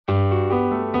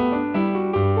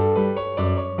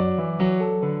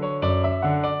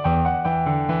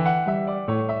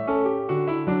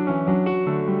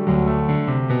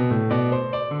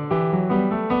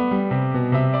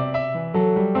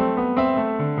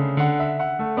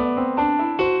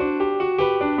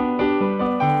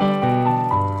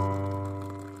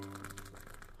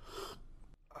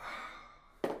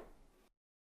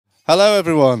Hello,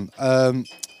 everyone.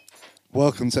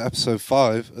 Welcome to episode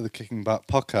 5 of the Kicking Back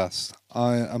podcast.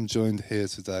 I am joined here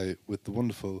today with the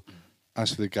wonderful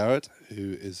Ashley Garrett,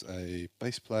 who is a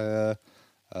bass player,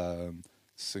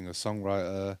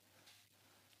 singer-songwriter,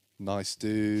 nice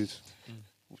dude.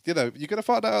 You know, you're going to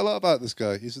find out a lot about this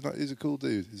guy. He's a cool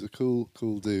dude. He's a cool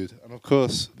dude. And of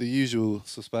course, the usual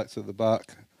suspects at the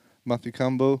back, Matthew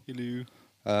Campbell. Hello.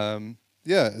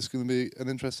 Yeah, it's going to be an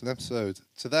interesting episode.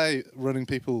 Today, running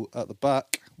people at the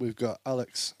back, we've got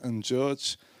Alex and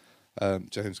George.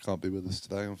 James can't be with us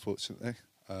today, unfortunately.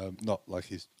 Not like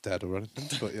he's dead or anything,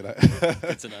 but you know.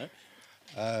 Good to know.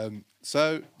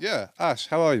 So, yeah, Ash,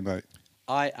 how are you, mate?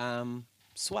 I am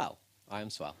swell. You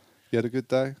had a good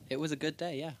day? It was a good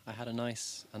day, yeah. I had a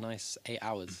nice 8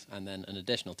 hours and then an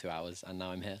additional 2 hours, and now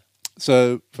I'm here.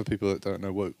 So, for people that don't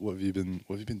know, what have you been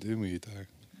doing with your day?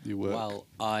 You work? Well,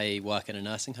 I work in a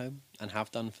nursing home and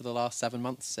have done for the last 7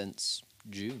 months since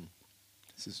June.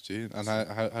 This is June. And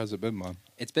how's it been, man?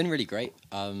 It's been really great.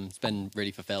 It's been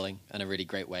really fulfilling and a really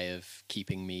great way of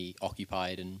keeping me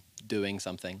occupied and doing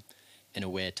something in a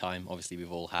weird time. Obviously,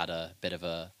 we've all had a bit of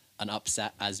an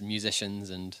upset as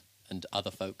musicians and other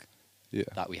folk. Yeah.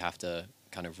 That we have to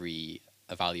kind of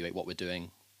re-evaluate what we're doing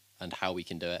and how we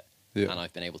can do it. Yeah. And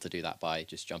I've been able to do that by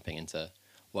just jumping into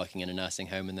working in a nursing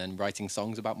home and then writing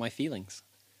songs about my feelings,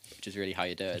 which is really how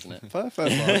you do it, isn't it? Perfect,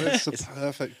 man. It's a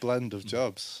perfect blend of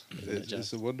jobs. Isn't it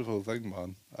It's a wonderful thing,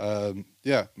 man.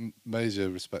 Yeah, major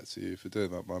respect to you for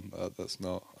doing that, man. That's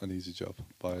not an easy job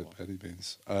by any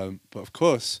means. But of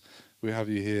course, we have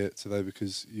you here today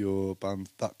because your band,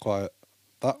 That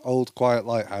Old Quiet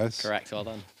Lighthouse. Correct, well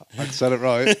done. I said it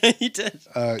right. You did.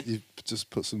 You've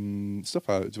just put some stuff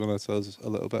out. Do you want to tell us a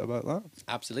little bit about that?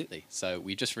 Absolutely. So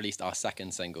we just released our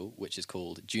second single, which is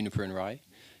called Juniper and Rye.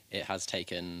 It has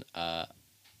taken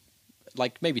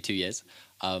maybe 2 years,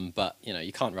 but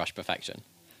you can't rush perfection.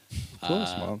 Of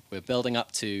course, man. We're building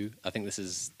up to, I think this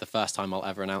is the first time I'll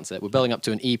ever announce it, we're building up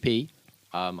to an EP.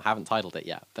 I haven't titled it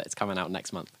yet, but it's coming out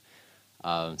next month.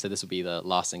 So this will be the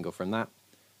last single from that.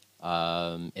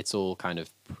 It's all kind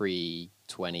of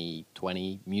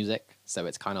pre-2020 music, so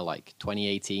it's kind of like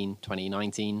 2018,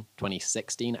 2019,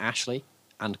 2016, Ashley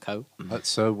and co.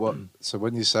 So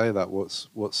when you say that, what's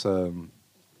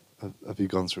have you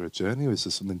gone through a journey? Is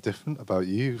there something different about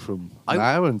you from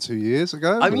now and 2 years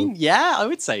ago? I mean, yeah, I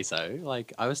would say so.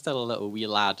 Like, I was still a little wee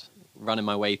lad running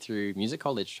my way through music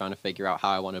college, trying to figure out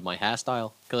how I wanted my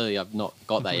hairstyle. Clearly, I've not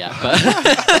got there yet, but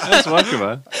That's working,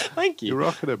 man. thank you. You're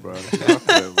rocking it, bro.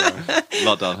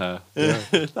 Lockdown hair. Yeah.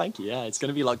 Thank you. Yeah, it's going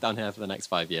to be locked down here for the next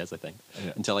 5 years, I think,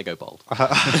 until I go bald.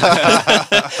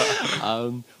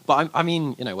 But I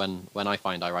mean, when I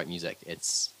find I write music,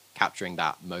 it's capturing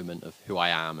that moment of who I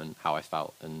am and how I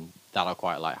felt, and That Our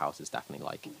Quiet Lighthouse is definitely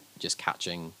like just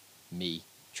catching me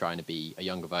trying to be a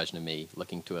younger version of me,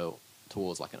 looking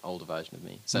towards like an older version of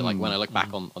me. So like when I look back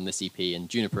on this EP and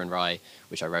Juniper and Rye,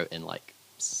 which I wrote in like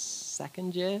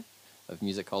second year of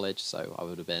music college, so I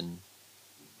would have been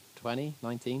 20,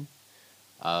 19.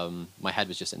 My head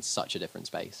was just in such a different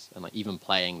space, and like even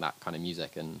playing that kind of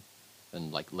music and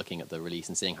like looking at the release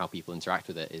and seeing how people interact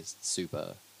with it is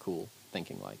super cool.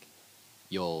 Thinking like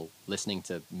you're listening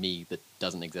to me that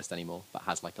doesn't exist anymore, but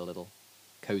has like a little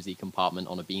cozy compartment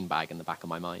on a beanbag in the back of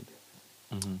my mind.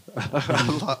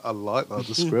 I like that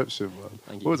description, man.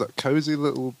 Thank you. What was that? Cozy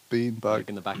little beanbag. Like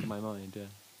in the back of my mind, yeah.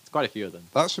 It's quite a few of them.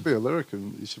 That should be a lyric,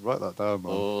 and you should write that down,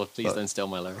 man. Oh, please don't steal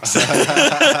my lyrics.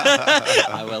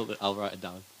 I will. I'll write it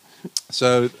down.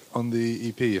 So, on the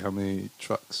EP, how many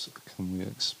tracks can we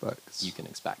expect? You can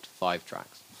expect 5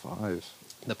 tracks. 5.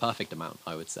 The perfect amount,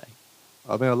 I would say.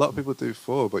 I mean, a lot of people do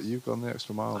 4, but you've gone the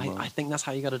extra mile, man. I think that's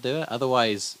how you got to do it.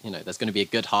 Otherwise, there's going to be a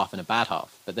good half and a bad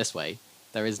half. But this way,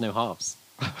 there is no halves.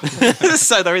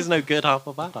 So there is no good half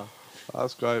or bad half.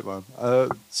 That's great, man.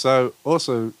 So,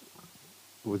 also,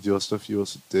 with your stuff, you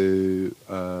also do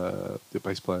the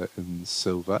bass player in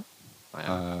Silver. I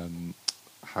am.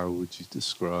 How would you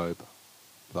describe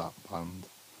that band?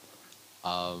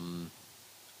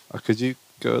 Could you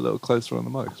go a little closer on the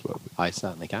mic as well? I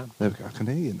certainly can. There we go. I can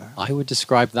hear you now. I would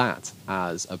describe that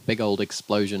as a big old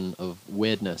explosion of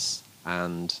weirdness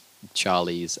and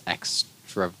Charlie's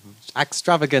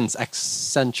extravagance,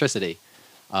 eccentricity.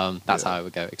 That's how I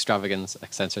would go. Extravagance,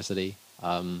 eccentricity.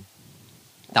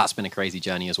 That's been a crazy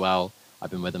journey as well. I've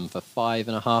been with them for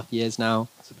 5.5 years now.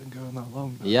 Has it been going that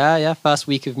long now? Yeah. First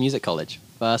week of music college.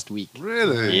 First week.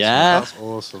 Really? Yeah. That's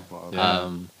awesome,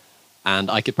 man.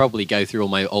 And I could probably go through all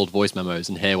my old voice memos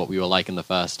and hear what we were like in the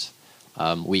first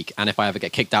week. And if I ever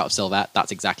get kicked out of Sylvette,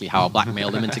 that's exactly how I'll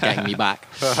blackmail them into getting me back.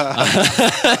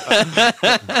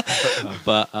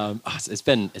 But it's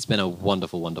been a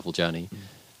wonderful, wonderful journey.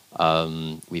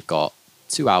 We've got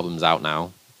 2 albums out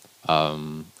now,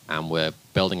 and we're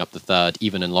building up the third.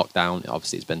 Even in lockdown,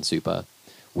 obviously it's been super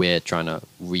weird trying to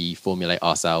reformulate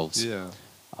ourselves. Yeah.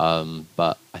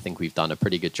 But I think we've done a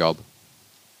pretty good job.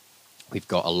 We've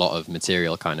got a lot of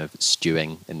material kind of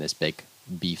stewing in this big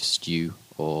beef stew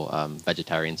or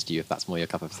vegetarian stew, if that's more your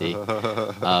cup of tea.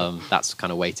 That's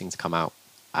kind of waiting to come out,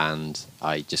 and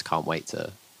I just can't wait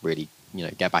to really,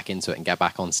 get back into it and get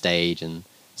back on stage and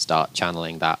start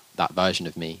channeling that version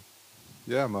of me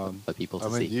Yeah, man. for people to I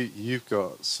mean, see. you've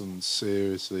got some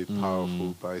seriously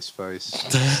powerful bass face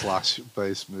slash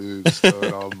bass moves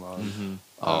going on, man.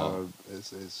 Oh.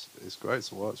 It's great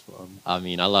to watch, man. I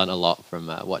mean, I learned a lot from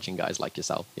watching guys like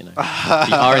yourself. The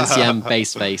RNCM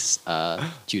bass face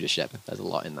tutorship. There's a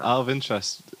lot in that. Out of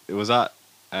interest, was that?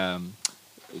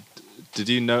 Did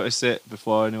you notice it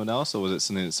before anyone else, or was it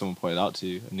something that someone pointed out to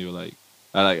you, and you were like,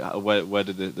 where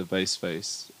did the bass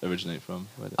face originate from?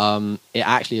 It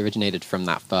actually originated from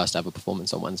that first ever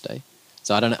performance on Wednesday.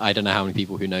 So I don't know how many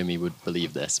people who know me would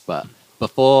believe this, but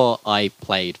before I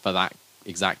played for that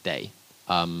exact day,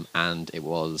 and it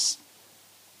was,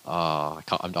 I'll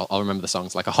remember the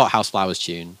songs, like a Hot House Flowers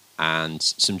tune and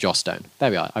some Joss Stone.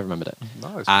 There we are. I remembered it.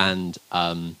 Nice. And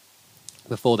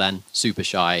before then, super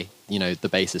shy. The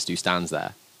bassist who stands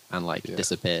there and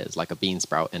disappears like a bean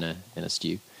sprout in a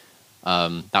stew.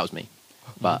 That was me.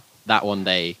 But that one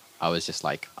day, I was just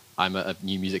like, I'm at a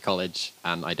new music college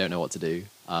and I don't know what to do.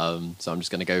 So I'm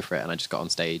just going to go for it. And I just got on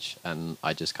stage and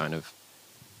I just kind of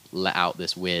let out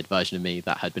this weird version of me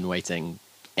that had been waiting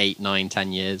 8, 9,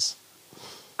 10 years.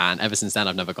 And ever since then,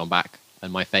 I've never gone back.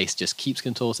 And my face just keeps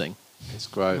contorting. It's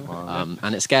great, man.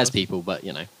 And it scares people, but,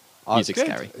 music's It's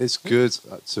scary. It's good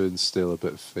to instill a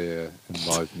bit of fear in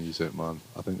live music, man.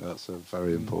 I think that's a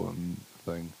very important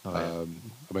thing. Oh, yeah.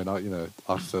 I mean,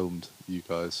 I've filmed you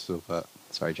guys Sylvette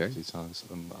It's very true. a few times,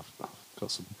 and I've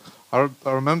got some. I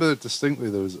remember distinctly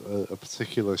there was a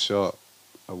particular shot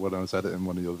when I was editing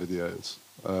one of your videos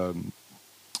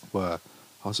where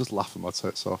I was just laughing my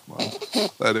tits off, man.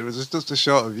 And it was just a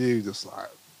shot of you, just like.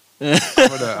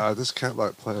 I just kept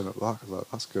playing it back. I was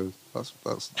like, "That's good. That's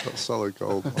solid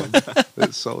gold, man.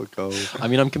 It's solid gold." I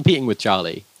mean, I'm competing with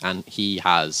Charlie, and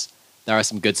there are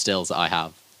some good stills that I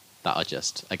have that are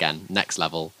just, again, next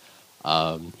level.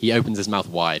 He opens his mouth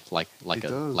wide like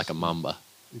a mamba.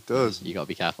 He does. You got to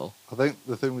be careful. I think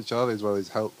the thing with Charlie as well, he's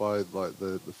helped by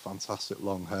the fantastic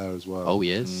long hair as well. Oh, he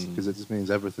is. Because it just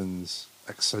means everything's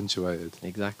accentuated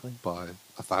Exactly. by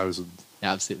 1,000. It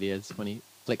absolutely is. When he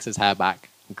flicks his hair back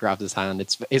and grabs his hand,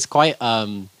 it's quite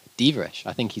diva-ish.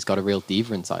 I think he's got a real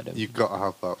diva inside him. You've got to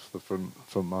have that for the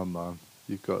front man.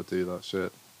 You've got to do that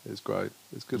shit. It's great.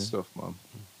 It's good stuff, man.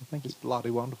 Thank you. It's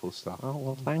bloody wonderful stuff. Oh,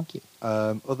 well, thank you.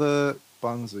 Other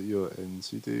bands that you're in,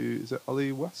 so you do, is it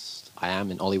Ollie West? I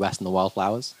am in Ollie West and the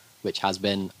Wildflowers, which has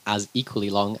been as equally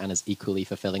long and as equally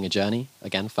fulfilling a journey.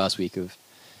 Again, first week of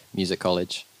music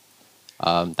college.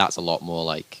 That's a lot more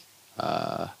like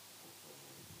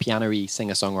piano-y,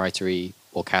 singer-songwriter-y,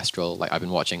 orchestral. Like, I've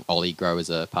been watching Ollie grow as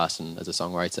a person, as a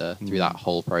songwriter through that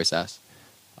whole process.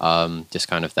 Just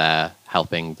kind of there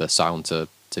helping the sound to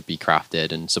be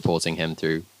crafted and supporting him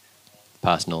through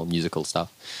personal musical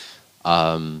stuff.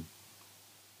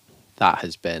 That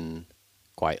has been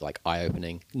quite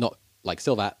eye-opening. Not like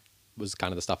Sylvette was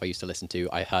kind of the stuff I used to listen to.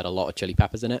 I heard a lot of Chili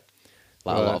Peppers in it. A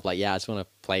lot of I just want to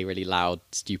play really loud,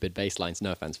 stupid bass lines.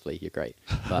 No offense, Flea, you're great.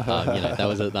 But, there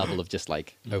was a level of just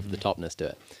over-the-topness to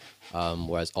it.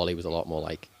 Whereas Ollie was a lot more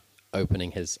opening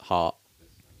his heart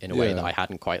in a way that I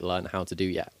hadn't quite learned how to do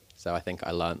yet. So I think I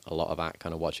learned a lot of that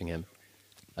kind of watching him.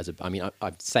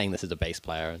 I'm saying this as a bass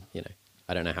player, and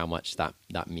I don't know how much that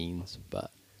means,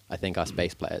 but I think us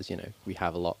bass players, we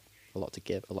have a lot to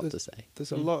give, a lot to say.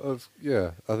 There's a lot of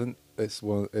I think it's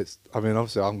one. It's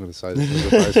obviously I'm going to say this as a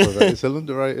bass player.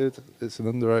 It's an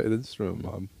underrated instrument,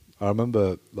 man. I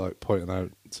remember pointing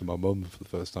out to my mum for the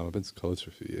first time. I've been to college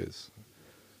for a few years,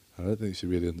 and I don't think she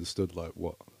really understood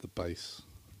what the bass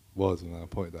was, and I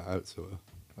pointed that out to her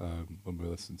when we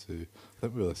listened to. I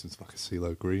think we were listening to a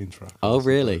CeeLo Green track. Oh,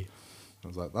 really? I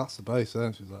was like, "That's the bass,"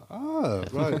 and she's like, "Ah,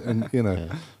 right." And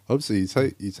obviously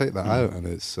you take that out, and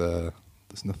it's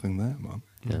there's nothing there, man.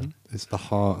 Yeah. It's the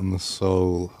heart and the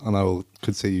soul, and I will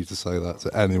continue to say that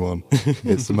to anyone.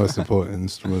 It's the most important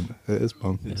instrument. It is,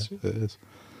 man. Yeah. It is.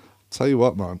 Tell you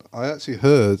what, man. I actually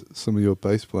heard some of your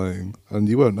bass playing, and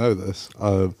you won't know this,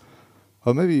 or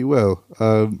maybe you will.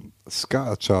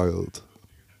 Scatterchild.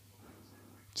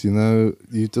 Do you know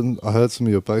you didn't? I heard some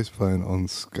of your bass playing on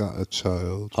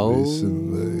Scatterchild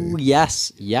recently. yes.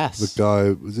 The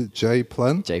guy, was it Jay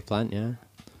Plant? Jay Plant, yeah.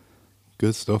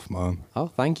 Good stuff, man.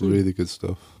 Oh, thank you. Really good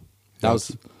stuff. That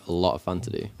was a lot of fun to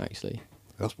do, actually.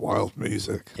 That's wild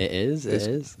music. It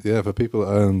is. Yeah, for people at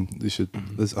home, you should.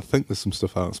 I think there's some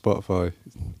stuff out on Spotify.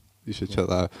 You should check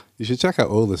that out. You should check out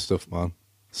all this stuff, man.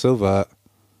 Silverette,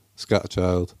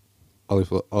 Scatterchild,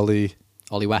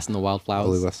 Ollie West and the Wildflowers.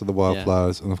 Ollie West of the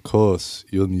Wildflowers, and of course,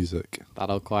 your music. That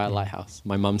Old Quiet Lighthouse.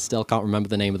 My mum still can't remember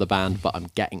the name of the band, but I'm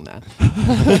getting there.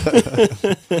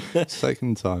 It's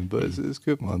taking time, but it's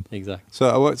good, man. Exactly. So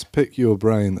I want to pick your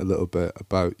brain a little bit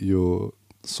about your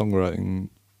songwriting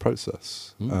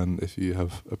process, and if you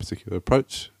have a particular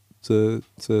approach to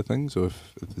things, or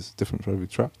if it's different for every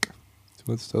track. Do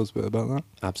you want to tell us a bit about that?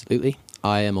 Absolutely.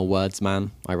 I am a words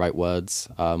man. I write words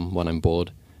when I'm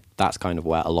bored. That's kind of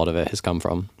where a lot of it has come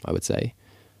from, I would say.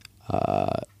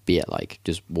 Be it like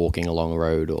just walking along a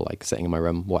road or like sitting in my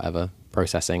room, whatever,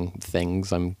 processing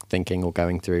things I'm thinking or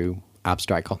going through,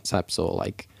 abstract concepts or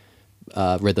like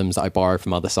rhythms that I borrow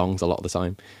from other songs a lot of the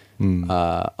time.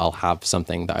 I'll have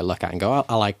something that I look at and go,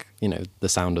 I like, the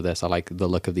sound of this. I like the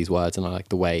look of these words and I like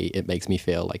the way it makes me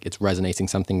feel like it's resonating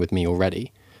something with me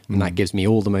already. And that gives me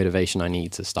all the motivation I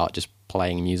need to start just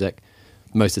playing music.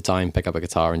 Most of the time, pick up a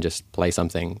guitar and just play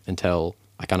something until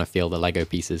I kind of feel the Lego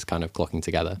pieces kind of clocking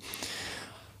together.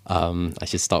 I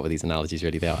should start with these analogies,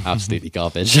 really. They are absolutely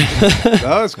garbage.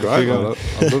 That's great.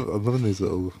 I'm loving these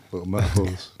little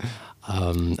metaphors.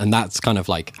 And that's kind of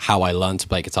like how I learned to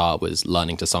play guitar, was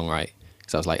learning to songwrite.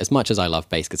 Because I was like, as much as I love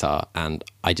bass guitar, and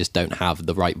I just don't have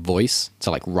the right voice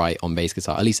to like write on bass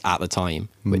guitar, at least at the time,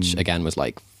 which again was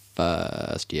like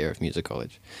first year of music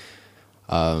college.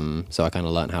 So I kind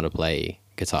of learned how to play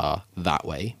guitar that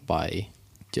way by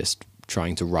just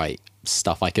trying to write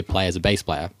stuff I could play as a bass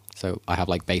player. So I have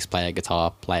like bass player,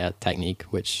 guitar player technique,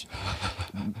 which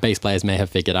bass players may have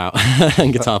figured out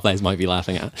and guitar players might be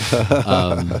laughing at.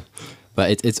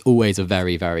 But it's always a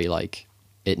very, very like,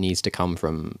 it needs to come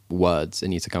from words. It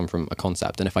needs to come from a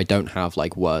concept. And if I don't have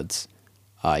like words,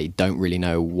 I don't really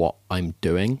know what I'm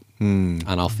doing and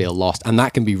I'll feel lost. And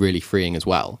that can be really freeing as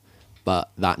well.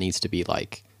 But that needs to be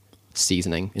like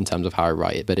seasoning in terms of how I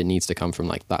write it. But it needs to come from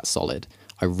like that solid.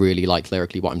 I really like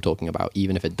lyrically what I'm talking about,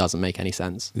 even if it doesn't make any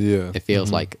sense. Yeah. It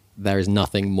feels like there is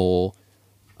nothing more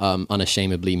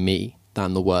unashamedly me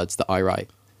than the words that I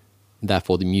write.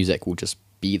 Therefore, the music will just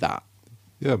be that.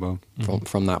 Yeah, man.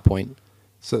 From that point.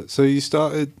 So you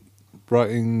started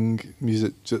writing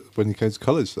music when you came to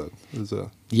college then?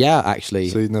 Yeah, actually.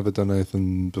 So you'd never done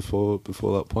anything before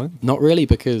that point? Not really,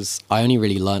 because I only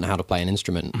really learned how to play an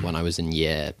instrument when I was in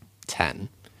year 10,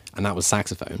 and that was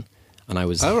saxophone. And I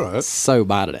was so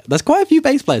bad at it. There's quite a few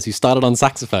bass players who started on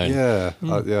saxophone. Yeah,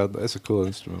 yeah, it's a cool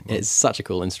instrument. Man. It's such a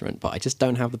cool instrument, but I just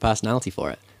don't have the personality for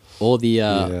it. Or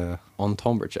the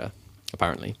embouchure,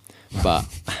 apparently. But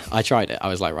I tried it. I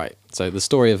was like, right. So the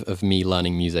story of me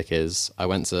learning music is I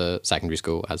went to secondary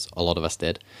school, as a lot of us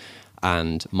did.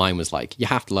 And mine was like, you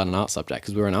have to learn an art subject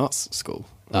because we were an arts school.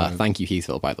 Thank you,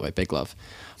 Heathville, by the way. Big love.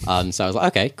 So I was like,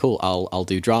 okay, cool. I'll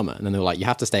do drama. And then they were like, you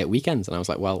have to stay at weekends. And I was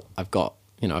like, well, I've got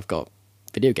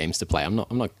video games to play. I'm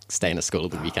not staying at school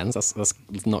at the weekends. That's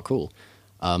not cool.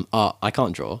 Art, I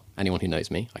can't draw. Anyone who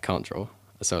knows me, I can't draw.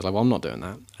 So I was like, well, I'm not doing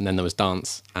that. And then there was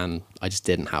dance, and I just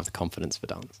didn't have the confidence for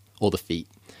dance or the feet.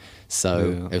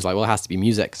 So it was like, well, it has to be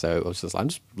music. So I was just like, I'm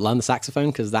just learn the saxophone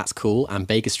because that's cool, and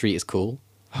Baker Street is cool.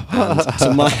 And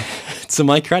to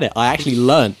my credit, I actually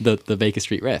learned the Baker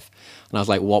Street riff, and I was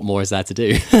like, what more is there to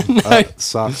do?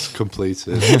 Sax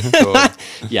completed.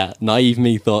 Yeah, naive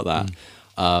me thought that.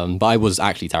 But I was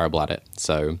actually terrible at it.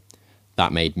 So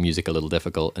that made music a little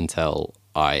difficult until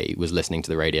I was listening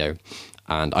to the radio.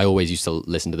 And I always used to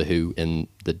listen to The Who in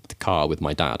the car with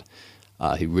my dad,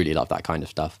 who really loved that kind of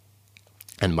stuff.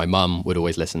 And my mum would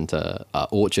always listen to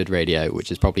Orchard Radio,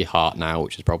 which is probably Heart now,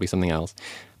 which is probably something else.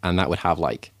 And that would have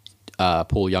like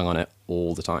Paul Young on it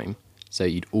all the time. So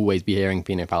you'd always be hearing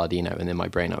Pino Palladino. And in my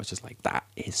brain, I was just like, that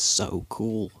is so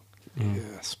cool.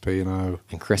 Yes, Pino.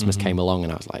 And Christmas came along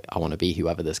and I was like, I want to be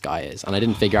whoever this guy is. And I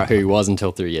didn't figure out who he was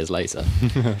until 3 years later.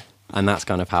 And that's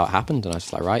kind of how it happened. And I was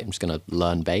just like, right, I'm just going to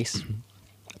learn bass.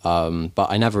 But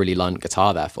I never really learned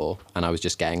guitar, therefore. And I was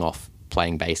just getting off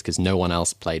playing bass because no one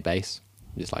else played bass.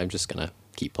 I'm just going to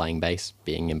keep playing bass,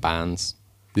 being in bands,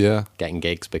 getting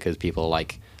gigs because people are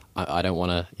like, I don't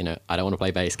want to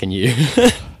play bass. Can you?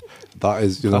 That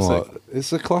is, you know what?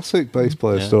 It's a classic bass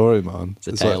player story, man. It's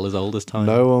a tale as old as time.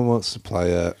 No one wants to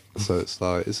play it, so it's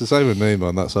like it's the same with me,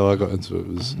 man. That's how I got into it.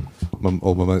 Was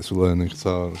all my mates were learning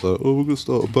guitar, and it's like, oh, we're gonna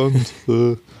start a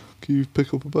band. can you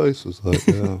pick up a bass? I was like,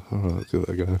 yeah, all right, give it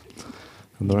a go.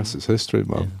 And the rest is history,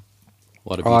 man.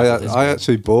 What a beautiful history. I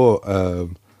actually bought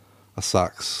a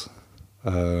sax.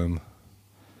 God,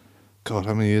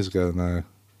 how many years ago now?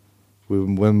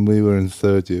 When we were in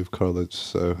third year of college,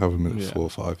 so however many, 4 or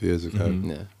 5 years ago.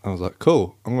 Yeah. I was like,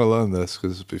 cool, I'm going to learn this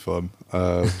because this will be fun.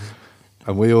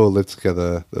 And we all lived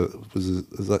together.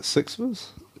 Was like 6 of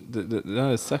us?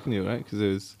 No, it's second year, right? Because it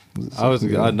was. Was it I was.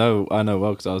 second year? I know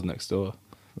well because I was next door.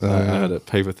 So I had a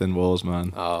paper thin walls,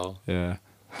 man. Oh. Yeah.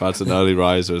 But it's an early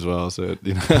riser as well, so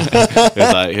you know, it's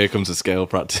like here comes the scale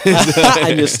practice.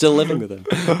 And you're still living with him.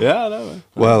 Yeah, I know. Man.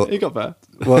 Well, it got better.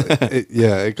 Well,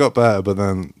 it got better, but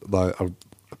then like I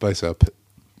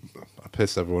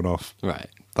pissed everyone off Right.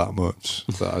 that much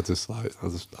that I just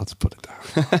had to put it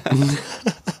down.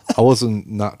 I wasn't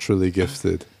naturally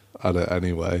gifted at it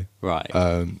anyway. Right.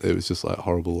 It was just like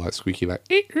horrible, like squeaky, like.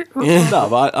 No,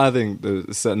 but I think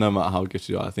no matter how gifted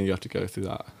you are, I think you have to go through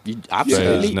that. You phase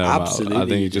absolutely, no matter- absolutely. I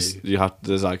think do. you have.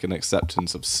 There's like an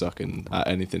acceptance of sucking at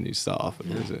anything you start off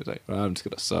with. It's like, well, I'm just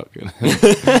gonna suck and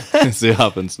see what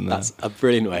happens. From there. That's a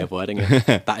brilliant way of wording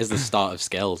it. That is the start of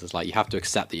skills. It's like you have to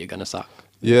accept that you're gonna suck.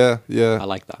 Yeah. I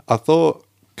like that. I thought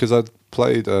because I'd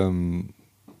played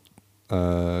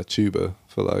tuba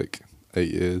for like 8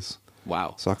 years.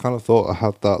 Wow. So I kind of thought I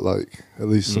had that, like, at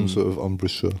least some sort of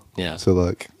embouchure. Yeah. So,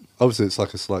 like, obviously it's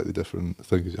like a slightly different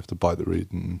thing because you have to bite the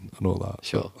reed and all that.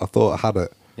 Sure. But I thought I had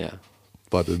it, Yeah.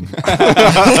 but I didn't.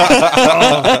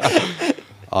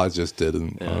 I just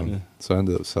didn't. Yeah. So I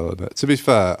ended up selling it. To be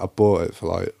fair, I bought it for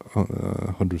like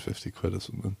 150 quid or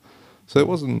something. So it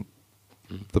wasn't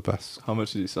the best. How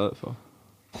much did you sell it for?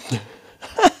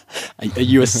 Are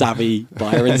you a savvy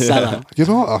buyer and seller? You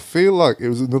know what? I feel like it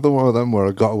was another one of them where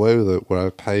I got away with it,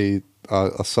 where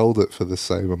I sold it for the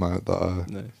same amount that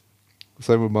No.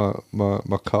 Same with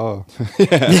my car.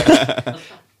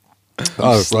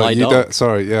 Slide you on. don't.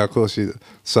 Sorry, yeah, of course you.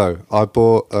 So I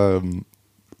bought a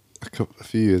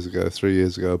few years ago, 3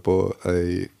 years ago, I bought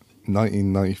a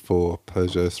 1994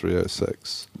 Peugeot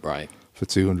 306 Right. for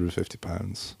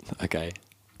 £250. Okay.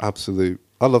 Absolute.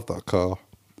 I love that car.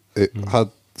 It had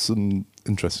some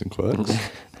interesting quirks,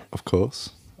 of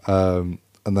course. And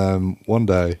then one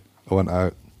day I went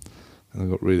out and I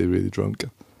got really, really drunk.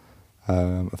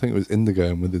 I think it was Indigo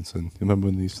in Withington. You remember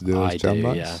when they used to do those I jam do,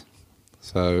 nights? yeah.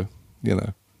 So, you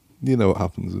know what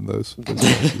happens in those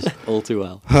places. All too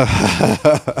well.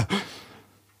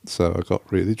 So I got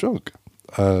really drunk.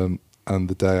 And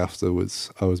the day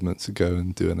afterwards, I was meant to go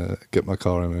and get my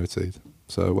car MOT'd.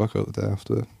 So I woke up the day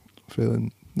after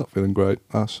not feeling great,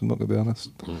 Ash, I'm not going to be honest.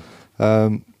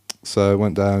 So I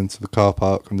went down to the car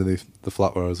park underneath the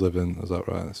flat where I was living. I was like,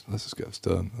 right, let's just get this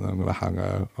done. And I'm going to hang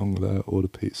out. I'm going to order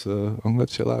pizza. I'm going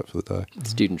to chill out for the day.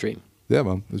 Student dream. Yeah,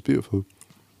 man, it was beautiful.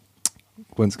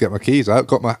 Went to get my keys out.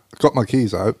 Got my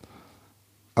keys out,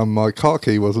 and my car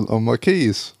key wasn't on my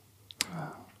keys,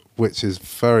 which is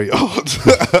very odd.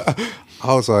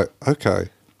 I was like, okay,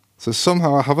 so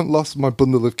somehow I haven't lost my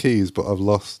bundle of keys, but I've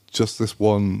lost just this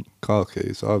one car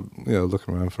key. So I'm,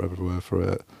 looking around for everywhere for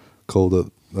it. Called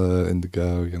it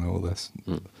Indigo, all this.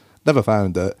 Never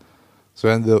found it. So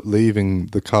I ended up leaving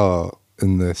the car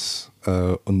in this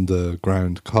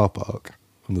underground car park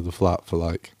under the flat for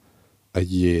like a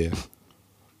year.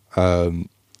 And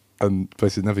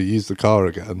basically never used the car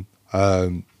again.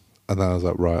 And then I was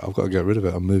like, right, I've got to get rid of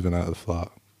it. I'm moving out of the flat,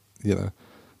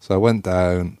 So I went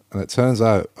down, and it turns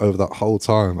out over that whole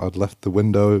time I'd left the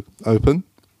window open.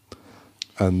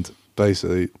 And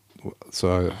basically,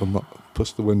 so I'm not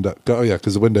pushed the window. Oh yeah,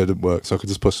 because the window didn't work, so I could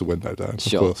just push the window down.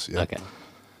 Sure. Of course, yeah. Okay.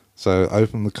 So I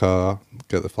open the car,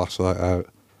 get the flashlight out,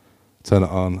 turn it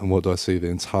on, and what do I see? The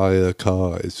entire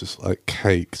car is just like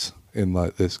caked in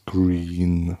like this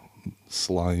green,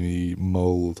 slimy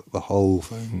mold. The whole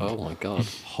thing. Oh my god.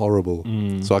 Horrible.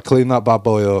 So I cleaned that bad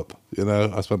boy up.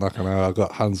 I spent like an hour. I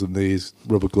got hands and knees,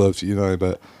 rubber gloves,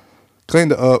 but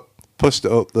cleaned it up, pushed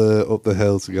it up the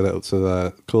hill to get it up to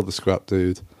there. Called the scrap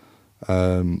dude.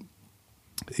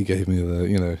 He gave me a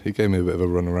bit of a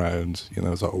run around. I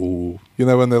was like, oh,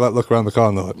 when they like look around the car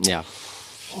and they're like, Yeah.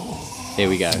 Here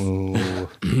we go. oh,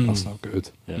 that's not good.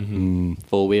 Yeah.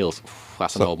 4 wheels.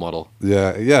 That's an old model.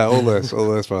 Yeah, all this,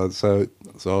 man. So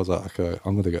I was like, okay,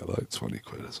 I'm gonna get like 20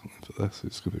 quid or something for this.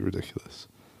 It's gonna be ridiculous.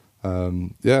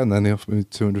 And then he offered me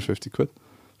 250 quid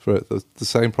for it. The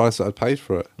same price that I paid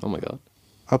for it. Oh my god.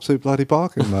 Absolute bloody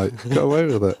bargain, mate. Got away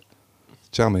with it.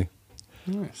 Jammy.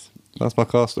 Nice. That's my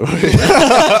car story.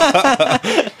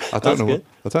 I That's don't know. good.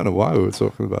 I don't know why we were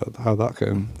talking about how that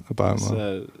came about. It's,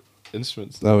 Man.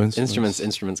 instruments. No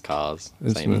Instruments, cars, same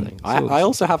Instrument. thing. So- I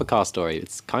also have a car story.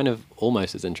 It's kind of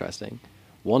almost as interesting.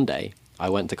 One day, I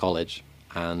went to college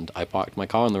and I parked my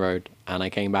car on the road, and I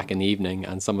came back in the evening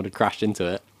and someone had crashed into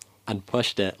it and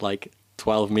pushed it like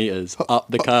 12 meters up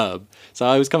the curb. So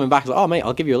I was coming back, I was like, oh mate,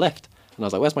 I'll give you a lift. And I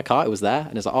was like, where's my car? It was there.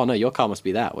 And it's like, oh no, your car must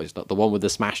be that. Which the one with the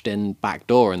smashed in back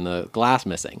door and the glass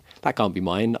missing. That can't be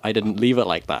mine. I didn't leave it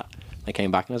like that. I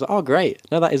came back and I was like, oh great.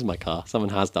 No, that is my car. Someone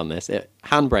has done this.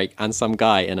 Handbrake, and some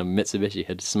guy in a Mitsubishi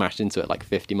had smashed into it like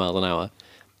 50 miles an hour,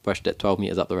 pushed it 12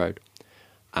 meters up the road.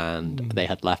 And they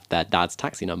had left their dad's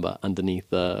taxi number underneath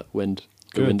the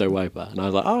window wiper. And I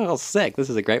was like, oh, sick. This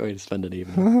is a great way to spend an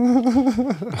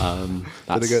evening.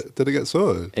 Did it get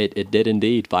sorted? It did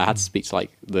indeed, but I had to speak to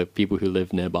like the people who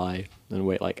live nearby and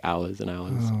wait like hours and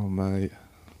hours. Oh, mate.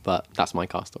 But that's my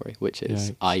car story, which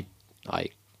is Yikes. I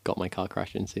got my car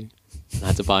crashed into. I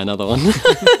had to buy another one.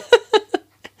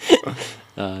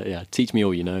 Yeah, teach me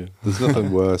all you know. There's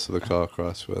nothing worse than a car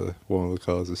crash where one of the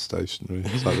cars is stationary.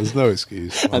 It's like, there's no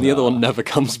excuse. And the other one never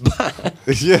comes back.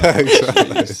 Yeah,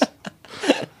 exactly.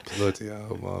 Bloody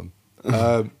hell,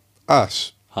 man.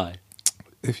 Ash, Hi.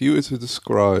 if you were to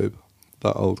describe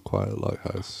that old quiet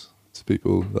lighthouse to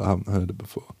people that haven't heard it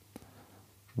before,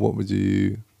 what would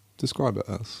you describe it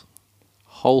as?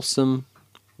 Wholesome,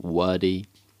 wordy,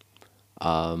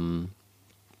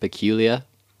 peculiar.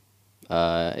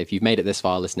 If you've made it this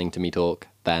far listening to me talk,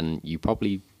 then you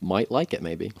probably might like it,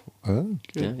 maybe. Oh,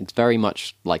 good. Yeah, it's very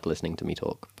much like listening to me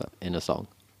talk, but in a song.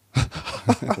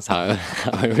 That's how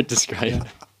I would describe it,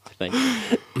 I think.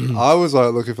 I was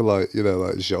like looking for like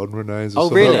genre names. Or Oh,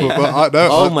 something, really?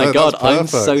 No, my God, I'm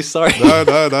so sorry.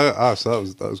 No, Ash, that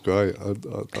was great.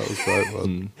 That was great,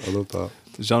 man. I love that.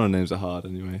 The genre names are hard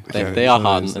anyway. They are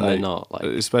hard, It's and they're not. Like,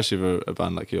 especially for a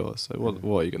band like yours. So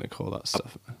what are you going to call that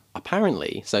stuff?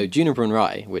 apparently, so Juniper and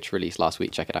Rye, which released last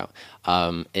week, check it out,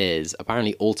 is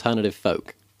apparently alternative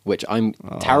folk, which I'm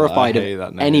terrified I hate that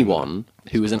of name. anyone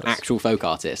who is an Christ. actual folk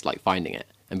artist like finding it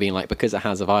and being like, because it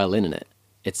has a violin in it,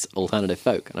 it's alternative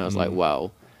folk. And I was like,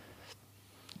 well,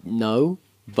 no,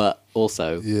 but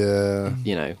also, Yeah.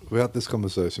 you know, We had this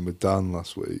conversation with Dan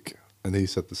last week, and he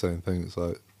said the same thing. It's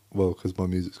like, well, because my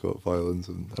music's got violins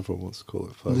and everyone wants to call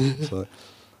it folk. It's like,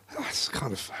 that's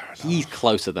kind of fair enough. he's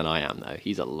closer than I am, though.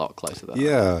 He's a lot closer than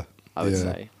Yeah. I would yeah.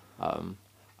 say. I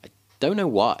don't know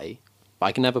why, but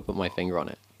I can never put my finger on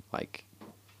it. Like,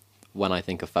 when I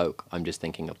think of folk, I'm just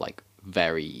thinking of like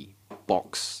very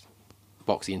boxy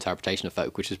interpretation of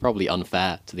folk, which is probably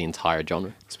unfair to the entire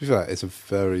genre. To be fair, it's a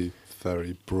very,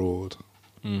 very broad,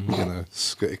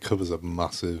 it covers a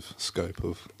massive scope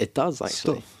of It does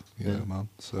actually. stuff. Yeah, man.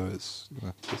 So it's,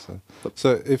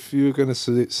 so if you were going to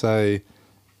say,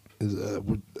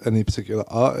 would any particular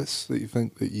artists that you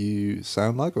think that you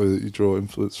sound like or that you draw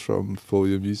influence from for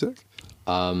your music?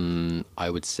 I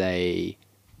would say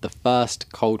the first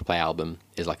Coldplay album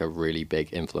is like a really big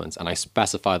influence, and I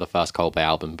specify the first Coldplay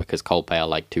album because Coldplay are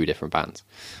like two different bands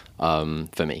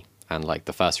for me, and like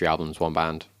the first three albums one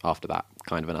band, after that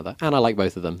kind of another, and I like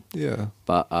both of them, Yeah.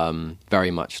 but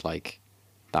very much like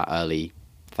that early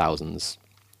thousands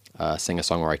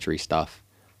singer-songwritery stuff.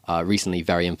 Recently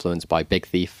very influenced by Big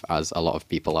Thief, as a lot of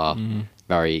people are.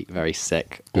 Very, very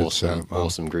sick, Good awesome, shout, man.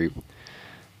 awesome group.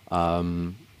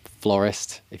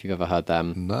 Florist, if you've ever heard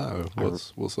them. No.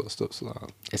 What sort of stuff's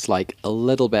that? It's like a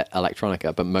little bit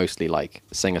electronica, but mostly like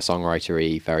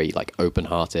singer-songwritery, very like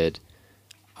open-hearted.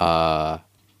 It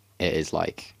is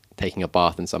like taking a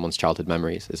bath in someone's childhood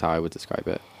memories is how I would describe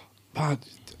it. Man,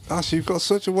 Ash, you've got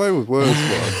such a way with words,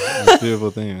 man. It's a beautiful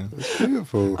thing. Yeah. It's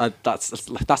beautiful. That's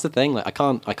the thing. Like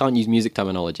I can't use music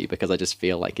terminology because I just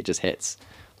feel like it just hits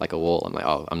like a wall. I'm like,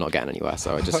 oh, I'm not getting anywhere.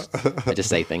 So I just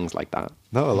say things like that.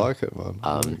 No, I like it, man.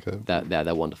 I like it.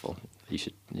 They're wonderful. You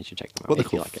should check them out. What they're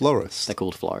if you called, like it. Florist? They're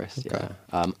called Florist. Okay.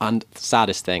 Yeah. And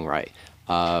saddest thing, right?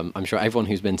 I'm sure everyone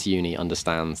who's been to uni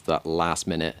understands that last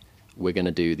minute we're going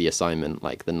to do the assignment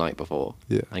like the night before,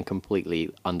 Yeah. and completely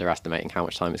underestimating how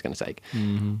much time it's going to take.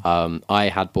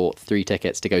 I had bought 3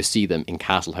 tickets to go see them in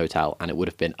Castle Hotel, and it would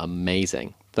have been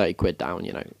amazing. 30 quid down,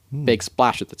 big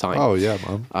splash at the time. Oh, yeah,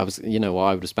 man. I was, I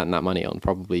would have spent that money on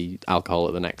probably alcohol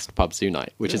at the next pub Sue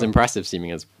night, which is impressive,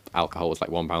 seeming as alcohol was like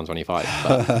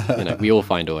 £1.25. But we all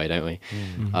find a way, don't we?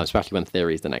 Especially when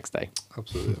Theory's the next day.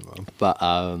 Absolutely, man. But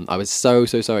I was so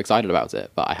excited about it.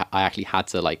 But I actually had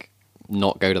to like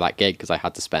not go to that gig because I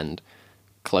had to spend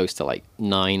close to like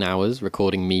 9 hours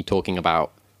recording me talking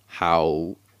about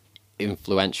how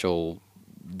influential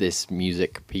this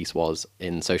music piece was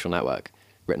in Social Network,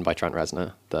 written by Trent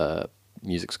Reznor, the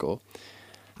music score.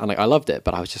 And like I loved it,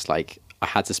 but I was just like, I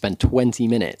had to spend 20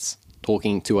 minutes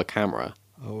talking to a camera.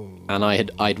 Oh. And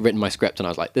I'd written my script and I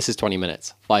was like, this is 20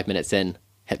 minutes. 5 minutes in,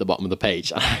 hit the bottom of the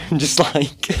page. And I'm just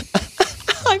like,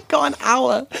 I've got an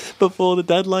hour before the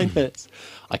deadline hits.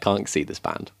 I can't see this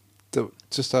band.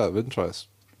 Just out of interest,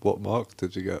 what mark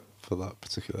did you get for that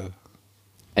particular?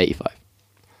 85.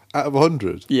 Out of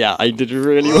 100? Yeah, I did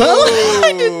really well.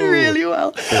 I did really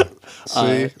well.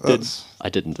 See, I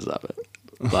didn't deserve it.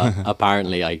 But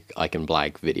apparently I can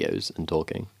blag videos and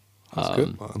talking. That's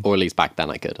good, man. Or at least back then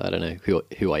I could. I don't know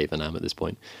who I even am at this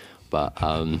point. But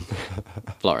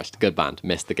Florist, good band.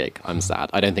 Missed the gig. I'm sad.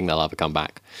 I don't think they'll ever come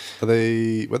back. Where are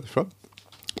they from?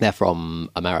 They're from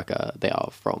America. They are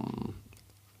from,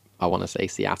 I want to say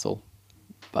Seattle,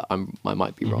 but I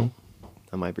might be wrong.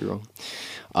 I might be wrong.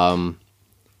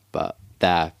 But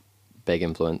they're big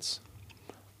influence.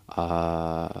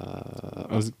 I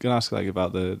was gonna ask like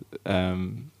about the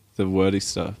wordy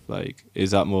stuff. Like,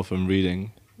 is that more from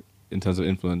reading, in terms of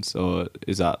influence, or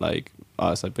is that like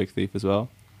artists like Big Thief as well?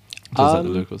 Just like the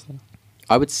lyrical stuff.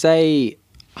 I would say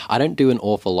I don't do an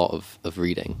awful lot of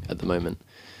reading at the moment.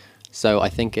 So I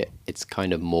think it's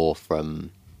kind of more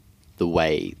from the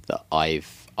way that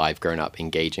I've grown up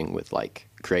engaging with like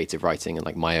creative writing and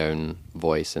like my own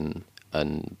voice and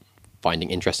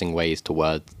finding interesting ways to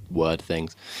word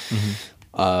things.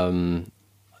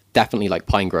 Definitely like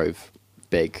Pine Grove,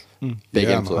 big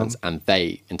influence, man. and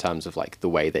they, in terms of like the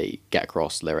way they get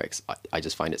across lyrics, I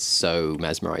just find it so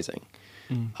mesmerizing.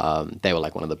 They were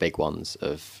like one of the big ones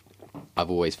of, I've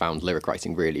always found lyric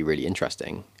writing really, really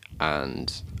interesting.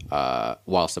 And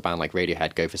whilst a band like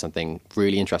Radiohead go for something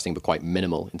really interesting but quite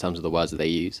minimal in terms of the words that they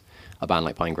use, a band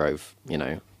like Pine Grove,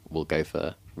 will go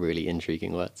for really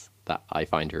intriguing words that I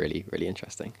find really, really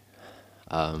interesting.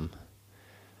 I'm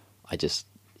trying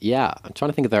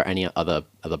to think if there are any other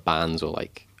bands or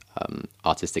like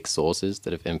artistic sources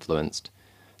that have influenced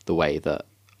the way that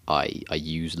I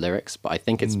use lyrics, but I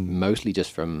think it's mostly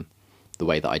just from the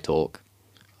way that I talk,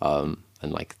 and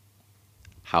like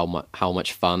how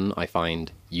much fun I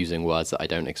find using words that I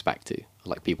don't expect to,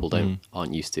 like people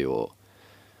aren't used to, or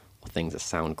things that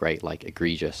sound great, like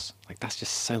egregious. Like that's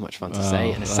just so much fun to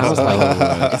say, and it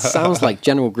sounds like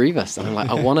General Grievous, and I'm like,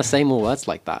 I want to say more words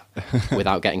like that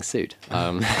without getting sued.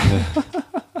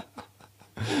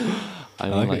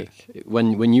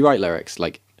 When you write lyrics,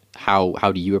 like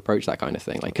how do you approach that kind of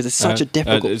thing? Like, because it's such a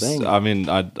difficult thing. I mean,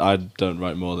 I don't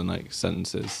write more than like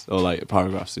sentences or like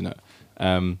paragraphs, I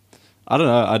don't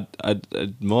know. I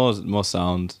more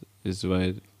sound is the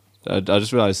way. I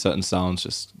just realize certain sounds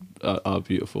just are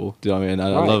beautiful. Do you know what I mean? I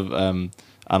love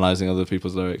analyzing other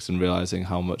people's lyrics and realizing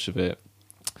how much of it.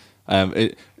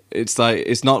 It's like,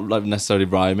 it's not like necessarily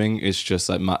rhyming. It's just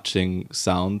like matching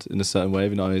sound in a certain way.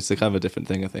 It's a kind of a different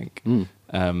thing, I think.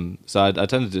 So I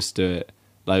tend to just do it.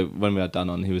 Like when we had Dan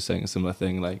on, he was saying a similar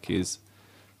thing. Like he'll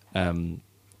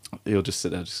just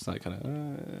sit there, just like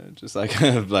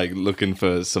kind of like looking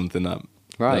for something that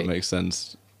makes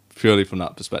sense purely from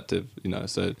that perspective,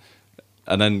 So,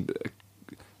 and then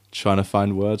trying to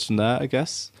find words from there, I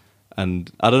guess.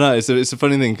 And I don't know, it's a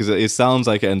funny thing because it sounds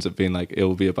like it ends up being like it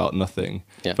will be about nothing,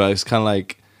 but it's kind of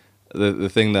like the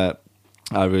thing that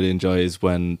I really enjoy is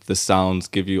when the sounds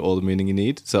give you all the meaning you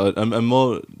need. So and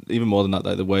even more than that,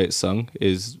 like the way it's sung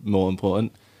is more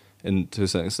important, to a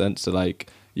certain extent. So like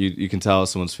you can tell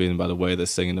someone's feeling by the way they're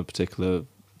singing a particular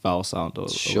vowel sound or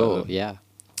sure, whatever.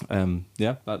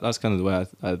 That's kind of the way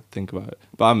I think about it.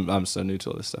 But I'm so new to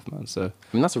all this stuff, man. So I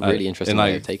mean, that's a really interesting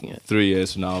way of taking it. 3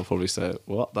 years from now, I'll probably say,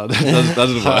 "What? That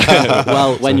doesn't work."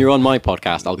 Well, when you're on my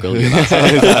podcast, I'll grill you about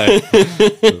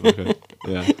that. Okay.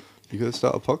 Yeah. You're going to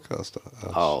start a podcast,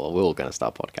 Ash? Oh, we're all going to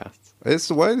start podcasts. It's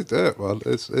the way to do it, man.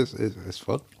 It's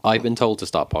fun. I've been told to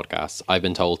start podcasts. I've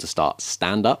been told to start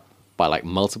stand-up by like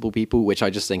multiple people, which I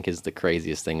just think is the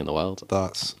craziest thing in the world.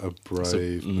 That's a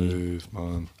brave move,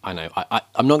 man. I know.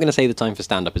 I'm not going to say the time for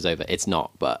stand-up is over. It's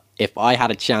not. But if I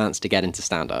had a chance to get into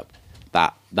stand-up,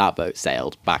 that boat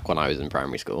sailed back when I was in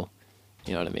primary school.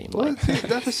 You know what I mean? Well,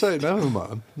 never say never,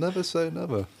 man. Never say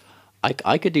never.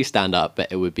 I could do stand-up,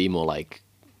 but it would be more like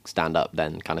stand up,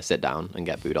 then kind of sit down and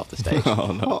get booed off the stage.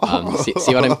 Oh no!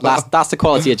 See what that's the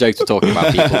quality of jokes we're talking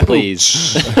about, people.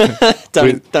 Please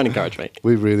don't encourage me.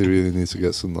 We really, really need to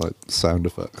get some like sound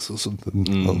effects or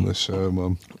something on this show,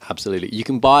 man. Absolutely, you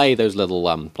can buy those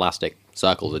little plastic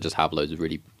circles that just have loads of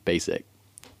really basic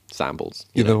samples.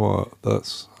 You know what?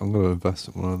 I'm going to invest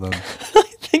in one of them. I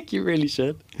think you really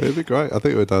should. It'd be great. I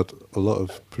think it would add a lot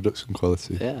of production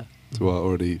quality to our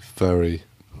already very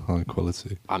high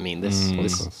quality. I mean, this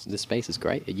space is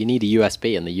great. You need a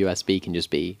USB, and the USB can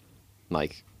just be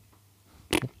like.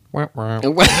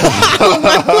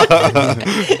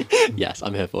 Yes,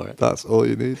 I'm here for it. That's all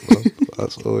you need, man.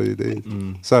 That's all you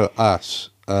need. So, Ash,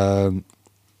 in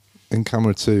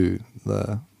camera 2,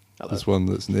 there's one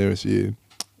that's nearest you.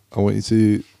 I want you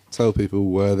to tell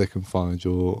people where they can find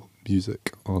your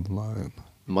music online.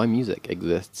 My music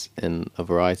exists in a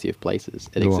variety of places.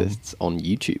 It Go on. exists on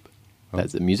YouTube. Oh.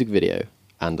 There's a music video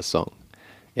and a song.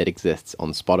 It exists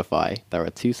on Spotify. There are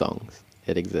 2 songs.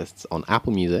 It exists on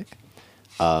Apple Music.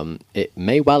 It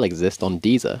may well exist on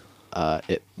Deezer.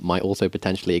 It might also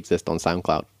potentially exist on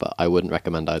SoundCloud, but I wouldn't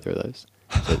recommend either of those.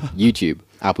 So YouTube,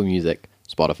 Apple Music,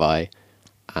 Spotify,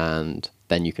 and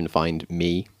then you can find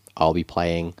me. I'll be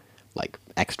playing like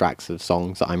extracts of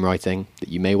songs that I'm writing that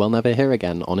you may well never hear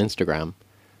again on Instagram.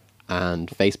 And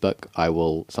Facebook, I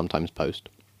will sometimes post.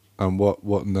 And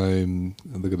what name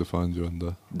are they going to find you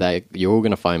under? You're all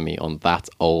going to find me on That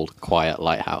Old Quiet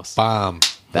Lighthouse. Bam!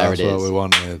 There That's it is. what we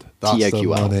wanted. That's the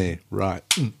TOQL. money. Right.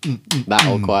 That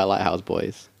Old Quiet Lighthouse,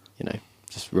 boys. You know,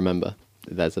 just remember,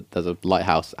 there's a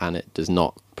lighthouse and it does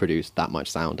not produce that much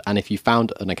sound. And if you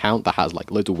found an account that has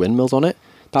like loads of windmills on it,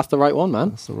 that's the right one, man.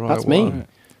 That's the right That's one. me.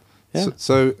 Yeah.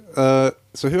 So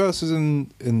who else is in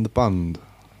the band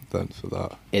then for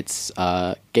that? It's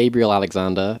Gabriel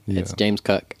Alexander, it's Yeah. James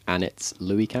Cook, and it's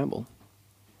Louis Campbell.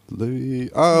 Louis.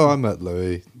 Oh, I met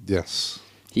Louis. Yes.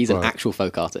 He's an Right. actual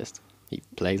folk artist. He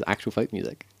plays actual folk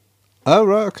music. Oh,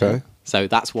 right. Okay. So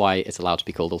that's why it's allowed to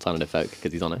be called alternative folk,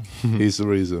 because he's on it. He's the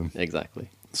reason. Exactly.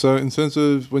 So, in terms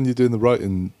of when you're doing the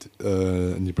writing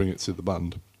and you bring it to the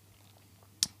band,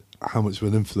 how much of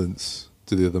an influence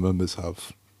do the other members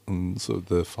have on sort of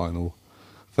the final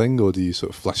thing, or do you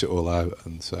sort of flesh it all out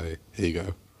and say, "Here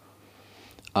you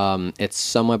go"? It's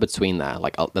somewhere between there.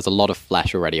 Like there's a lot of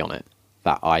flesh already on it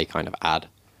that I kind of add,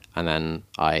 and then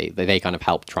they kind of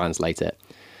help translate it.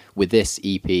 With this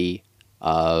EP,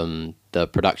 the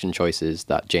production choices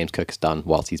that James Cook has done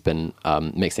whilst he's been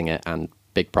mixing it, and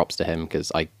big props to him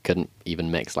because I couldn't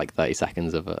even mix like 30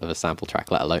 seconds of a sample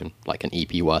track, let alone like an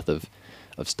EP worth of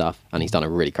stuff, and he's done a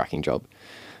really cracking job.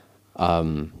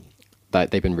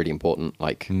 They've been really important,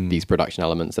 like these production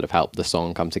elements that have helped the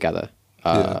song come together.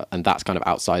 Yeah. And that's kind of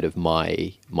outside of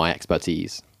my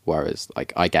expertise. Whereas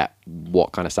like I get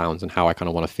what kind of sounds and how I kind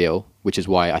of want to feel, which is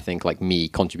why I think like me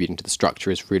contributing to the structure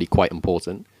is really quite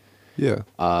important. Yeah.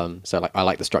 So like I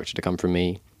like the structure to come from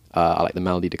me. I like the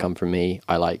melody to come from me.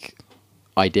 I like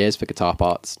ideas for guitar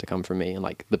parts to come from me, and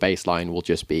like the bass line will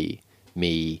just be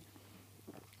me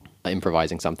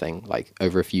improvising something like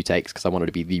over a few takes because I wanted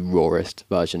to be the rawest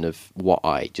version of what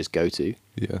I just go to.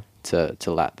 Yeah. To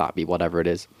let that be whatever it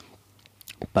is.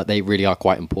 But they really are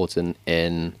quite important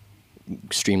in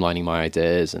streamlining my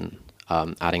ideas and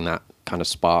adding that kind of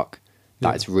spark that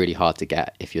Yeah. it's really hard to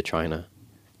get if you're trying to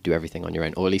do everything on your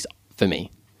own, or at least for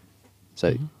me.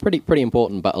 So pretty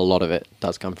important, but a lot of it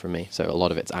does come from me. So a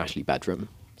lot of it's actually bedroom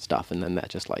stuff, and then they're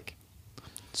just like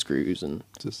screws and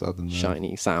Just adding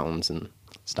shiny sounds and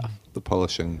stuff. the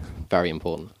polishing. Very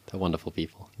important. They're wonderful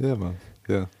people. Yeah, man.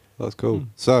 Yeah, that's cool.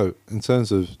 So, in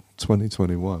terms of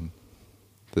 2021,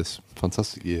 this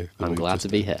fantastic year. that I'm we've glad just to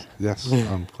be had. here. Yes,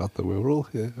 I'm glad that we're all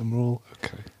here and we're all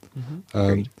okay.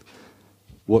 Agreed.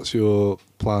 What's your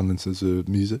plan in terms of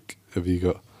music? Have you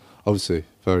got, obviously,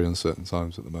 very uncertain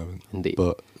times at the moment. Indeed.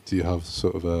 But do you have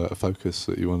sort of a focus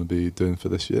that you want to be doing for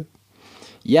this year?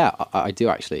 Yeah, I do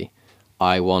actually.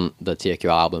 I want the TOQL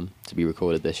album to be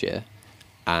recorded this year,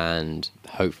 and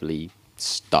hopefully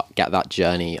get that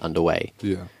journey underway.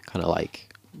 Yeah. Kind of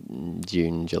like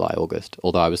June, July, August.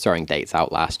 Although I was throwing dates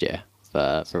out last year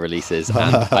for releases,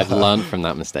 and I've learned from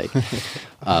that mistake.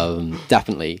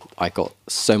 Definitely, I got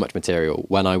so much material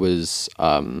when I was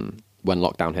when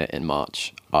lockdown hit in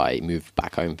March. I moved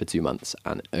back home for 2 months,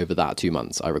 and over that 2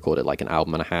 months, I recorded like an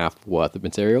album and a half worth of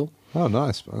material. Oh,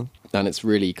 nice, man. And it's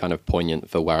really kind of poignant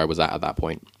for where I was at that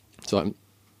point. So I'm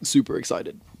super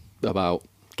excited about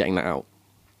getting that out.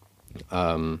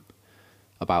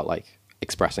 About like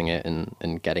expressing it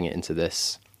and getting it into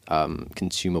this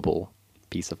consumable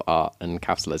piece of art and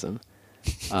capitalism.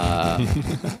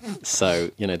 So,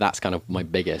 you know, that's kind of my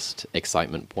biggest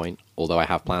excitement point. Although I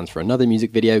have plans for another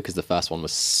music video because the first one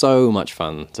was so much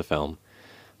fun to film.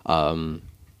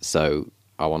 So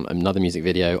I want another music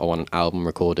video. I want an album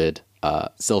recorded.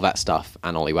 Sylvette stuff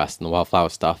and Ollie West and the Wildflower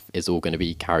stuff is all going to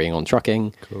be carrying on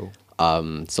trucking. Cool.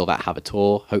 Sylvette have a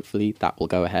tour. Hopefully that will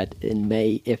go ahead in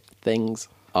May if things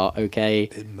are okay.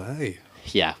 In May.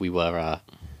 Yeah, we were.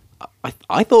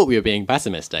 I thought we were being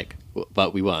pessimistic,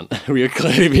 but we weren't. We were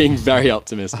clearly being very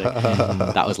optimistic.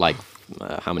 That was like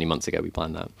how many months ago we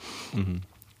planned that.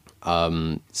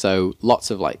 So lots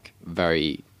of like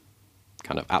very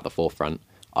kind of at the forefront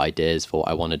ideas for what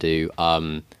I want to do.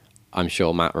 I'm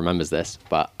sure Matt remembers this,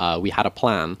 but we had a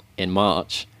plan in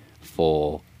March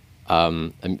for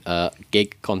a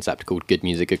gig concept called Good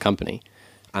Music, Good Company.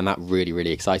 and that really,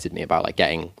 really excited me about like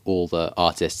getting all the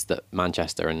artists that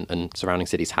Manchester and surrounding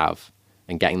cities have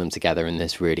and getting them together in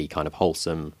this really kind of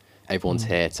wholesome, everyone's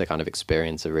here to kind of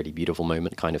experience a really beautiful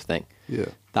moment kind of thing. Yeah.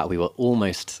 That we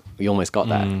almost got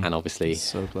there, and obviously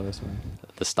So close, man.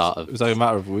 the start of It was like a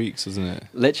matter of weeks, wasn't it?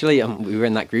 literally we were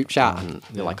in that group chat and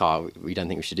they're like, oh, we don't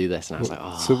think we should do this, and I was like,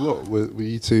 oh. So what were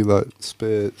you two like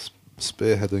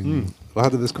spearheading? How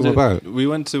did this come about? We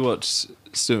went to watch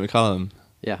Stuart McCallum.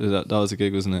 Yeah. That was a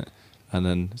gig, wasn't it? And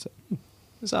then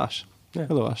it's Ash. Yeah.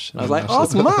 Hello, Ash. I was like, Ash. oh,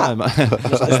 it's Matt. Hi, Matt.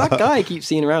 It's that guy I keep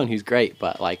seeing around who's great,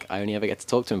 but like I only ever get to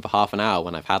talk to him for half an hour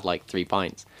when I've had like 3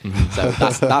 pints. So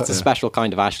that's a special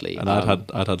kind of Ashley. And I'd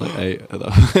had like 8 of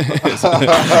them.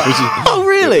 Oh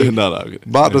really? No, I'm kidding.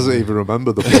 Matt doesn't even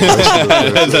remember the formation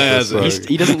of this.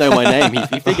 He doesn't know my name.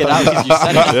 He figured out because you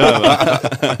said it. Yeah,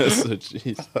 man. So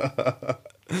jeez.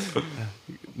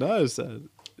 No,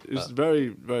 it was a very,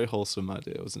 very wholesome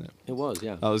idea, wasn't it? It was,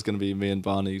 yeah. That was going to be me and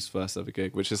Barney's first ever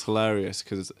gig, which is hilarious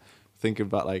because thinking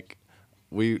about like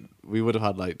we would have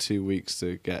had like 2 weeks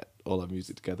to get all our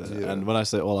music together, and when I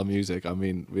say all our music, I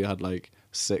mean we had like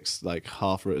 6 like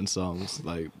half written songs,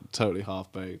 like totally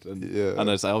half baked, and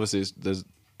it's like, obviously there's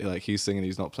like he's singing,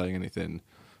 he's not playing anything,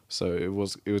 so it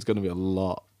was going to be a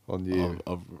lot on you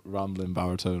of rambling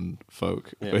baritone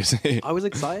folk, Yeah. basically. I was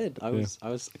excited. I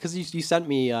was because you sent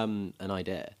me an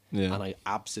idea, Yeah. and I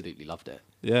absolutely loved it.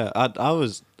 Yeah, I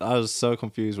was so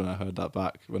confused when I heard that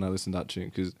back when I listened to that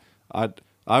tune because I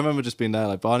remember just being there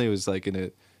like Barney was like in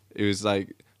it. It was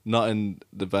like not in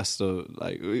the best of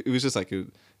like it was just like a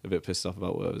bit pissed off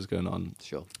about what was going on.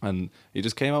 Sure. And he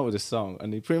just came out with this song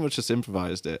and he pretty much just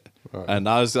improvised it. Right. And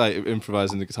I was like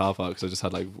improvising the guitar part because I just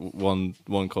had like one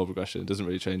chord progression. It doesn't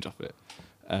really change off it.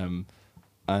 And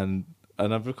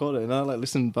I've recorded it and I like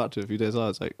listened back to it a few days later.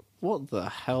 It's like, what the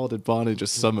hell did Barney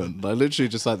just summon? Like literally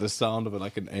just like the sound of it,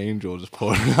 like an angel just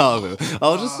pouring out of it. I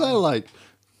was just so like,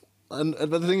 but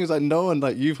the thing is like no one,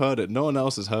 like you've heard it, no one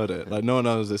else has heard it. Like no one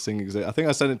knows this thing exists. I think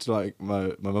I sent it to like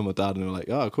my mum or dad and they were like,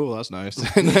 oh cool, that's nice.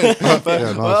 But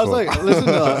I was like, listen,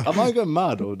 am I going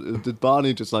mad or did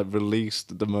Barney just like release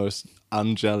the most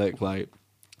angelic, like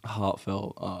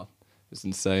heartfelt? It's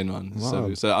insane, man.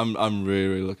 Wow. So I'm really,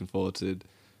 really looking forward to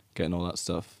getting all that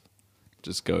stuff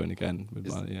just going again with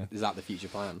Barney. Yeah. Is that the future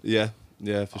plan? Yeah,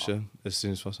 for sure. As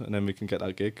soon as possible, and then we can get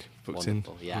that gig booked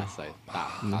Wonderful. Yeah. So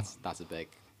that's a big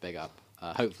up.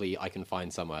 Hopefully, I can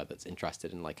find somewhere that's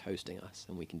interested in like hosting us,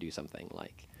 and we can do something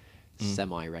like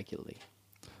semi-regularly.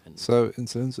 And So in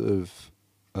terms of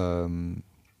the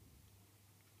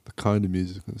kind of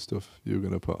music and stuff you were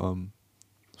going to put on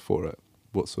for it,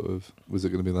 what sort of was it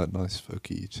going to be like nice,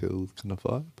 folky, chill kind of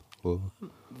vibe? Or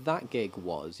that gig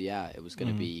was, it was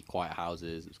going to be Quiet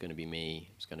Houses. It was going to be me.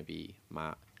 It was going to be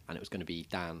Matt, and it was going to be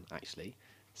Dan actually.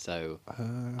 So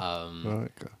right,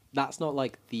 okay. that's not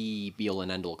like the be all and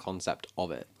end all concept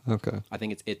of it. Okay. I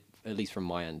think it at least from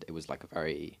my end, it was like a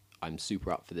very I'm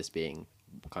super up for this being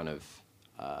kind of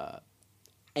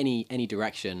any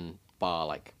direction bar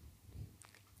like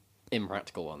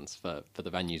impractical ones for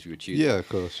the venues we would choose. Yeah, of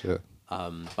course, yeah.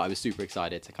 But I was super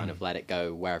excited to kind of let it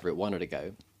go wherever it wanted to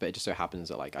go. But it just so happens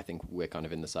that like I think we're kind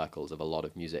of in the circles of a lot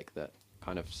of music that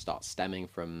kind of starts stemming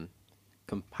from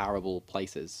comparable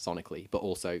places sonically, but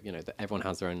also that everyone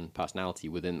has their own personality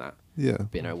within that. Yeah.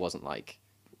 But, it wasn't like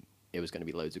it was going to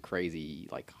be loads of crazy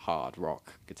like hard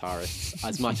rock guitarists.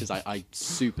 As much as I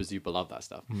super love that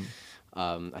stuff,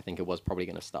 I think it was probably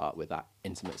going to start with that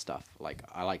intimate stuff. Like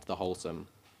I liked the wholesome,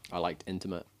 I liked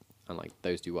intimate, and like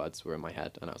those 2 words were in my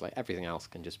head, and I was like everything else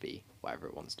can just be whatever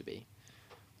it wants to be.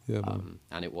 Yeah. Man.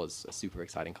 And it was a super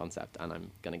exciting concept, and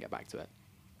I'm going to get back to it.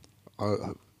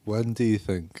 When do you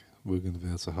think we're going to be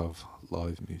able to have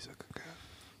live music again?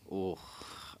 Oh,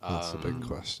 That's a big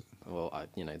question. Well,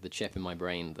 the chip in my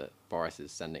brain that Boris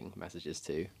is sending messages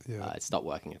to, Yeah. it stopped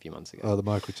working a few months ago. Oh, the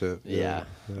microchip. Yeah.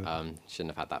 Yeah.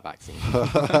 Shouldn't have had that vaccine.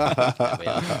 But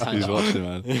yeah, He's watching,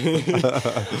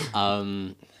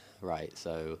 man. right.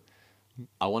 So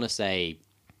I want to say,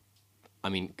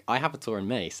 I have a tour in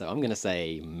May, so I'm going to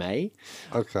say May.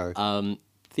 Okay.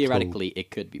 Theoretically,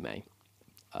 it could be May.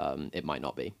 It might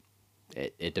not be.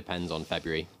 It depends on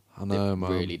February. I know, it man.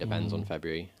 really depends on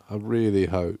February. I really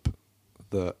hope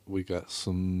that we get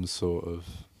some sort of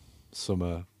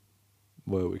summer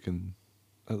where we can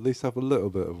at least have a little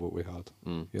bit of what we had,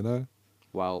 you know?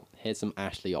 Well, here's some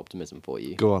Ashley optimism for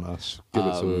you. Go on, Ash. Give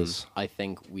it to us. I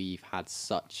think we've had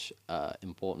such an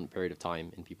important period of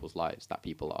time in people's lives that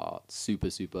people are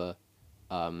super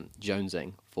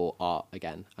jonesing for art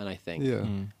again. And I think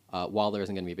while there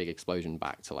isn't going to be a big explosion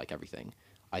back to like everything,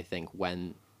 I think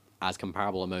when as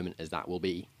comparable a moment as that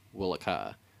will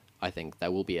occur, I think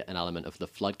there will be an element of the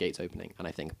floodgates opening, and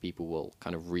I think people will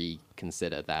kind of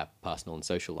reconsider their personal and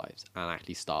social lives and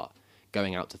actually start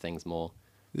going out to things more.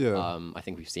 Yeah. I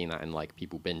think we've seen that in like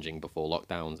people binging before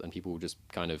lockdowns, and people will just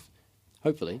kind of,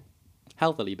 hopefully,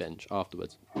 healthily binge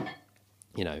afterwards.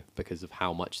 You know, because of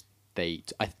how much I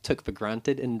took for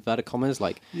granted in inverted commas.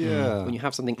 Like, Yeah. when you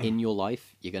have something in your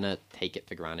life, you're gonna take it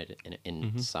for granted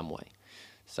in some way.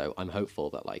 So I'm hopeful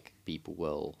that like people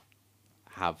will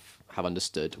have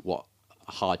understood what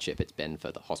hardship it's been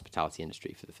for the hospitality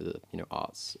industry, for the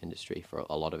arts industry, for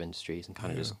a lot of industries, and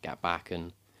kind of just get back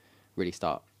and really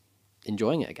start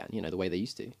enjoying it again. The way they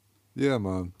used to. Yeah,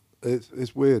 man.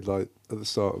 It's weird. Like at the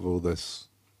start of all this,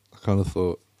 I kind of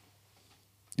thought,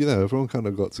 everyone kind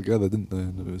of got together, didn't they?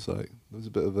 And it was like there was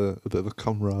a bit of a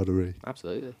camaraderie,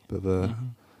 Absolutely. a bit of a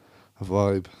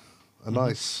vibe, a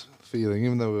nice feeling,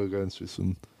 even though we were going through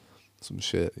some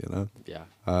shit, Yeah.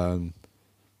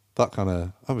 That kind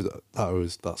of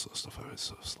that sort of stuff always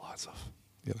sort of slides off,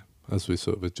 as we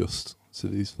sort of adjust to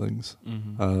these things.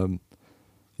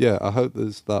 Yeah, I hope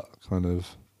there's that kind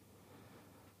of.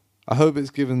 I hope it's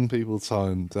given people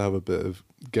time to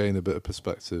gain a bit of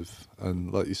perspective,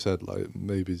 and like you said, like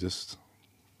maybe just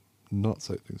not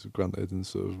take things for granted and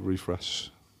sort of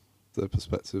refresh their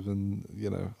perspective. And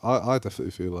I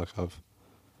definitely feel like I've,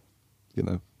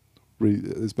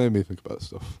 it's made me think about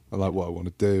stuff and like what I want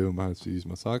to do and how to use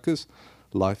my time, because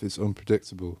life is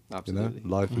unpredictable. Absolutely.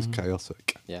 Life is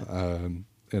chaotic. Yeah.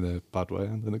 In a bad way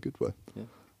and in a good way.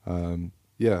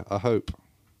 Yeah. I hope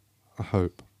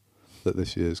that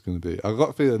this year is going to be. I've got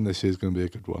a feeling this year is going to be a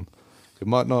good one. It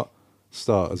might not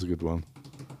start as a good one,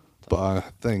 but I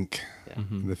think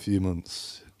in a few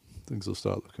months things will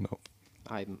start looking up.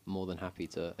 I'm more than happy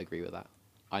to agree with that.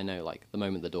 I know, like, the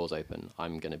moment the doors open,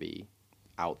 I'm going to be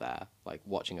out there, like,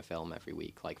 watching a film every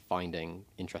week, like, finding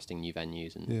interesting new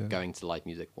venues and going to live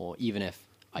music more, even if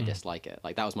I dislike it.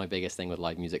 Like, that was my biggest thing with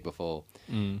live music before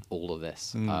all of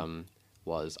this,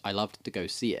 was I loved to go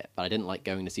see it, but I didn't like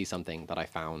going to see something that I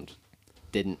found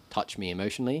didn't touch me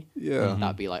emotionally. Yeah.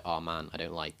 That'd be like, oh man, I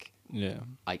don't like... Yeah.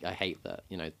 I hate that,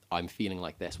 I'm feeling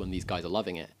like this when these guys are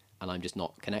loving it, and I'm just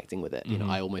not connecting with it.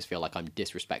 I almost feel like I'm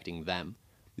disrespecting them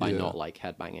by not like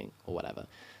headbanging or whatever.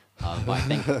 But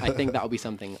I think that'll be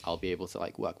something I'll be able to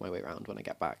like work my way around when I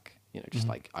get back. Just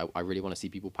like I really want to see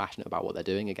people passionate about what they're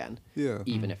doing again. Yeah.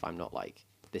 Even if I'm not like,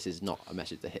 this is not a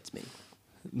message that hits me.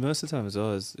 Most of the time as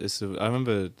well, I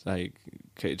remember like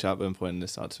Katie Chapman pointing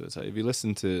this out to us. Like, if you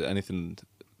listen to anything,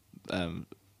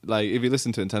 like if you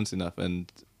listen to it intensely enough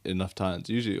and enough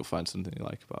times, usually you'll find something you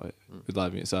like about it with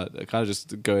live music. So I kind of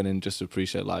just going in just to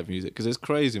appreciate live music, because it's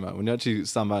crazy, man. When you actually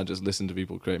stand by and just listen to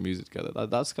people create music together,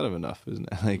 that's kind of enough, isn't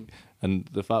it? Like, and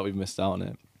the fact we've missed out on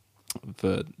it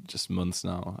for just months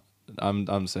now, I'm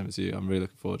the same as you. I'm really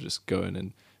looking forward to just going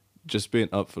and just being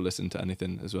up for listening to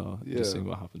anything as well. Just seeing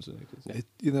what happens with it.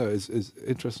 It's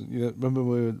interesting. Remember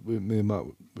me and Matt,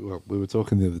 we were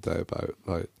talking the other day about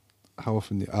like how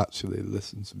often you actually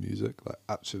listen to music, like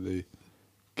actually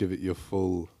give it your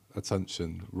full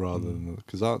attention rather than,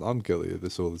 because I'm guilty of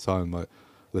this all the time. Like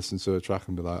listen to a track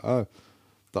and be like, oh,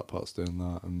 that part's doing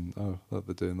that, and oh,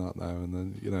 they're doing that now, and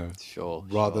then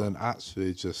rather than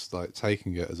actually just like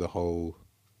taking it as a whole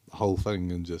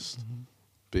thing and just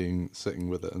sitting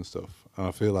with it and stuff. And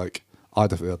I feel like I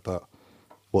definitely had that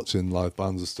watching live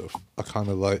bands and stuff. I kind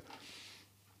of like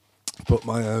put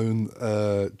my own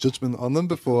judgment on them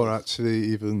before actually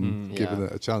even giving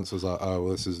it a chance. I was like, oh,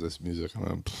 well, this is this music. And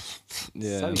I'm,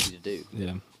 So easy to do.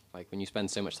 Yeah. Like when you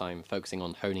spend so much time focusing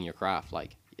on honing your craft,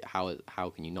 like how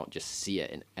can you not just see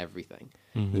it in everything?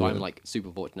 So I'm like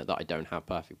super fortunate that I don't have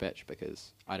perfect pitch,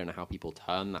 because I don't know how people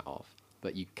turn that off.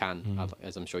 But you can,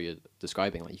 as I'm sure you're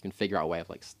describing, like you can figure out a way of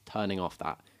like turning off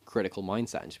that critical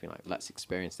mindset and just being like, let's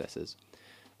experience this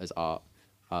as art.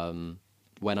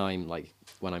 When I'm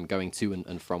going to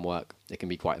and from work, it can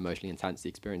be quite emotionally intense, the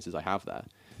experiences I have there.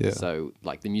 Yeah. So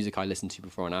like the music I listen to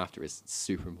before and after is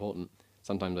super important.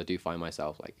 Sometimes I do find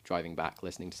myself like driving back,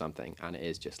 listening to something, and it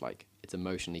is just like, it's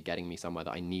emotionally getting me somewhere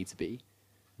that I need to be,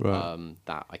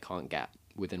 that I can't get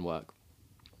within work.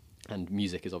 And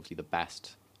music is obviously the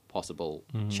best possible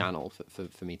channel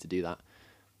for me to do that.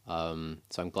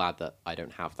 So I'm glad that I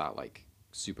don't have that like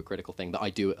super critical thing that I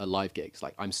do at live gigs.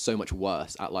 Like I'm so much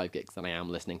worse at live gigs than I am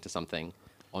listening to something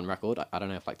on record. I don't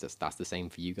know if like that's the same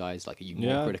for you guys. Like, are you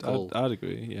more critical? I'd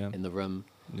agree. Yeah. In the room.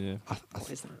 Yeah. What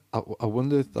is that? I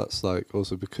wonder if that's like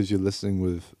also because you're listening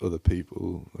with other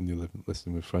people and you're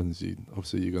listening with friends.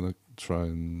 Obviously you're gonna try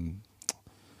and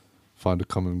find a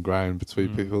common ground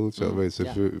between people. Do you know what I mean? So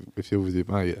if you're with your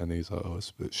mate and he's like, oh,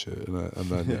 it's a bit shit, and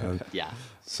then Yeah.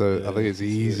 So I think it's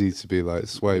easy to be like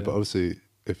swayed, but obviously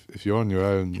if you're on your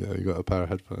own, you got a pair of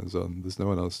headphones on. There's no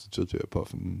one else to judge it apart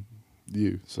from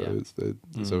you. So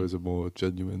it's always a more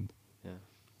genuine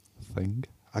thing,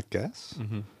 I guess.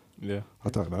 Yeah, I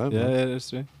don't know. Yeah,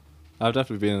 that's true. I've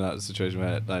definitely been in that situation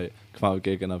where like come out of a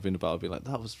gig and I've been about, I'll be like,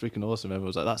 that was freaking awesome.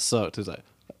 Everyone's like, that sucked. It's like,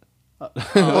 but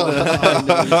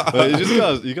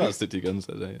you gotta stick to your guns,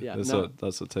 though, don't you? Yeah,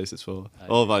 that's what taste is for.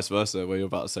 Or vice versa, where you're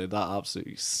about to say that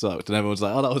absolutely sucked, and everyone's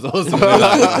like, "Oh, that was awesome."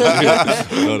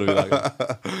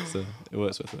 So it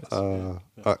works both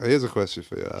ways. Here's a question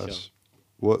for you, Ash. Sure.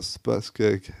 What's the best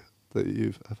gig that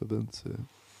you've ever been to?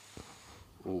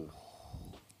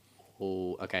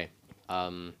 Oh, okay.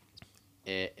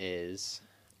 It's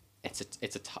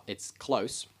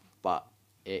close, but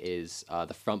it is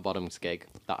the Front Bottoms gig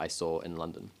that I saw in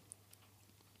London.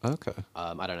 Okay.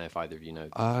 I don't know if either of you know.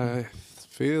 I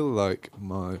feel like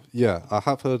I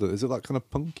have heard it. Is it like kind of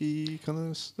punky kind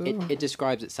of stuff? It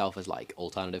describes itself as like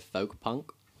alternative folk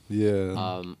punk.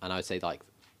 Yeah. And I would say like,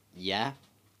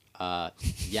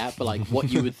 but like what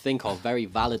you would think of very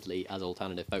validly as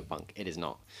alternative folk punk, it is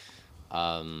not.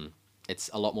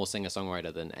 It's a lot more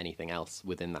singer-songwriter than anything else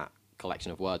within that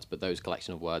collection of words, but those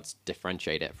collection of words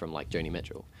differentiate it from like Joni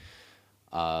Mitchell.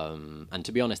 And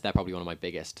to be honest, they're probably one of my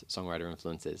biggest songwriter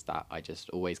influences that I just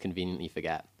always conveniently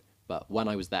forget. But when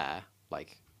I was there,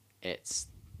 like, it's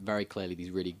very clearly these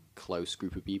really close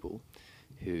group of people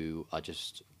who are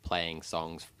just playing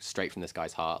songs straight from this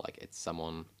guy's heart. Like, it's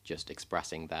someone just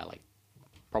expressing their like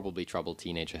probably troubled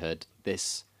teenagerhood.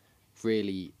 This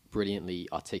really brilliantly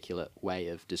articulate way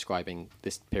of describing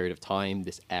this period of time,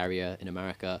 this area in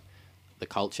America, the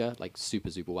culture, like super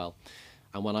well.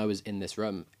 And when I was in this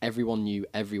room, everyone knew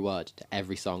every word to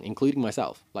every song, including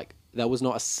myself. Like, there was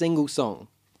not a single song,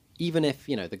 even if,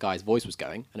 the guy's voice was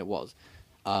going, and it was,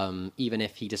 even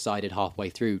if he decided halfway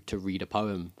through to read a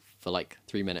poem for like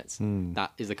 3 minutes,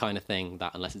 that is the kind of thing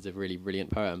that, unless it's a really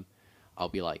brilliant poem, I'll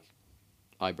be like,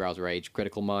 eyebrows raise,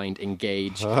 critical mind,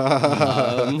 engage.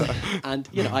 And,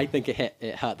 I think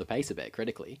it hurt the pace a bit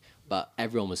critically, but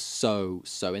everyone was so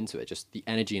into it. Just the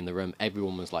energy in the room,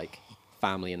 everyone was like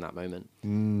family in that moment,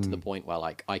 to the point where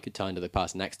like I could turn to the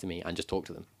person next to me and just talk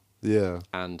to them. Yeah.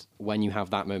 And when you have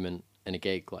that moment in a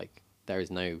gig, like there's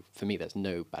no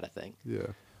better thing. Yeah.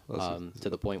 To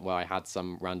the point where I had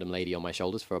some random lady on my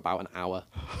shoulders for about an hour.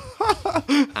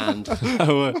 And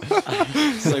so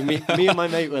me and my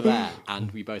mate were there,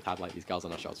 and we both had like these girls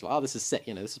on our shoulders. Like, oh, this is sick,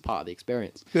 this is part of the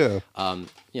experience. Yeah.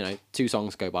 2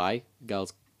 songs go by,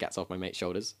 girls gets off my mate's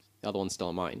shoulders, the other one's still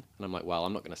on mine, and I'm like, well,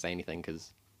 I'm not going to say anything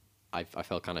because I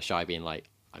felt kind of shy being like,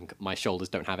 my shoulders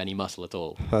don't have any muscle at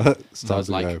all. So I was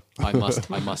like, I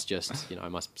must just, I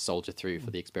must soldier through for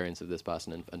the experience of this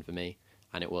person and for me.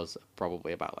 And it was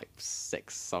probably about like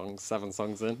 7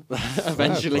 songs in.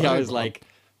 Eventually, I was like,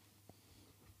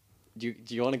 "Do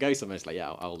you want to go somewhere?" It's like,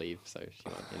 "Yeah, I'll leave." So she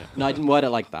went, No, I didn't word it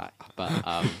like that. But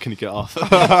can you get off?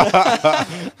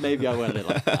 Maybe I worded it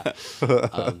like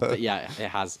that. But yeah, it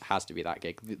has to be that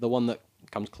gig. The one that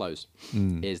comes close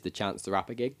is the Chance the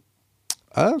Rapper gig.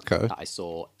 Okay. That I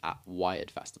saw at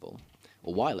Wired Festival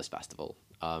or Wireless Festival.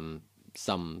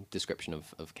 Some description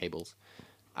of cables,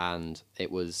 and it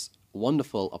was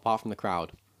wonderful, apart from the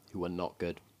crowd, who were not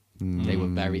good. They were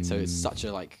so it's such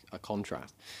a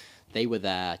contrast. They were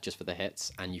there just for the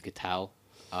hits, and you could tell,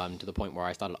 to the point where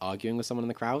I started arguing with someone in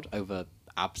the crowd over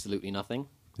absolutely nothing.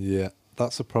 Yeah,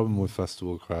 that's a problem with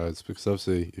festival crowds, because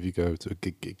obviously if you go to a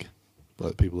gig,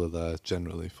 like people are there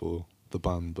generally for the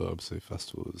band, but obviously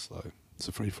festivals, like, it's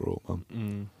a free-for-all,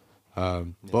 man.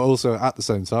 But also at the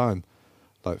same time,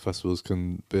 like, festivals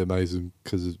can be amazing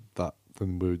because of that.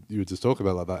 And you were just talking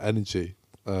about like that energy.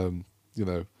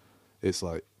 It's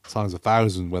like times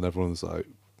 1,000 when everyone's like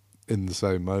in the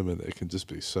same moment. It can just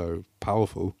be so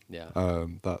powerful. Yeah.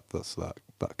 That's that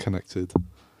connectedness.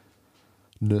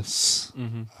 Chance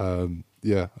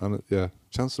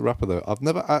the Rapper though. I've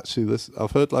never actually listened.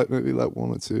 I've heard like maybe like 1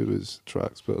 or 2 of his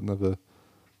tracks, but I've never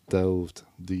delved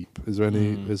deep. Is there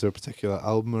a particular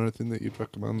album or anything that you'd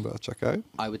recommend that I check out?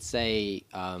 I would say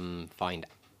find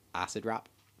Acid Rap,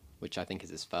 which I think is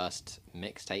his first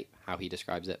mixtape, how he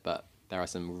describes it, but there are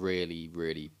some really,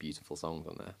 really beautiful songs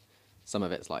on there. Some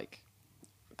of it's like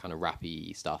kind of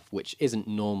rappy stuff, which isn't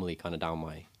normally kind of down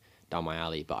my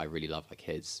alley, but I really love like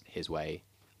his way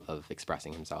of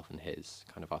expressing himself and his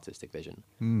kind of artistic vision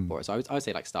for it. So I would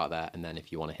say like start there, and then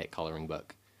if you want to hit Colouring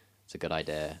Book, it's a good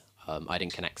idea. I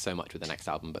didn't connect so much with the next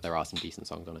album, but there are some decent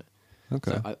songs on it.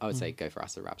 Okay. So I would say go for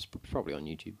Acid Rap. It's probably on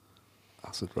YouTube.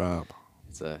 Acid Rap.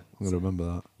 I'm going to remember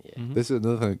that. Yeah. This is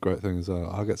another great thing as well.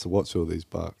 I get to watch all these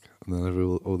back, and then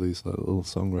all these like, little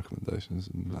song recommendations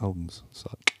and albums. It's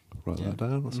like, write that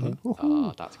down. I was like,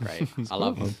 Oh, that's great. I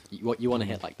love what you want to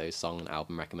hit, like those song and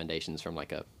album recommendations from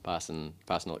like a personal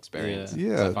experience.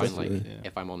 Yeah. So Yeah, I find like definitely.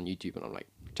 if I'm on YouTube and I'm like,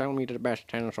 tell me the best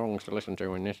 10 songs to listen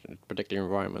to in this particular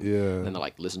environment. Yeah. And then they're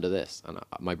like, listen to this, and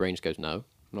my brain just goes, no, I'm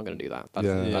not going to do that. That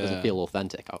Yeah. doesn't feel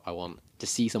authentic. I want to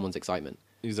see someone's excitement.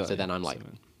 Exactly. So then I'm like,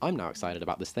 Same. I'm now excited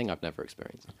about this thing I've never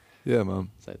experienced. yeah, man.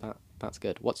 So that's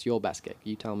good. What's your best gig?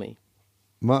 You tell me.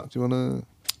 Matt, do you want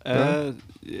to?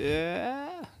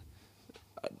 Yeah.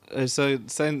 So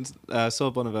saw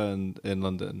Bon Iver in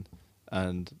London,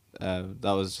 and that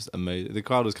was just amazing. The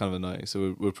crowd was kind of annoying, so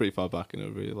we were pretty far back and it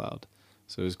was really loud.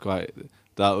 So it was quite.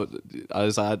 I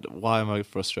was like, why am I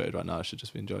frustrated right now? I should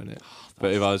just be enjoying it.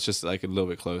 But if I was just like a little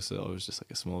bit closer, or it was just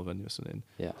like a small venue or something,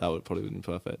 Yeah. that would probably been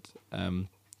perfect.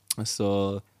 I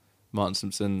saw Martin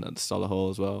Simpson at the Stoller Hall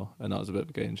as well, and that was a bit of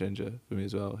a game changer for me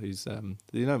as well. He's do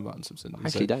you know Martin Simpson? I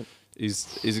actually don't.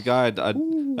 He's a guy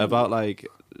about like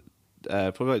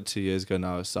probably like 2 years ago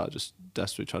now. I started just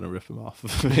desperately trying to rip him off,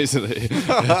 basically,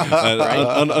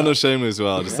 unashamedly as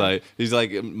well. Just like he's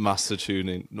like master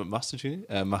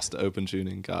open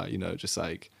tuning guy. You know, just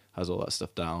like has all that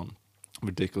stuff down.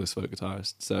 Ridiculous folk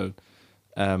guitarist. So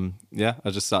yeah,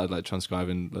 I just started like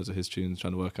transcribing loads of his tunes,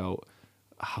 trying to work out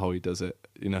how he does it.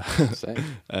 You know,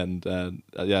 and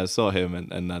yeah, I saw him,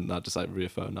 and then that just like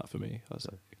reaffirmed that for me. I was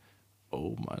like,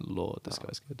 oh my lord, this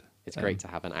guy's good. It's great to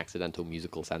have an accidental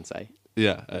musical sensei.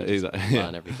 Yeah, exactly.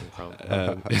 Learn everything from.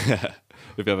 Yeah.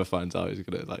 If he ever finds out, he's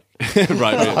gonna like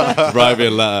write me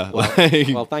a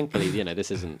letter. Well, thankfully,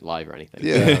 this isn't live or anything.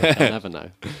 Yeah. So I'll never know.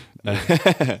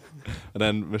 And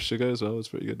then Meshuggah as well was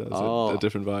pretty good. That was a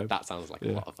different vibe. That sounds like a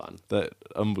lot of fun. That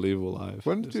unbelievable live.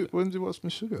 When did you watch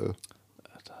Meshuggah?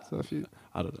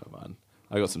 I don't know, man.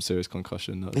 I got some serious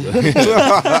concussion.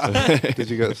 Did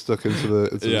you get stuck into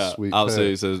the sweet?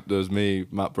 Absolutely. Pit? So there was me,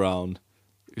 Matt Brown,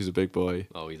 who's a big boy.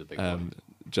 Oh, he's a big boy.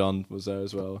 John was there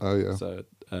as well. Oh, yeah. So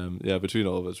yeah, between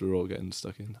all of us, we were all getting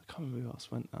stuck in. I can't remember who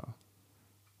else went now.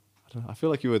 I don't know. I feel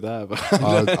like you were there, but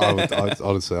I'd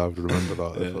honestly, I would remember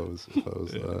that if I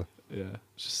was there. Yeah,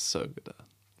 it's just so good.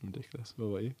 Ridiculous. What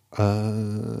about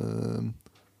you?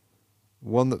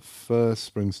 One that first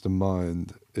springs to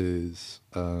mind is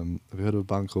have you heard of a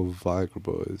band called Viagra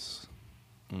Boys?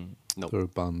 Nope. They're a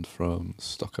band from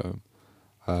Stockholm,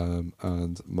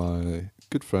 and my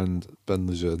good friend Ben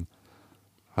Lejeune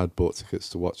had bought tickets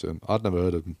to watch them. I'd never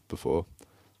heard of them before,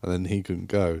 and then he couldn't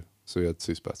go, so he had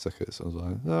 2 spare tickets. I was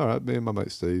like, all right, me and my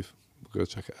mate Steve, we'll go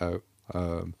check it out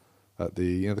at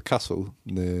the castle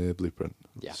near Blueprint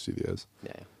Studios.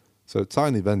 Yeah. So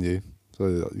tiny venue, so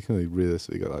you can only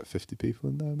realistically get like 50 people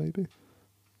in there, maybe.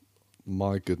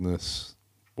 My goodness,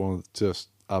 just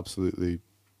absolutely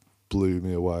blew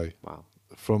me away. Wow.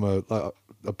 From a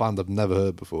band I've never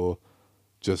heard before,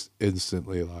 just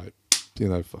instantly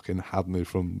fucking had me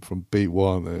from beat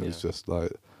one. It was just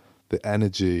like the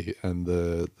energy and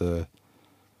the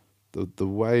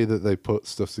way that they put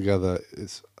stuff together.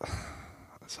 It's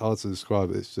hard to describe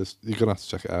it. It's just, you're gonna have to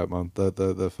check it out, man.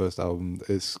 Their first album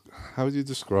is, how would you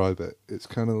describe it? It's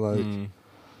kind of like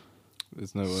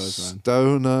there's no words, man.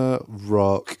 Stoner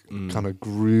rock, kind of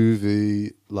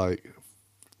groovy, like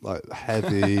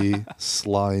heavy,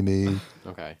 slimy.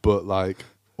 Okay. But like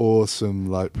awesome,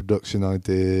 like production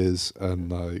ideas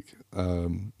and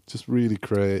just really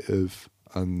creative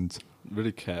and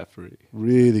really carefree.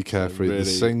 Really carefree. Really, the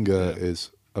singer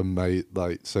is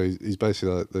amazing. So he's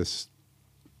basically like this,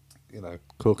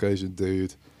 Caucasian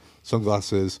dude,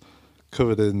 sunglasses,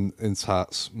 covered in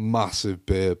tats, massive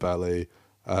beer belly,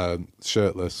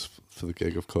 shirtless for the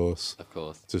gig, of course. Of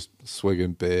course. Just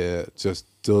swigging beer, just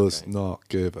does not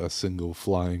give a single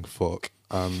flying fuck.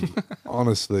 And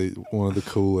honestly, one of the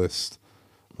coolest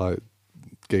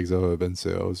gigs I've ever been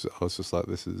to. I was just like,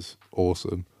 this is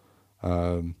awesome.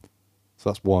 So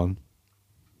that's one.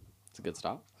 It's a good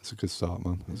start. That's a good start,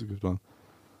 man. That's a good one.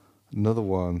 Another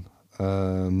one,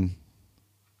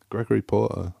 Gregory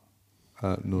Porter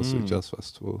at North Sea Jazz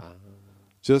Festival.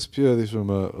 Just purely from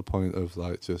a point of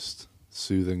just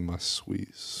soothing my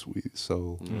sweet, sweet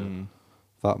soul.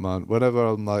 That man, whenever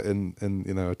I'm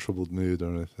in a troubled mood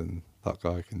or anything, that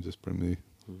guy can just bring me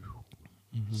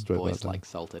straight back Voice down. like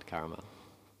salted caramel.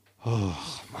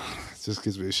 Oh man, it just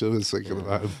gives me shivers thinking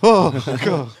about him. Oh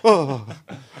god.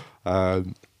 Oh.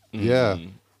 Yeah,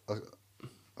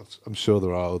 I'm sure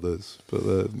there are others, but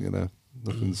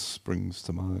nothing springs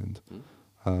to mind.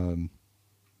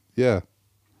 Yeah,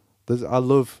 I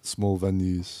love small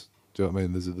venues. Do you know what I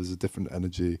mean? There's a different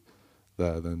energy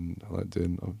there than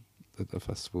doing a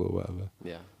festival or whatever.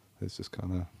 Yeah. It's just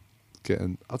kind of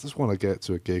I just want to get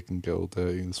to a gig and get all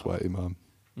dirty and sweaty, man.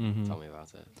 Tell me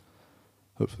about it.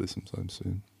 Hopefully sometime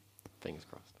soon. Fingers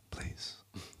crossed. Please.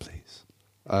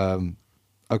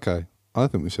 Okay, I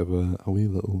think we should have a wee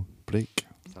little break.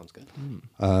 Sounds good.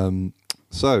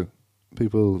 So,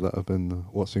 people that have been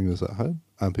watching us at home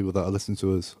and people that are listening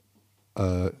to us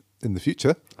in the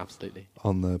future Absolutely.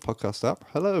 on the podcast app,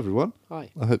 hello everyone. Hi.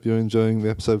 I hope you're enjoying the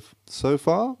episode so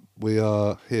far. We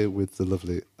are here with the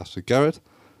lovely Ashley Garrett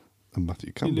and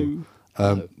Matthew Campbell.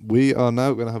 Hello. We are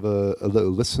now going to have a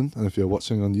little listen, and if you're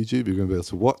watching on YouTube, you're going to be able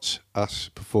to watch Ash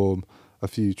perform a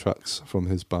few tracks from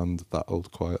his band, That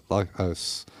Old Quiet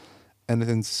Lighthouse.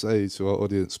 Anything to say to our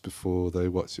audience before they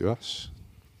watch you, Ash?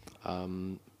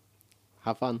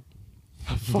 Have fun.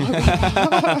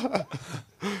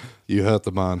 You heard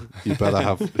the man. You better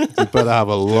have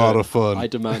a lot of fun. I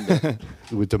demand it.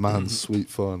 We demand sweet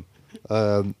fun.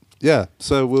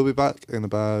 So we'll be back in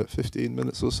about 15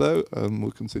 minutes or so, and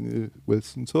we'll continue with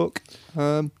some talk.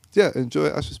 Enjoy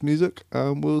Ash's music,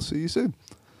 and we'll see you soon.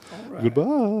 All right.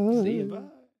 Goodbye. See you. Bye.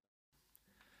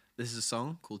 This is a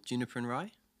song called Juniper and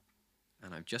Rye,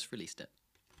 and I've just released it.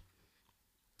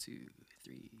 2,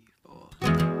 3, 4.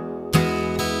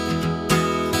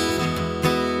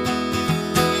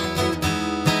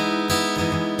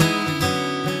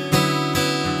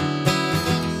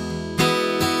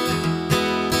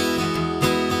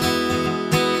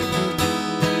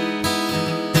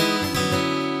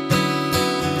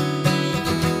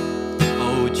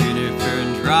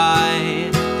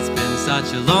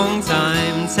 Such a long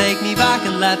time, take me back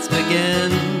and let's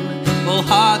begin. All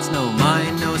hearts, no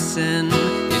mind, no sin.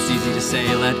 It's easy to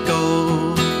say let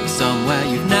go, somewhere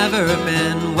you've never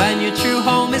been. When your true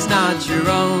home is not your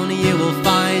own, you will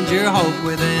find your hope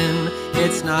within.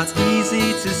 It's not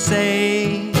easy to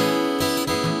say,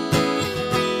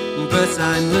 but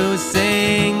I'm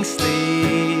losing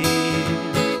sleep.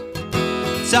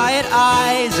 Tired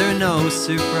eyes are no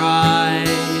surprise,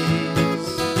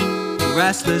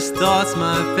 restless thoughts,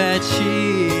 my bed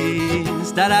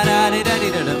sheets. Da da da da da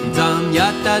da da dum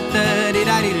ya da da da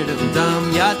da da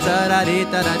dum ya da da da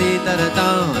da da da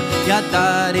dum ya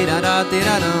da da da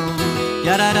da dum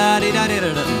ya da da da da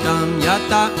da dum ya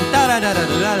da da da da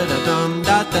da dum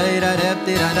da da da da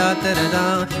da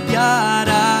dum ya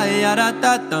da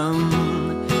da dum.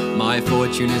 My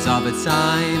fortune is of a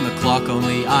time, a clock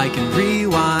only I can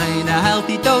rewind. A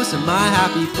healthy dose of my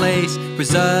happy place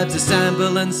preserves a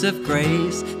semblance of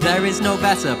grace. There is no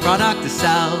better product to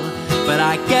sell, but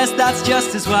I guess that's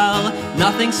just as well.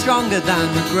 Nothing stronger than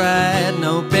regret,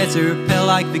 no bitter pill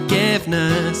like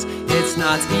forgiveness. It's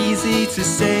not easy to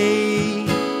say,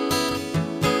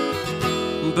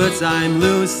 but I'm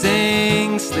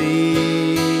losing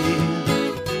sleep.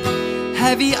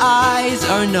 Heavy eyes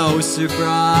are no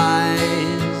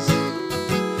surprise,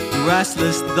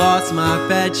 restless thoughts, my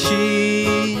bed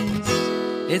sheets.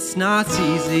 It's not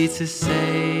easy to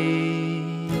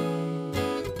say,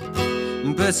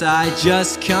 but I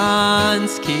just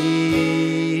can't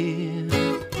keep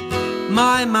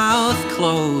my mouth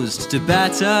closed to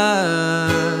better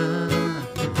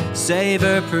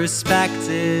savor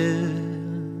perspective.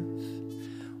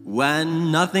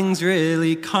 When nothing's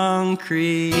really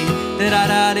concrete, da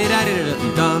da da da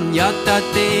da dum ya da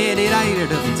da da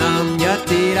da dum ya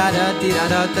da da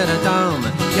da da da dum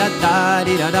ya da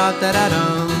da da da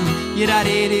dum ya da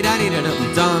da da da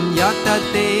dum ya da da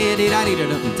da da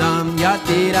dum ya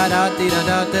da da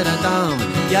da da dum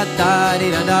ya da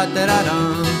da da da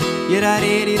dum ya da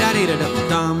da da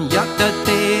dum ya da da da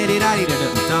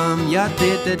dum ya da da da dum ya da da dum. Ya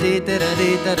da dee da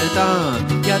dee da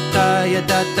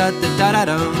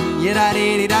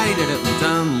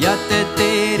dum, ya da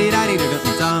dee da dee da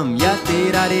dum, ya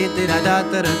dee da dee da da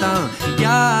da dum,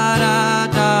 ya da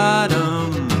da dum.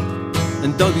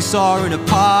 And don't be sore in a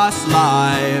past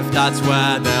life, that's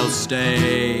where they'll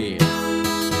stay.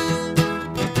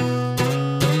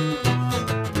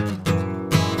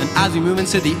 And as we move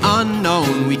into the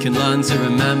unknown, we can learn to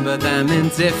remember them in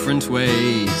different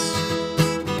ways.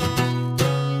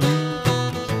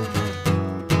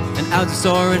 As we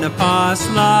saw in a past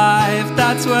life,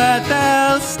 that's where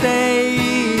they'll stay.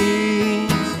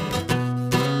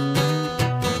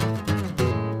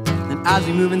 And as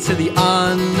we move into the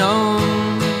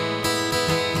unknown,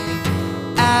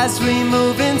 as we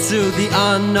move into the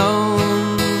unknown,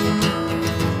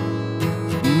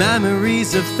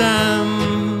 memories of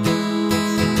them,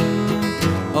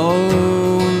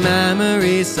 oh,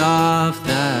 memories of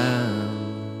them.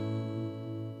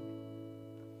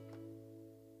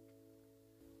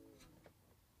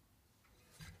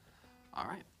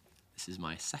 This is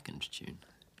my second tune.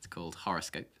 It's called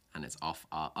Horoscope, and it's off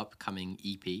our upcoming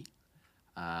EP.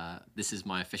 This is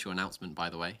my official announcement, by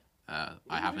the way. I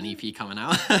have an EP coming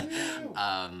out.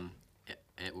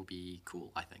 It will be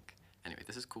cool, I think. Anyway,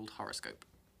 this is called Horoscope.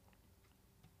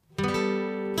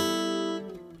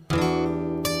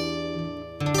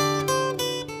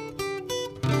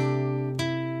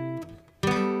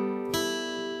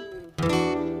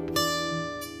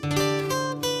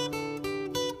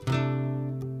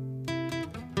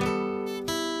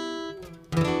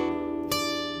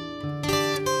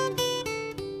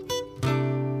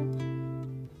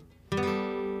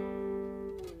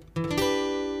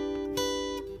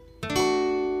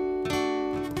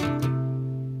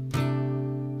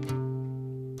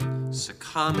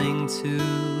 Succumbing to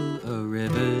a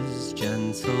river's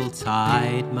gentle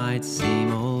tide might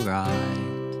seem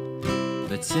alright,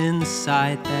 but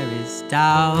inside there is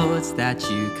doubt that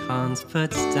you can't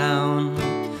put down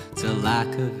to lack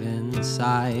of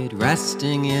insight.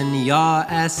 Resting in your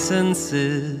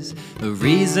essences, a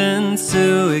reason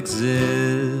to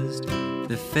exist.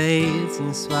 The fades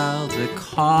and swells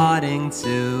according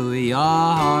to your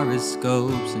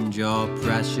horoscopes and your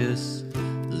precious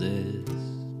lists.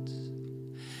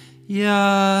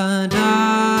 Ya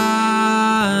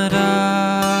da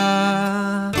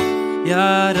da,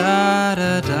 ya da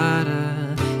da da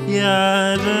da,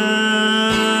 ya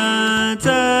da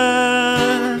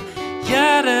da,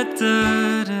 ya da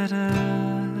da da da.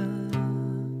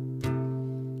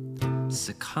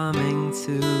 Succumbing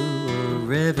to a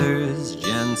river's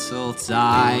gentle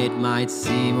tide might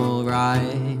seem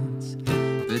alright,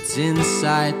 but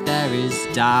inside there is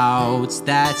doubts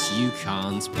that you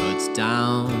can't put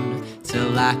down to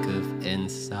lack of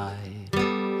insight.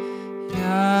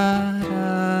 Ya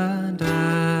da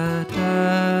da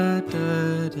da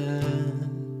da da.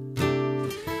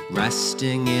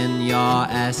 Resting in your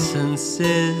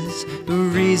essences, a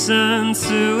reason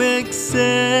to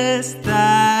exist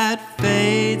that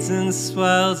fades and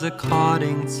swells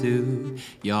according to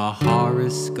your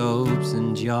horoscopes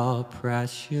and your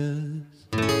precious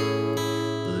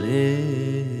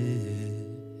lists.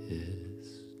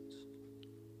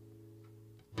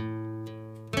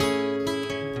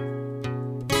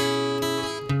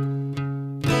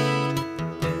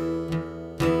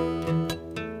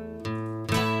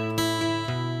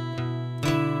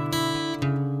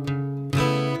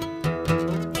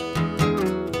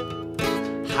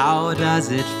 How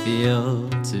does it feel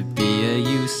to be a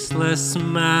useless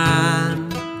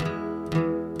man?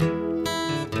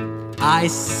 I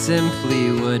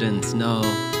simply wouldn't know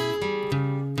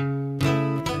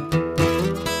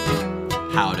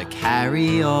how to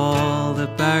carry all the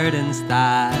burdens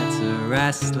that a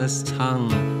restless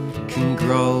tongue can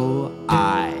grow.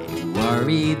 I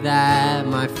worry that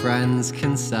my friend's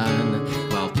concern,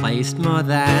 well placed more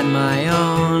than my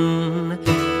own,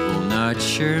 will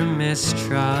nurture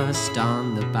mistrust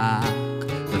on the back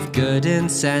of good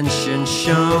intention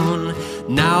shown.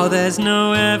 Now there's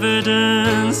no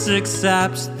evidence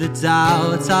except the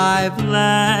doubt I've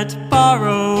let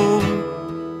borrow,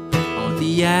 all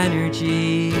the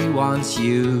energy once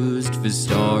used for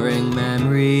storing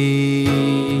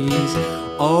memories.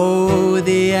 Oh,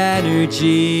 the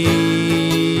energy.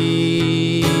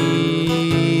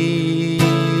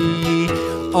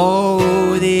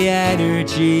 Oh, the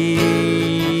energy.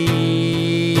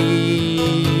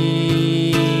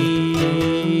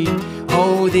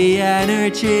 Oh, the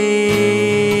energy.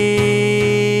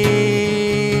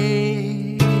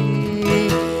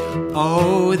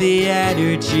 Oh, the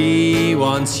energy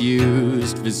once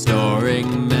used for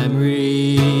storing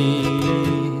memories.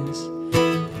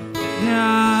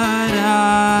 Da,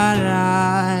 da,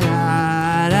 da, da,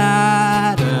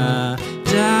 da,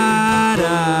 da,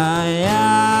 da,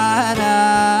 ya,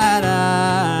 da,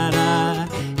 da, da,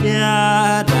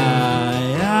 ya, da,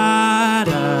 ya,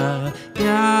 da,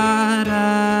 ya, da,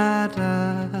 da,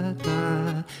 da,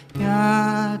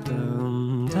 ya,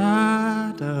 dum,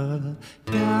 da, da,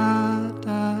 ya,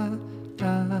 da,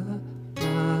 da,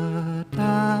 da,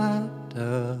 da, da,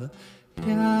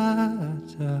 ya,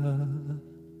 da.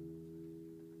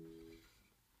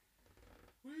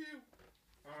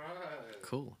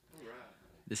 Cool.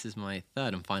 This is my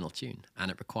third and final tune, and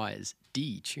it requires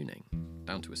D tuning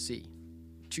down to a C.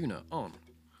 Tuner on.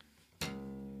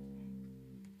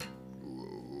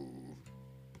 Ooh.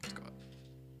 Let's go.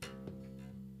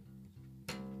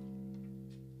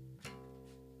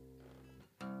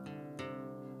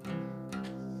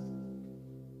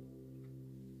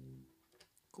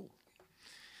 Cool.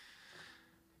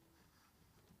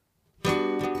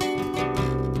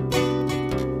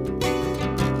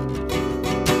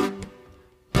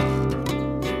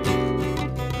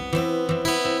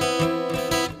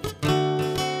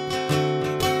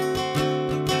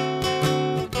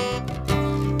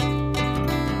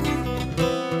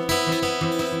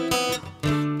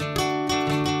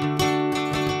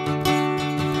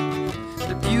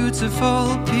 beautiful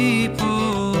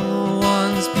people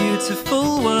wants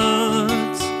beautiful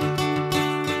words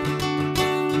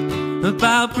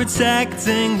about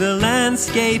protecting the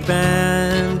landscape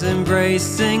and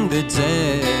embracing the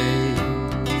day.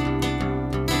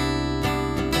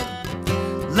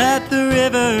 Let the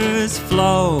rivers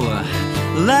flow,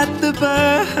 let the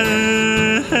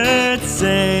birds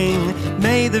sing,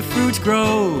 may the fruit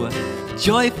grow,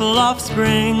 joyful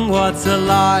offspring, what's a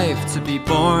life to be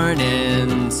born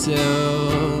into?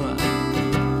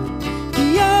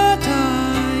 Yada,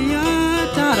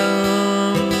 yada,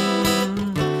 dum.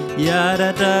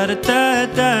 Yada, da, da, da,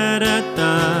 da, da,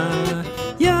 da.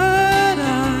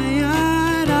 Yada,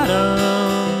 yada,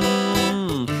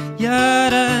 dum.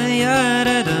 Yada,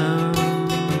 yada, dum.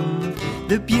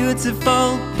 The beautiful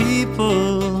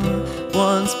people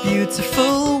wants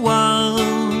beautiful world,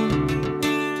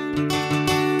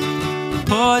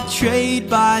 portrayed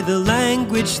by the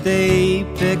language they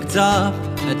picked up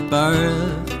at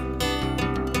birth.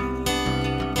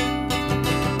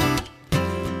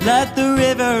 Let the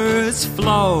rivers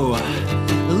flow,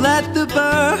 let the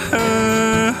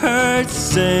birds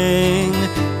sing.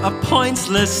 A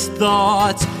pointless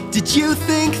thought, did you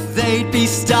think they'd be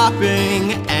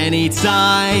stopping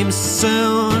anytime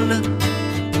soon?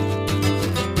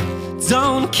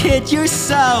 Don't kid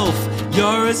yourself,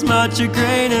 you're as much a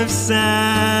grain of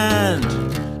sand,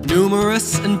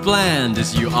 numerous and bland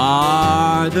as you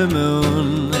are the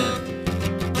moon.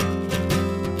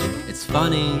 It's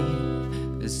funny,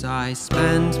 as I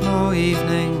spend more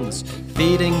evenings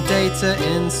feeding data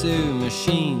into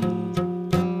machines,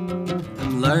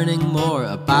 I'm learning more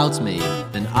about me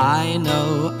than I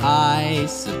know, I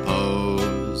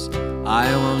suppose.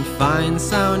 I won't find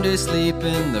sound or sleep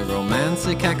in the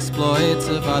romantic exploits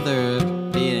of other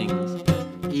beings,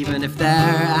 even if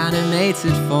their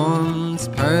animated forms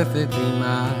perfectly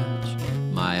match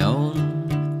my own.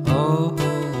 Oh,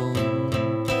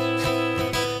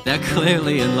 they're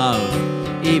clearly in love,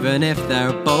 even if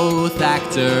they're both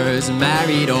actors,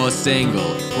 married or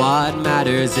single. What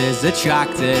matters is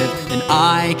attractive, and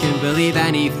I can believe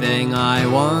anything I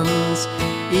want,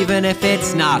 even if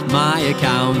it's not my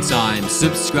account I'm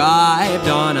subscribed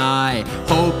on. I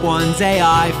hope one day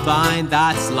I find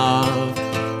that's love.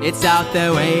 It's out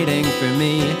there waiting for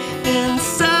me in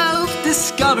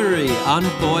self-discovery.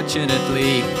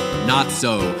 Unfortunately, not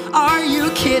so. Are you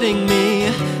kidding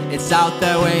me? It's out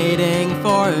there waiting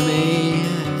for me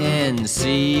in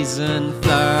season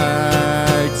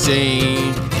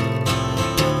 13.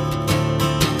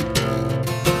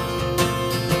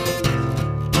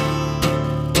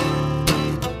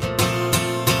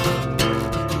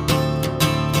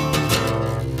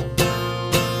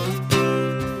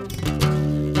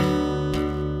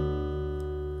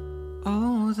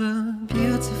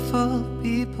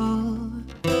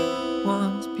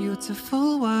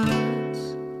 Beautiful words,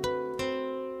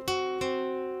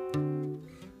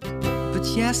 but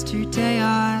yesterday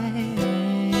I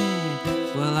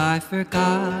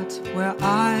forgot where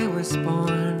I was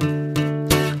born.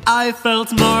 I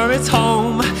felt more at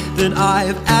home than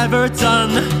I've ever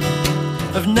done.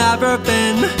 I've never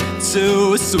been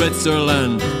to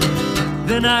Switzerland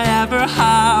than I ever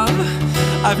have.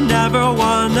 I've never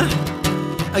won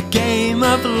a game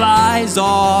of lies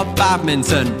or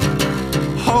badminton.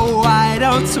 Oh, I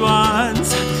don't want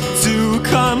to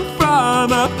come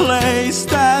from a place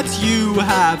that you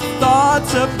have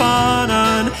thought upon,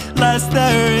 unless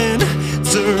they're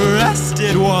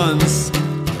interested ones.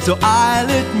 So I'll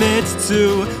admit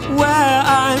to where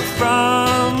I'm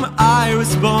from. I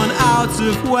was born out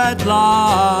of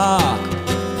wedlock,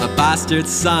 a bastard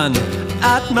son.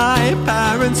 At my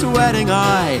parents' wedding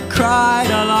I cried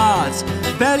a lot.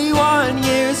 31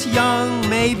 years young,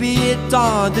 maybe it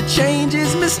dawned the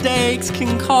changes mistakes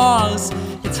can cause.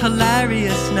 It's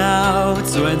hilarious now,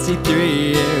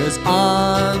 23 years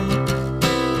on.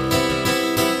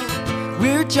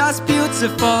 We're just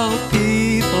beautiful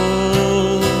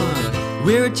people.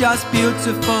 We're just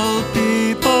beautiful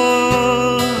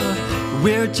people.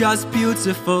 We're just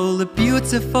beautiful, the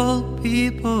beautiful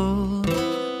people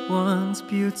wants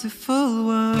beautiful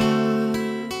world.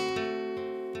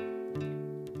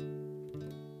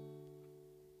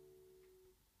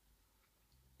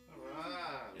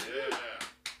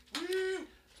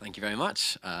 Thank you very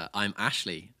much. I'm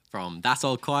Ashley from That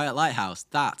Old Quiet Lighthouse.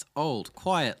 That Old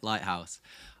Quiet Lighthouse.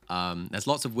 There's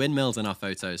lots of windmills in our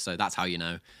photos, so that's how you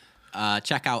know.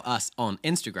 Check out us on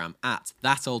Instagram at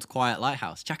That Old Quiet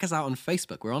Lighthouse. Check us out on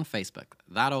Facebook. We're on Facebook,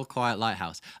 That Old Quiet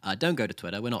Lighthouse. Don't go to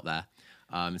Twitter. We're not there.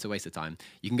 It's a waste of time.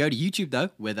 You can go to YouTube, though.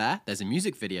 We're there. There's a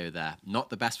music video there. Not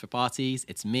the best for parties.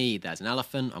 It's me. There's an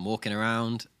elephant. I'm walking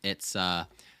around. It's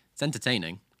It's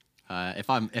entertaining. If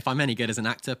I'm any good as an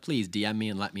actor, please DM me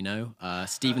and let me know.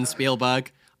 Steven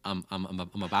Spielberg, I'm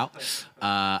about.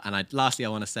 And lastly, I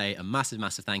want to say a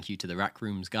massive thank you to the Rec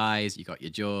Rooms guys. You got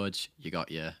your George, you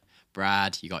got your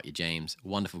Brad, you got your James.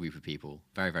 Wonderful group of people.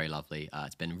 Very lovely.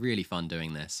 It's been really fun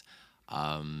doing this.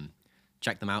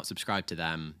 Check them out, subscribe to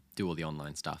them, do all the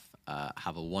online stuff.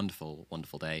 Have a wonderful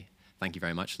day. Thank you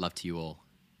very much. Love to you all.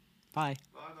 Bye.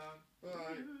 Bye,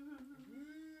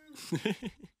 man. Bye.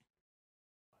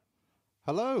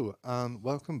 Hello, and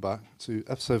welcome back to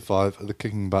episode 5 of the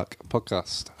Kicking Back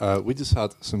podcast. We just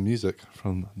had some music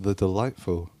from the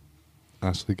delightful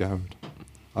Ashley Garrett.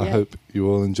 I hope you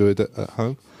all enjoyed it at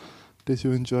home. Did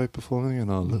you enjoy performing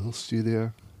in our little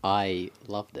studio? I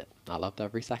loved it. I loved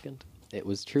every second. It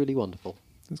was truly wonderful.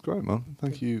 It's great, man.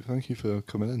 Thank you for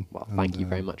coming in. Well, thank you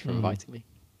very much for inviting me.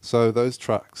 So those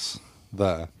tracks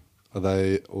there, are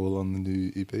they all on the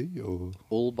new EP or?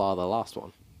 All bar the last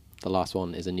one. The last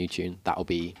one is a new tune.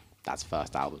 That's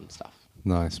first album stuff,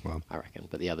 Nice, man. I reckon.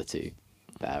 But the other two,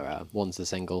 one's a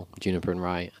single, Juniper and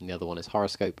Rye, and the other one is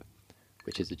Horoscope,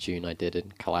 which is a tune I did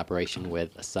in collaboration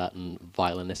with a certain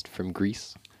violinist from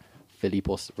Greece,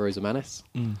 Philippos Rosamanis,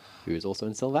 who is also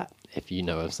in Sylvat, if you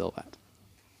know of Sylvat.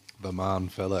 The man,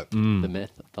 Philip. The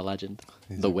myth, the legend,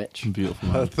 the witch. Beautiful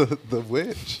man. the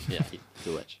witch. Yeah,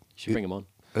 the witch. You should bring him on.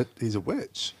 He's a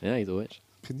witch. Yeah, he's a witch.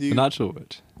 Can you? An actual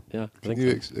witch. Yeah, I Can think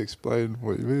you so. explain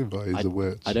what you mean by he's a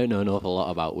witch? I don't know an awful lot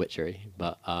about witchery,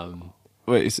 but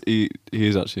Wait, he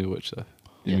is actually a witch, though.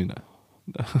 You Yeah. mean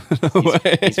that? No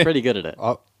way. he's pretty good at it.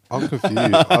 I'm confused.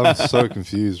 I'm so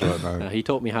confused right now. He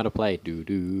taught me how to play do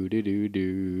do do do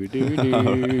do do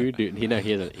do do.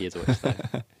 He is a witch. Though.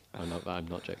 I'm not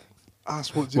joking.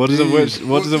 Ask what do you What does a mean? witch?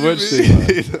 What does a do you witch do?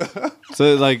 mean? man?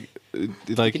 So like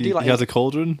can do, like, he has a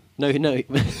cauldron. No.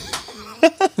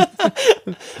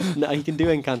 No, he can do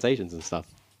incantations and stuff.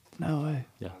 No way.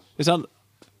 Yeah. Is that?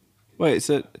 Wait, it's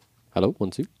a. Hello,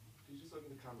 1, 2. Can you just look at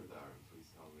the camera there and please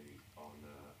tell me on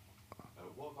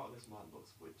what about this man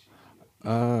looks witchy?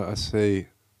 I see.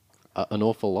 An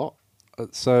awful lot.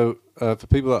 So for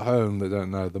people at home that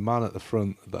don't know, the man at the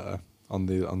front there on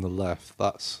the left,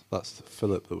 that's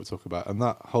Philip that we're talking about, and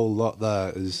that whole lot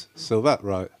there is Sylvette,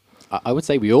 right? I would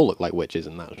say we all look like witches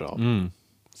in that job,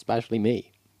 especially me.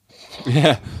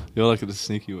 Yeah, you're like a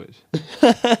sneaky witch.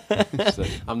 So,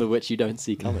 I'm the witch you don't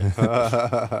see coming.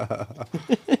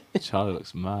 Charlie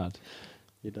looks mad.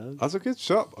 He does. That's a good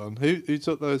shot, man. Who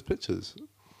took those pictures?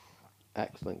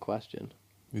 Excellent question.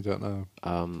 You don't know.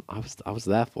 I was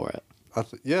there for it.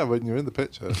 Yeah, when you're in the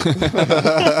picture.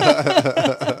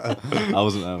 I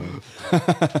wasn't there. Man.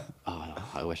 Oh,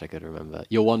 I wish I could remember.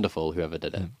 You're wonderful, whoever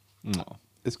did it. No.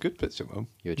 It's a good picture, man.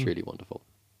 You're truly wonderful.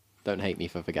 Don't hate me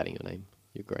for forgetting your name.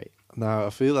 You're great. Now, I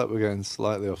feel like we're getting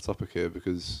slightly off topic here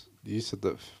because you said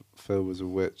that Phil was a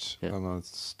witch, Yeah. and I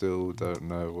still don't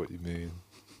know what you mean.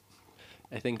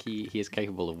 I think he is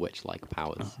capable of witch-like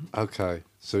powers. Okay,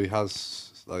 so he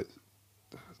has, like,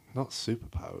 not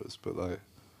superpowers, but, like,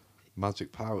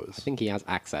 magic powers. I think he has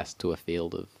access to a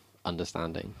field of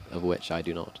understanding of which I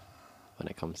do not when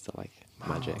it comes to, like,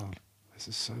 magic. Oh, this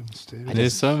is so mysterious. It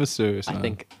is so mysterious. I man.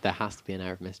 think there has to be an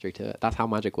air of mystery to it. That's how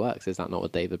magic works. Is that not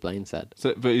what David Blaine said?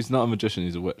 So, but he's not a magician.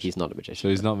 He's a witch. He's not a magician. So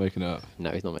he's not making it up.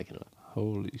 No, he's not making it up.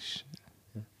 Holy shit.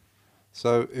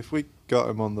 So, if we got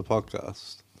him on the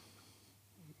podcast,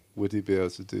 would he be able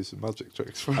to do some magic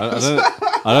tricks for us?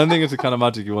 I don't think it's the kind of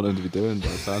magic you want him to be doing. By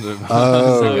the sound of it.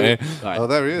 Oh. Okay. Right. Oh,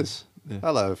 there he is. Yeah.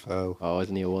 Hello, Phil. Oh,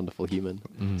 isn't he a wonderful human?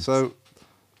 So,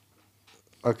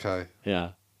 okay,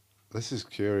 Yeah. this is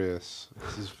curious.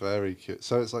 This is very curious.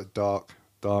 So it's like dark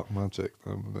magic,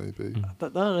 then maybe.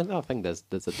 No, I think there's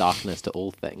a darkness to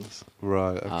all things.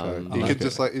 Right. Okay. I He like could it.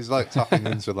 just like he's like tapping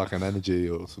into like an energy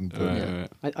or something. Right, Yeah.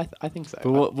 right. I think so.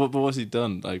 But what what's he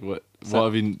done? Like what? So- What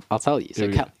have you? I'll tell you. So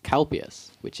Here we go.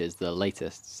 Calpius, which is the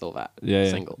latest Sylvat Yeah,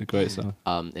 single. a great song.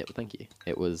 Thank you.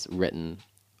 It was written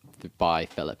by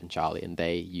Philip and Charlie, and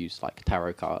they used like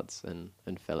tarot cards and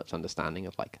Philip's understanding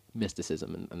of like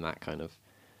mysticism and that kind of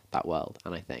that world.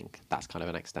 And I think that's kind of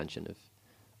an extension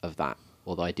of that.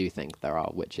 Although I do think there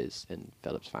are witches in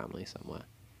Philip's family somewhere,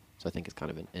 so I think it's kind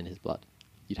of in his blood.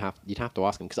 You'd have to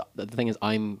ask him, because the thing is,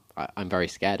 I'm very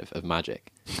scared of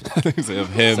magic. of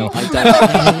him. So I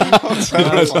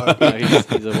don't. No,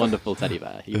 he's a wonderful teddy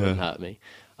bear. He wouldn't hurt me,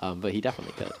 but he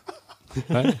definitely could.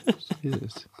 Right?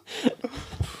 Jesus.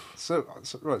 So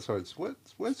right, sorry. So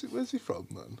where's he from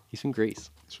then? He's from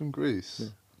Greece. He's from Greece.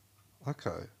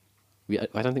 Okay.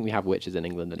 I don't think we have witches in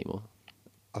England anymore.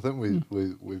 I think we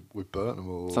burnt them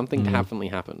all. Something definitely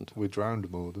happened. We drowned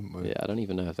them all, didn't we? Yeah, I don't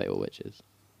even know if they were witches.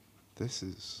 This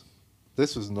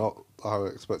was not how I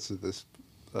expected this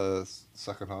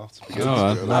second half to begin.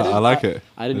 Oh, with. I like it.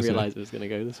 I didn't It's, realize it was going to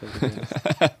go this way. to be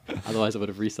honest. Otherwise, I would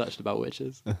have researched about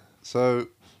witches. So,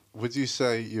 would you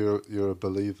say you're a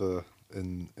believer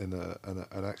in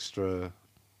an extra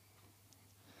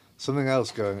something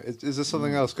else going? Is there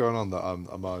something else going on that I'm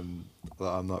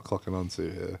not clocking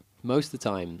onto here? Most of the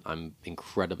time, I'm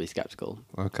incredibly skeptical.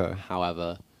 Okay.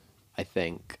 However, I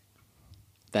think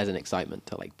there's an excitement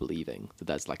to like believing that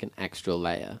there's like an extra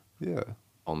layer Yeah.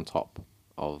 on top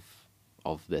of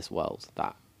this world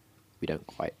that we don't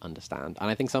quite understand. And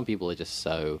I think some people are just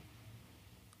so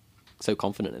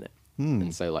confident in it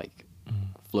and so like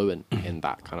fluent in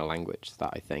that kind of language that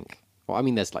I think. Well, I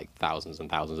mean, there's like thousands and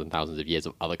thousands and thousands of years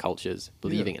of other cultures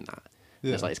believing in that.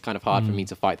 Yeah. It's kind of hard for me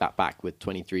to fight that back with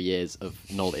 23 years of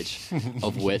knowledge,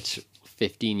 of which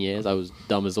 15 years I was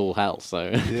dumb as all hell. So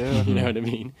Yeah. you know what I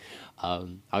mean.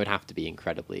 I would have to be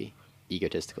incredibly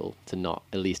egotistical to not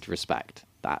at least respect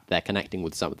that they're connecting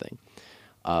with something.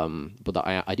 But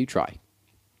that I do try.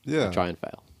 Yeah. I try and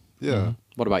fail. Yeah.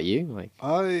 What about you? Like,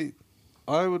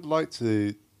 I would like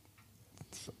to.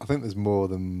 I think there's more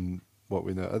than what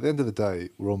we know. At the end of the day,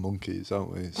 we're all monkeys,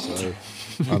 aren't we? So,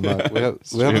 and like, we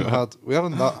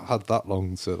haven't had that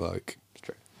long to like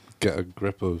get a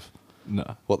grip of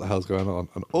No. what the hell's going on.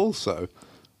 And also,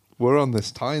 we're on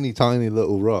this tiny, tiny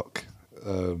little rock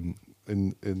in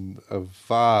a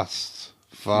vast,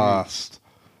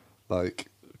 like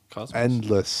Cosmos.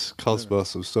 endless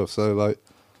cosmos of stuff. So, like,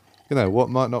 you know, what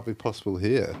might not be possible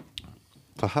here,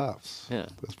 perhaps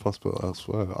is possible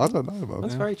elsewhere. I don't know, man.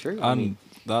 that's very true. I And mean,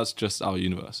 that's just our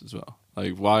universe as well.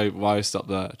 Like, why stop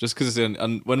there? Just because it's in,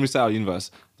 and when we say our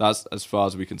universe, that's as far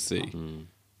as we can see. Do you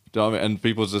know what I mean? And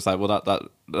people's just like, well,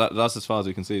 that's as far as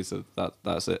we can see, so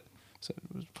that's it. So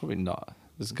it's probably not.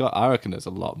 I reckon there's a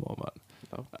lot more, man.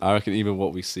 Oh. I reckon even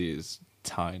what we see is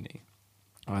tiny.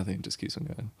 I think it just keeps on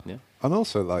going. yeah. And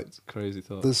also, like, It's a crazy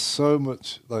thought. there's so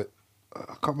much, like,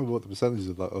 I can't remember what the percentage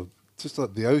of that, of just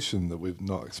like the ocean that we've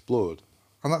not explored.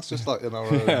 And that's just like in our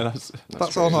own, Yeah,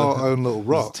 that's on our own little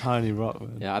rock. It's a tiny rock,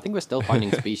 man. Yeah, I think we're still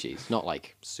finding species, not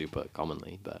like super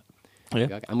commonly, but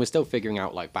Yeah. and we're still figuring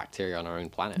out like bacteria on our own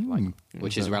planet, like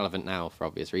which is exactly. relevant now for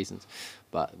obvious reasons.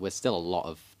 But we're still a lot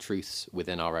of truths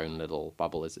within our own little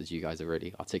bubble, as you guys are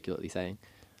really articulately saying.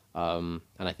 And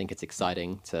I think it's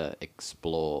exciting to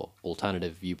explore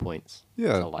alternative viewpoints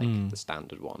Yeah. to like the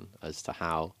standard one as to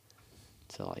how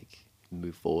to like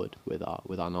move forward with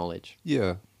our knowledge.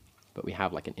 Yeah. But we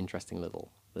have like an interesting little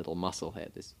muscle here,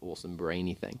 this awesome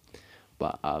brainy thing.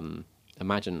 But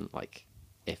imagine like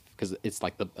because it's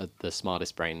like the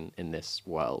smartest brain in this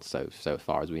world so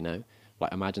far as we know.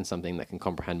 Like imagine something that can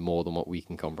comprehend more than what we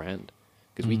can comprehend,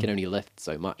 because we can only lift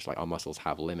so much. Like our muscles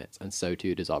have limits, and so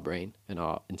too does our brain, and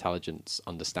our intelligence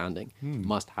understanding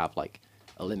must have like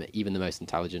a limit. Even the most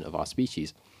intelligent of our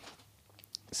species.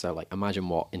 So like imagine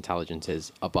what intelligence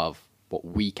is above what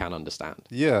we can understand.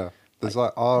 Yeah. There's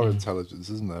like our intelligence,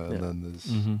 isn't there? And Yeah. then there's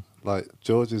like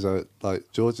George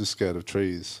is scared of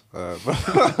trees.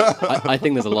 I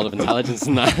think there's a lot of intelligence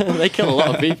in that. They kill a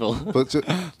lot of people. But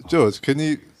George, can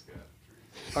you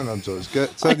hang on, George?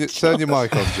 Turn your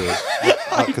mic on, George,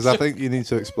 because I think you need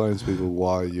to explain to people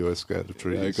why you are scared of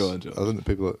trees. Yeah, go on, George. I think the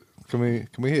people. Can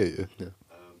we hear you? Yeah.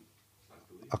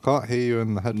 I can't hear you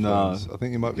in the headphones. No. I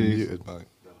think you might be Can you- muted, mate.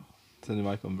 Turn your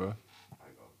mic on, bro.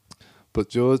 But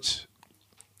George,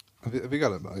 have you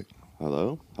got it, mate?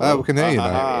 Hello? Ah, we can hear you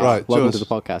now. Right, Welcome George. to the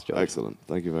podcast, George. Excellent.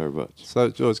 Thank you very much. So,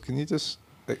 George, can you just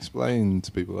explain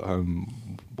to people at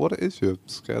home what it is you're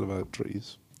scared about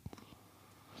trees?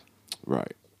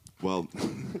 Right. Well,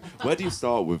 where do you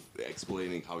start with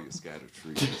explaining how you're scared of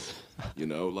trees? You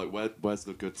know, like where's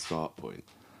the good start point?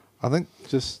 I think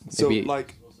just So, Maybe-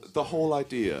 like, the whole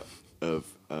idea of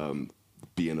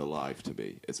being alive to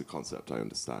me is a concept I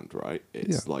understand, right?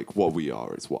 It's Yeah. like what we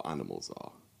are, it's what animals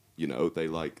are. You know,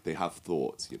 they have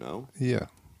thoughts, you know? yeah,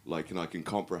 Like, and I can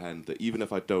comprehend that even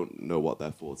if I don't know what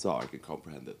their thoughts are, I can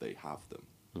comprehend that they have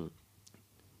them.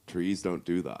 Trees don't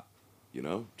do that, you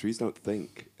know? Trees don't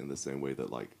think in the same way that,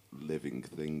 like, living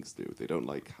things do. They don't,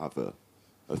 like, have a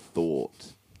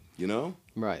thought, you know?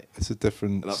 Right, it's a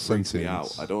different And that freaks me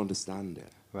sentience. out. I don't understand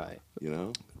it, right. you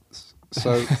know?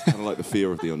 So, Kind of like the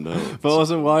fear of the unknown. But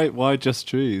also, why just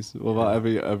trees? What about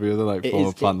every other like form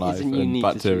of plant life isn't and unique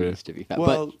bacteria? to trees, to be fair.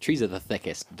 Well- but trees are the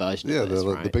thickest version yeah, of they're this,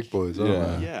 like right? the big boys, aren't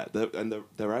Yeah. they? Yeah,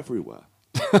 they're everywhere.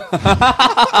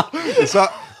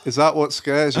 Is that what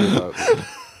scares you about them?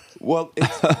 Well,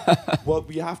 well,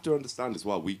 we have to understand as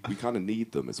well. We kind of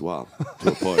need them as well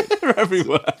to a point. They're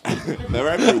everywhere. They're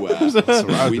everywhere.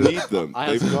 We need them. I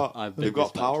have They've some- I have big got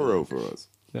respect power for over us.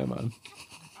 Yeah, man.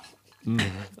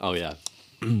 Oh yeah.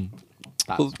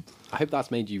 Well, I hope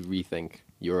that's made you rethink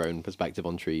your own perspective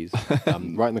on trees.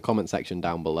 Write in the comment section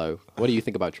down below. What do you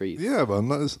think about trees? Yeah, man.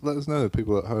 Let us know,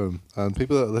 people at home and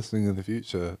people that are listening in the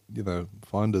future. You know,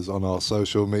 find us on our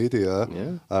social media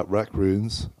at Rec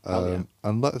Runes, and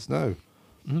let us know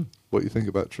what you think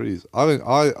about trees. I mean,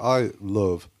 I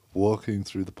love walking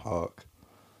through the park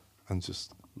and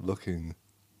just looking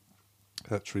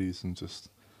at trees and just.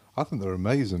 I think they're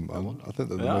amazing, man. I think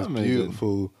they're the most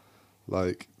beautiful.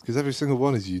 Like, because every single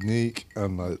one is unique,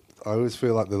 and like I always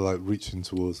feel like they're like reaching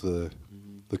towards the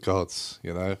gods,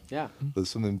 you know. Yeah. There's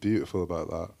something beautiful about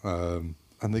that,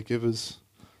 and they give us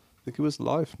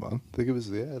life, man. They give us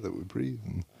the air that we breathe.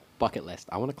 And Bucket list.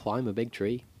 I want to climb a big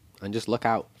tree and just look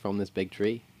out from this big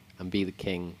tree and be the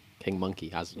king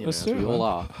monkey, as you know, as we all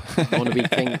are. I want to be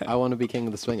king. I want to be king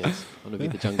of the swingers. I want to be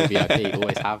the jungle VIP.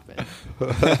 Always have been.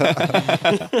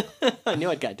 I knew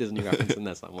I'd get a Disney reference in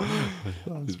there somewhere.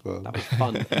 That was fun.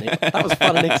 That was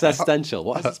fun and existential.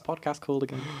 What is this podcast called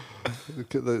again?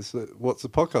 What's the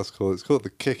podcast called? It's called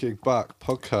the Kicking Back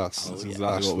Podcast. That's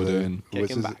exactly what we're doing. Which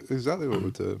is exactly what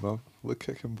we're doing, man. We're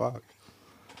kicking back.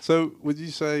 So, would you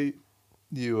say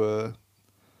you were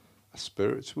a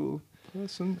spiritual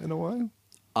person in a way?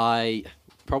 I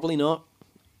probably not.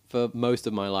 For most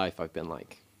of my life, I've been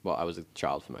like, well, I was a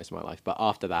child for most of my life, but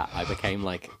after that, I became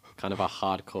like kind of a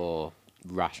hardcore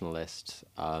rationalist.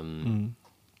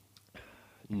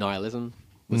 Nihilism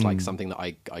was like something that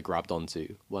I grabbed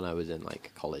onto when I was in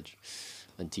like college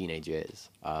and teenage years,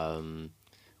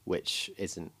 which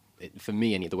isn't. For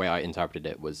me, the way I interpreted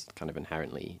it was kind of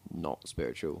inherently not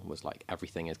spiritual. Was like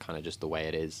everything is kind of just the way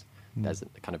it is. There's a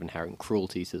kind of inherent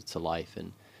cruelty to life,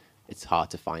 and it's hard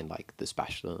to find like the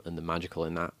special and the magical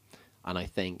in that. And I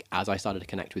think as I started to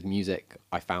connect with music,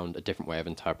 I found a different way of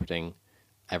interpreting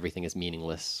everything as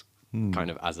meaningless, kind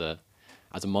of as a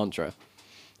mantra,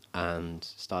 and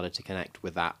started to connect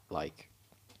with that, like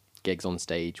gigs on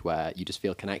stage where you just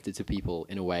feel connected to people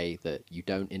in a way that you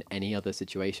don't in any other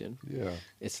situation. Yeah.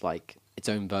 It's like its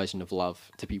own version of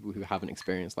love to people who haven't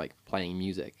experienced like playing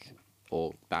music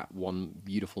or that one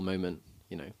beautiful moment,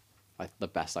 you know. Like the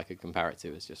best I could compare it to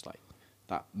is just like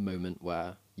that moment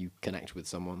where you connect with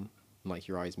someone and like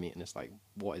your eyes meet and it's like,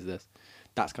 what is this?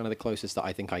 That's kind of the closest that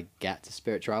I think I get to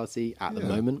spirituality at the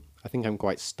moment. I think I'm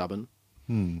quite stubborn.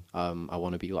 I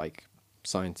want to be like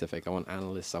scientific. I want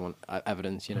analysts. I want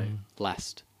evidence, you know,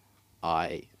 lest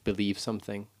I believe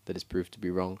something that is proved to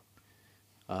be wrong,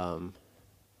 and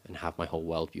have my whole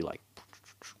worldview like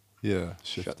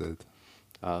shifted.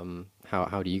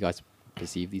 How do you guys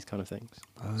perceive these kind of things,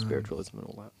 spiritualism and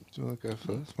all that? Do you want to go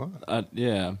first, Mark?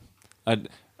 Yeah, I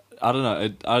don't know.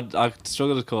 I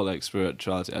struggle to call it like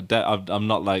spirituality. I'm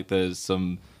not like there's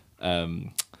some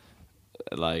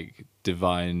like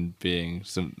divine being,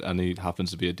 and he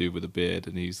happens to be a dude with a beard,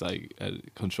 and he's like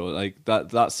control like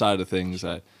that side of things.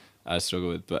 I struggle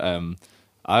with, but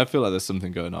I feel like there's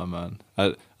something going on, man.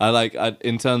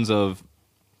 In terms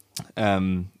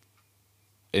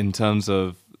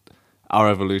of our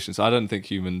evolution. So I don't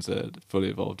think humans are fully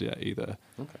evolved yet either.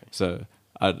 Okay. So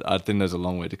I think there's a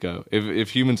long way to go.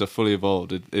 If humans are fully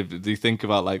evolved, if you think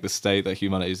about like the state that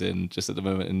humanity's in just at the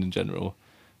moment and in general,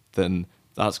 then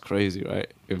that's crazy,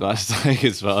 right? If that's like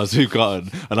as far as we've gotten,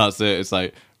 and that's it, it's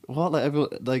like what? Like everyone,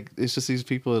 like it's just these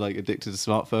people are like addicted to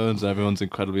smartphones, and everyone's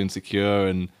incredibly insecure,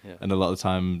 and a lot of the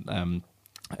time,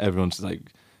 everyone's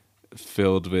like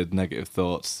filled with negative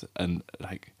thoughts, and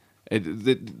like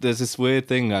there's this weird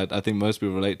thing I think most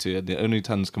people relate to, and it only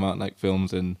tends to come out in like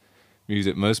films and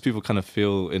music. Most people kind of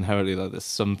feel inherently like there's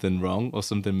something wrong or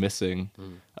something missing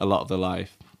a lot of their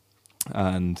life,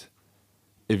 and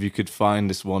if you could find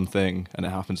this one thing and it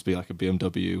happens to be like a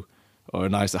BMW or a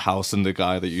nicer house than the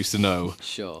guy that you used to know,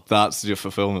 sure, that's your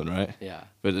fulfillment, right? Yeah.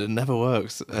 But it never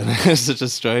works, and it's such a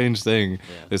strange thing,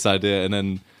 this idea. And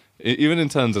then even in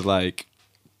terms of like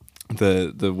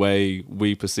the way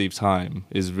we perceive time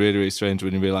is really, really strange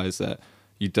when you realize that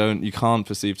you can't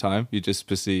perceive time, you just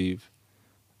perceive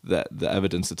the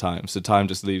evidence of time. So time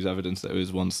just leaves evidence that it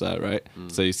was once there, right?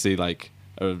 So you see like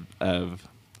a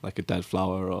dead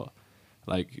flower or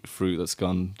like fruit that's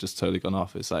just totally gone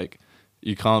off. It's like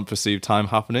you can't perceive time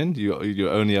happening.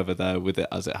 You're only ever there with it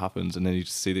as it happens, and then you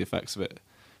just see the effects of it.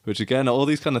 Which again, all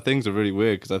these kind of things are really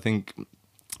weird, because I think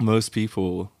most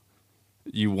people,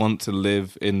 you want to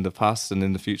live in the past and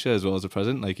in the future as well as the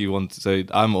present. Like you want to say,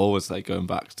 I'm always like going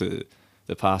back to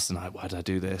the past and like, why did I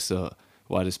do this, or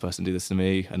why did this person do this to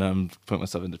me? And I'm putting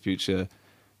myself in the future.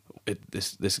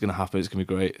 This is going to happen, it's going to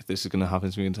be great. This is going to happen,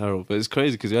 it's going to be terrible. But it's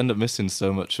crazy because you end up missing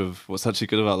so much of what's actually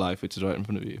good about life, which is right in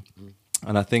front of you.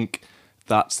 And I think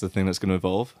that's the thing that's going to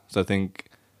evolve. So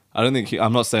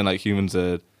I'm not saying like humans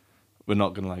are we're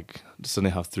not gonna like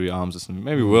suddenly have 3 arms or something.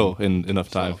 Maybe we will in enough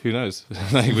time. Who knows?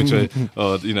 Like which way,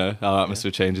 or our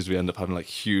atmosphere changes. We end up having like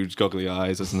huge goggly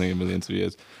eyes or something in millions of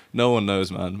years. No one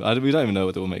knows, man. We don't even know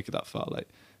whether we'll make it that far. Like,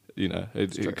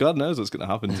 God knows what's gonna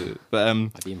happen to it. But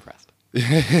I'd be impressed.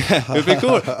 it'd be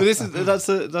cool. But that's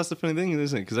the funny thing,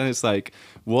 isn't it? Because then it's like,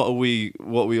 what are we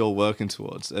all working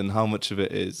towards, and how much of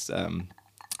it is,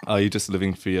 are you just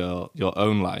living for your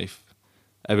own life?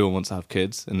 Everyone wants to have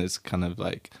kids, and it's kind of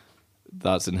like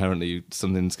that's inherently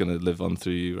something's going to live on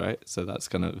through you, right? So that's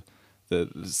kind of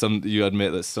you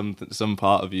admit that some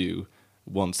part of you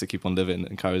wants to keep on living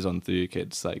and carries on through your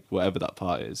kids, like whatever that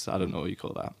part is. I don't know what you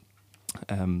call that.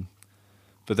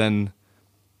 But then,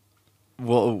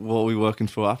 what are we working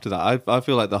for after that? I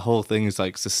feel like the whole thing is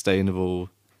like sustainable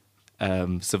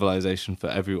civilization for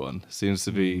everyone seems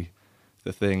to be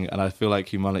the thing, and I feel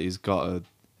like humanity's got to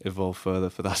evolve further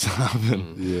for that to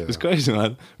happen. Yeah. It's crazy,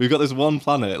 man. We've got this one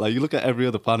planet. Like, you look at every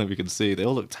other planet we can see, they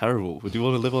all look terrible. Would you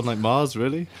want to live on like Mars?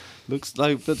 Really? Looks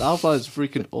like, but our planet's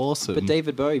freaking awesome. But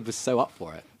David Bowie was so up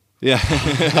for it. Yeah.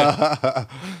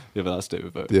 Yeah, but that's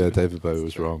David Bowie. Yeah, David Bowie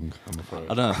was wrong, I'm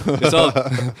afraid. I don't know.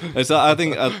 It's all, I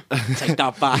think Take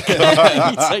that back. You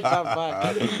take that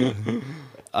back.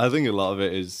 I think a lot of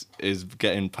it is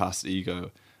getting past ego,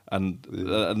 and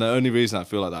the only reason I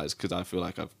feel like that is because I feel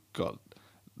like I've got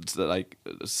like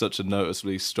such a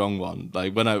noticeably strong one.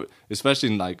 Like when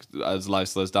especially like as life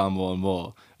slows down more and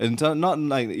more, not in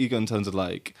like ego in terms of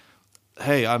like,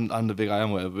 hey, I'm the big I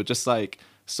am, whatever, but just like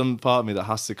some part of me that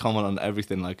has to comment on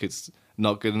everything, like it's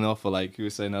not good enough, or like you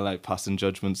were saying, like passing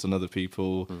judgments on other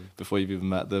people before you've even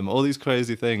met them, all these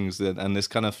crazy things, and this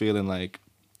kind of feeling like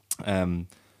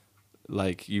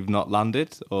you've not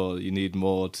landed, or you need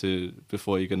more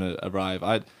before you're gonna arrive.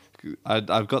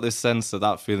 I've got this sense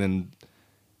that feeling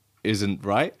isn't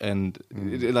right, and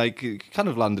it kind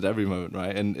of landed every moment,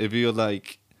 right? And if you're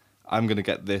like, I'm gonna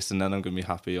get this and then I'm gonna be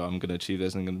happy, or I'm gonna achieve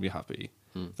this and I'm gonna be happy,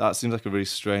 that seems like a really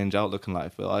strange outlook in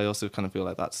life. But I also kind of feel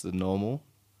like that's the normal.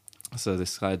 So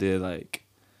this idea like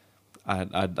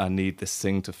I need this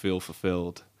thing to feel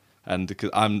fulfilled, and because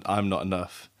I'm not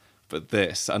enough, but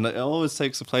this, and it always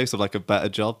takes the place of like a better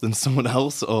job than someone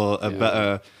else, or a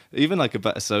better, even like a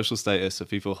better social status, so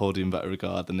people hold you in better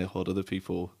regard than they hold other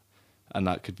people. And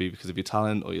that could be because of your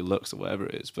talent or your looks or whatever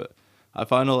it is. But I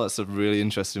find all that stuff really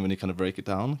interesting when you kind of break it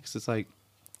down, because it's like,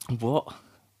 what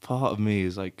part of me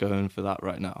is like going for that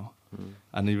right now?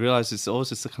 And you realize it's always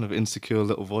just a kind of insecure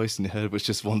little voice in your head which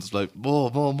just wants like more,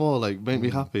 like make me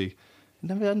happy. It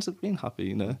never ends up being happy,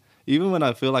 you know? Even when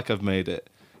I feel like I've made it,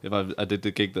 if I did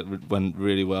the gig that went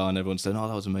really well and everyone's saying, oh,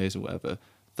 that was amazing, whatever,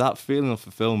 that feeling of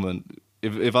fulfillment,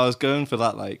 if I was going for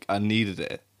that, like I needed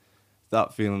it,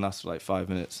 that feeling lasts for like 5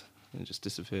 minutes. And it just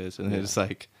disappears, and it's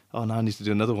like, oh, now I need to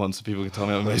do another one so people can tell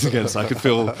me I'm amazing again, so I could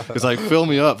feel. It's like, fill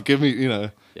me up, give me, Yeah.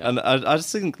 And I just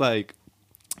think like,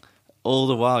 all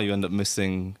the while you end up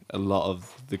missing a lot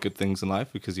of the good things in life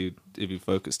because if you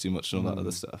focus too much on all that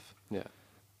other stuff. Yeah.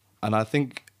 And I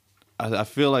think I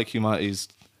feel like humanity's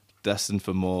destined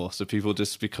for more, so people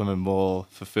just becoming more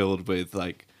fulfilled with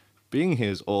like being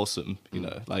here is awesome,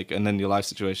 like, and then your life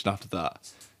situation after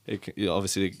that.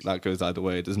 Obviously that goes either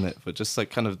way, doesn't it? But just like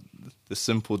kind of the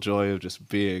simple joy of just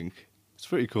being, it's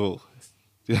pretty cool.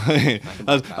 I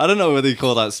don't know whether you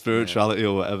call that spirituality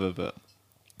or whatever, but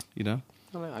I don't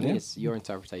know. I mean, it's your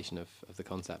interpretation of the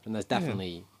concept, and there's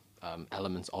definitely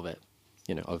elements of it,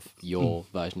 of your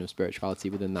version of spirituality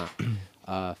within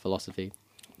that philosophy.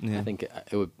 Yeah. I think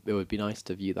it would be nice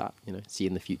to view that, see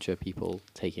in the future people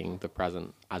taking the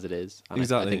present as it is. And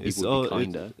exactly. I think people would be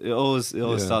kinder. It always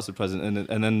starts with present,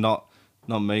 and then not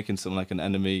making someone like an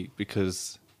enemy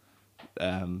because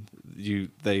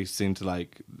they seem to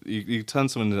like you turn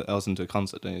someone else into a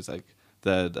concept, and it's like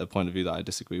they're a point of view that I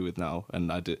disagree with now,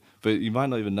 and I did, but you might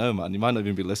not even know, man. You might not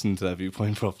even be listening to their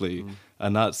viewpoint properly,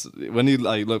 and that's when you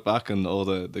like look back on all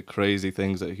the crazy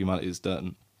things that humanity has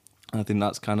done. I think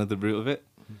that's kind of the root of it.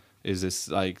 Is this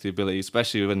like the ability,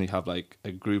 especially when you have like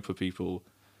a group of people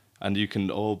and you can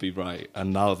all be right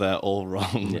and now they're all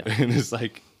wrong. Yeah. And it's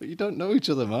like, you don't know each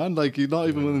other, man. Like you're not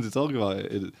even willing to talk about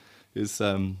it. It's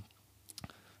I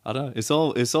don't know. It's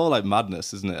all like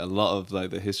madness, isn't it? A lot of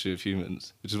like the history of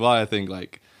humans, which is why I think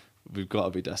like we've got to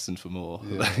be destined for more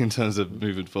in terms of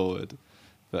moving forward.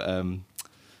 But I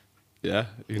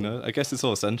guess it's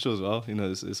all essential as well.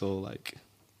 It's all like.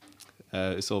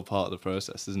 It's all part of the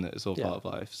process, isn't it? It's all part of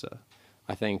life. So,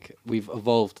 I think we've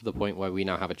evolved to the point where we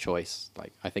now have a choice.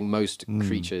 Like I think most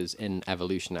creatures in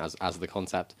evolution, as the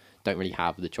concept, don't really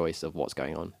have the choice of what's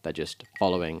going on. They're just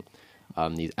following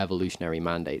these evolutionary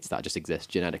mandates that just exist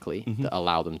genetically that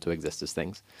allow them to exist as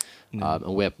things.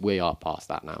 And we are past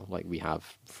that now. Like, we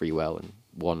have free will, and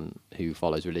one who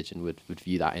follows religion would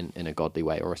view that in a godly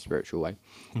way or a spiritual way.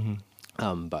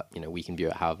 But, you know, we can view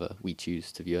it however we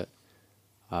choose to view it.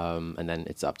 And then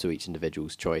it's up to each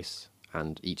individual's choice,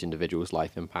 and each individual's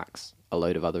life impacts a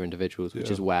load of other individuals,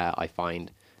 which is where I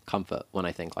find comfort when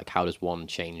I think, like, how does one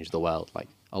change the world? Like,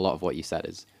 a lot of what you said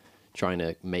is trying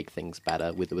to make things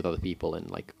better with other people,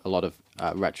 and like a lot of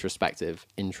retrospective,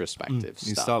 introspective stuff.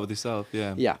 You start with yourself,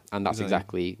 yeah. Yeah, and that's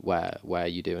exactly where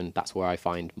you do, and that's where I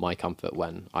find my comfort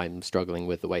when I'm struggling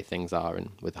with the way things are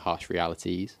and with the harsh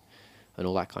realities and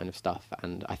all that kind of stuff.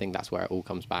 And I think that's where it all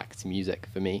comes back to music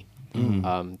for me.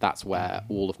 That's where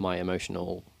all of my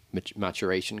emotional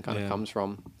maturation kind of comes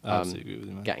from. I absolutely agree with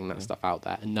you, man. Getting that stuff out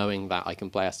there and knowing that I can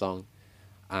play a song,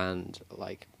 and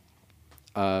like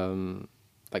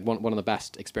one of the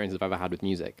best experiences I've ever had with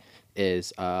music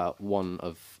is one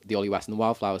of the Ollie West and the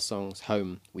Wildflowers songs,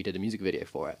 Home. We did a music video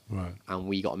for it. Right. And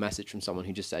we got a message from someone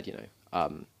who just said, you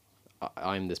know,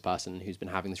 I'm this person who's been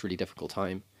having this really difficult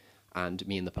time, and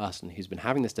me and the person who's been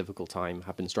having this difficult time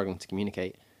have been struggling to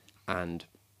communicate. And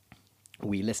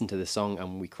we listened to this song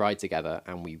and we cried together,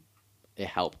 and it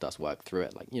helped us work through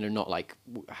it. Like, you know, not like,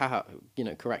 you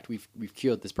know, correct, we've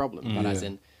cured this problem, but as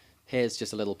in, here's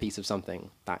just a little piece of something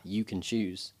that you can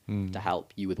choose to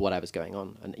help you with whatever's going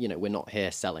on. And, you know, we're not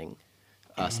here selling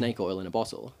snake oil in a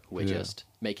bottle. We're just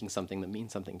making something that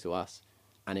means something to us.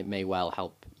 And it may well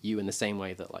help you in the same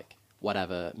way that, like,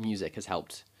 whatever music has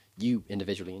helped you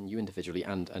individually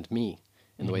and me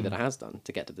in the way that it has done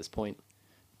to get to this point.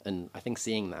 And I think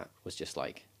seeing that was just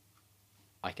like,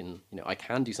 I can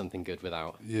do something good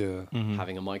without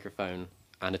having a microphone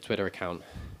and a Twitter account,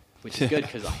 which is good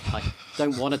because I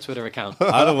don't want a Twitter account.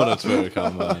 I don't want a Twitter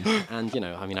account, man. And, you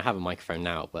know, I mean, I have a microphone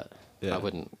now, but I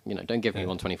wouldn't, you know, don't give me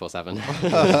one 24/7.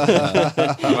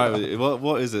 Right,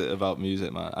 what is it about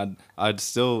music, man? I'd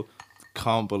still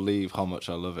can't believe how much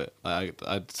I love it. I'd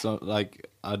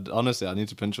honestly, I need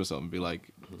to pinch myself and be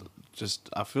like,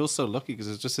 I feel so lucky because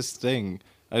it's just this thing.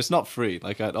 And it's not free.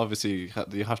 Like, obviously,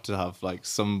 you have to have like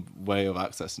some way of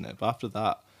accessing it. But after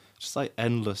that, just like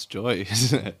endless joy,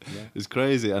 isn't it? Yeah. It's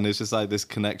crazy, and it's just like this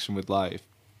connection with life,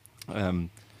 and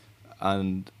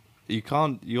you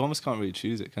almost can't really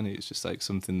choose it, can you? It's just like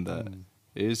something that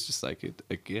is just like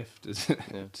a gift, isn't it?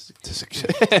 Yeah. Just a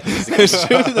gift. It's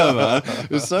true though, man.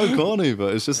 It's so corny,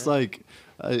 but it's just like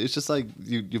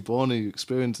you're born and you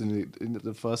experience, and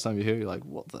the first time you hear it, you're like,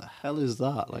 what the hell is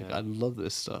that? Like, I love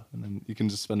this stuff, and then you can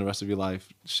just spend the rest of your life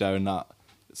sharing that.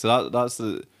 So that's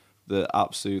the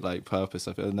absolute like purpose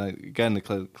of it. And then, again,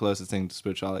 the closest thing to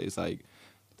spirituality is like,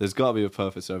 there's got to be a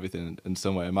purpose to everything in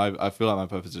some way. And I feel like my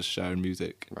purpose is sharing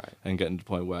music, and getting to the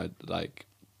point where like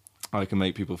I can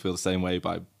make people feel the same way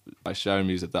by sharing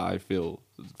music that I feel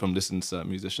from listening to certain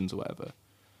musicians or whatever.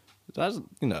 That's,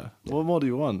 you know, what more do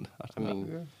you want? I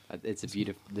mean, there's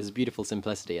a beautiful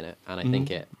simplicity in it, and I think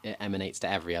it emanates to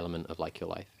every element of like your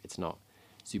life. It's not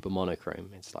super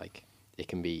monochrome. It's like, it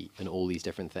can be in all these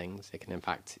different things. It can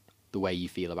impact the way you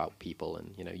feel about people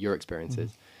and, you know, your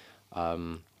experiences.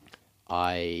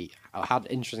 I had an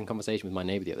interesting conversation with my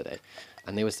neighbor the other day,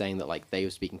 and they were saying that like they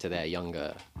were speaking to their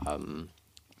younger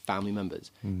family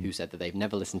members who said that they've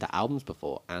never listened to albums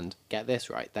before, and get this,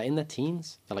 right, they're in their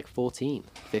teens, they're like 14,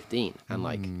 15, and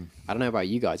like, I don't know about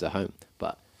you guys at home,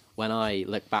 but when I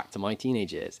look back to my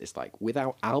teenage years, it's like,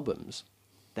 without albums,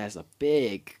 there's a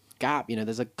big gap, you know,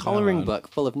 there's a coloring book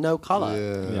full of no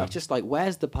color. I'm just like,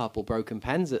 where's the purple broken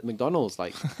pens at McDonald's?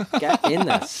 Like, get in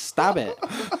there, stab it.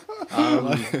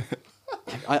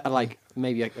 I like,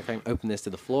 maybe I can open this to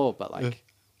the floor, but like,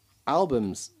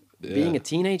 albums, being a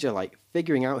teenager, like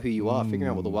figuring out who you are, figuring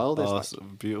out what the world is. That's a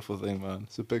beautiful thing, man.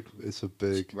 It's a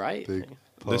big right? Big part.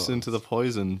 Listen to The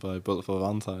Poison by Bullet for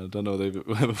Valentine. I don't know if they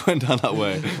ever went down that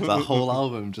way. That whole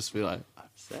album, just be like, I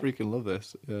freaking love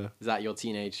this. Yeah. Is that your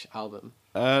teenage album?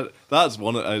 That's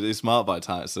one. It's marked by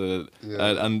time. So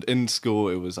and in school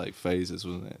it was like phases,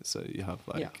 wasn't it? So you have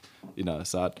like, you know,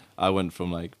 so I went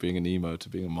from like being an emo to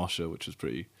being a mosher, which was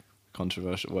pretty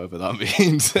controversial, whatever that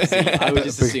means. See, I would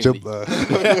just Big assume jump there.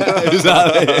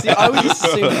 Exactly. See, I would just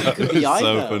assume that you could be It's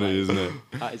either. so funny, like, isn't it?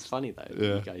 It's funny though.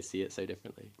 Yeah. You guys see it so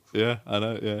differently. Yeah, I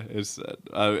know. Yeah, it's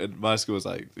my school was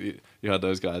like you had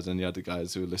those guys, and you had the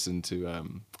guys who listened to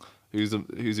who's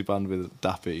your band with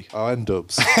Dappy? Oh,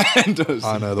 N-Dubs. N-Dubs.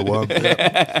 I know the one.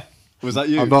 Yeah. Was that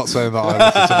you? I'm not saying that I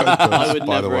listen to N-Dubs, I would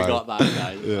by the never way. have got that,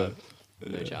 guys. Yeah.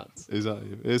 No chance. Is that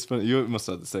you? It's funny. You must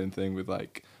have the same thing with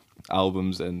like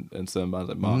albums and certain bands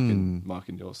like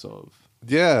marking your sort of.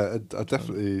 Yeah, I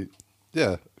definitely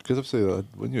Yeah, because obviously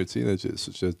when you're a teenager, it's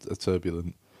such a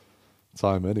turbulent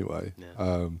time anyway.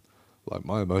 Yeah. Like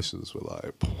my emotions were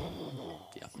like,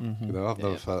 Yeah. you know, I've Yeah,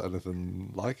 never yeah. felt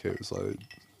anything like it. It was like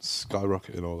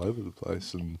skyrocketing all over the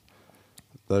place, and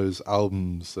those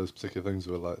albums, those particular things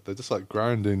were like they're just like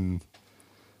grounding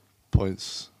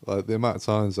points. Like the amount of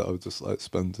times that I would just like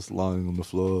spend just lying on the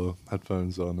floor,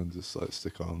 headphones on, and just like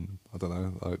stick on, I don't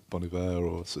know, like Bon Iver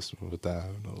or System of a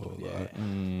Down or Yeah. like,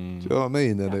 Mm. do you know what I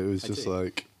mean? And Yeah, it was I just do.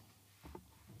 like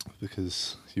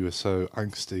because you were so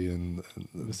angsty and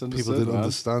people Misunderstood, didn't man.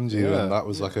 understand you, Yeah. and that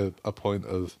was like a point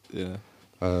of Yeah.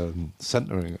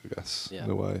 centering, I guess, Yeah.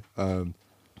 in a way.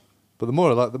 But the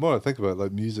more I think about it,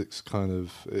 like music's kind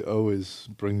of it always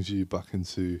brings you back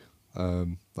into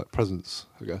like presence,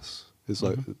 I guess. It's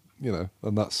like you know,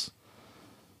 and that's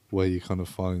where you kind of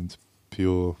find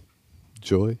pure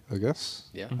joy, I guess.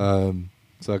 Yeah.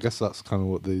 So I guess that's kind of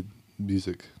what the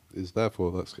music is there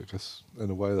for. That's I guess in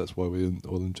a way that's why we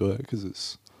all enjoy it, because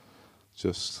it's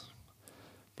just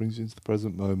brings you into the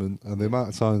present moment, and the amount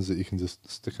of times that you can just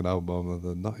stick an album on and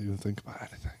then not even think about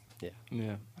anything, Yeah. Yeah.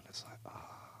 and it's like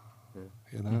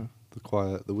you know,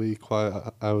 the wee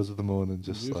quiet hours of the morning,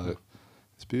 just Beautiful. like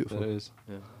it's beautiful. That is.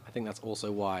 Yeah. I think that's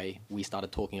also why we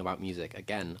started talking about music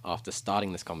again after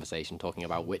starting this conversation talking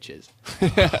about witches.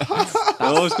 It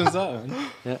always comes out, man.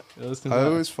 Yeah. It always comes I out.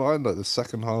 always find like the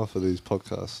second half of these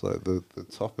podcasts, like the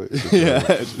topics, are Yeah.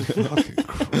 fucking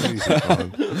crazy,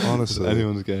 man. It's Honestly,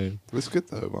 anyone's game. it's good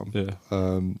though, man.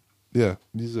 Yeah. Yeah,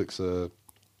 music's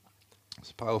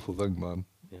it's a powerful thing, man.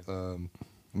 Yeah.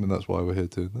 I mean, that's why we're here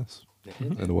doing this,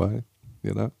 in a way.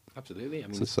 You know, Absolutely. I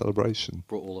mean, it's a it's celebration.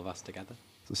 brought all of us together.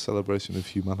 It's a celebration of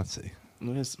humanity. It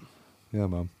is. Yeah,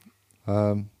 man.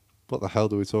 What the hell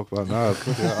do we talk about now?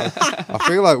 I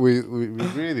feel like we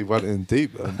really went in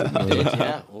deep then, didn't we?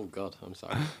 Yeah. Oh God, I'm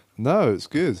sorry. No, it's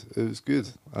good. It was good.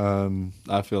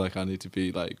 I feel like I need to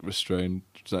be like restrained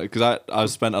because I've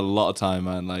spent a lot of time,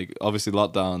 man. Like obviously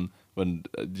lockdown when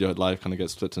your life kind of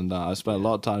gets split down. I spent a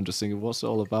lot of time just thinking, what's it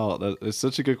all about? It's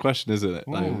such a good question, isn't it?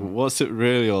 Like, what's it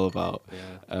really all about?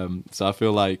 Yeah. So I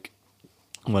feel like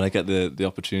when I get the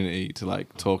opportunity to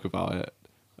like talk about it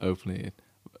openly,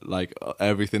 like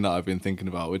everything that I've been thinking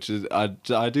about, which is I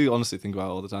do honestly think about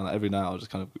it all the time. Like, every night I'll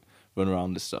just kind of run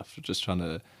around this stuff, just trying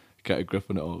to get a grip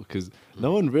on it all, because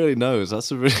no one really knows. That's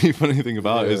a really funny thing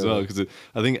about it as well, because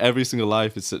I think every single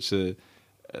life is such a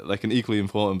like an equally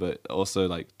important but also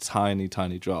like tiny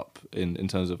drop in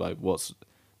terms of like what's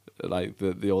like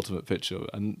the ultimate picture,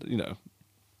 and you know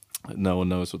no one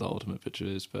knows what the ultimate picture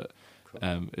is, but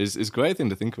it's a great thing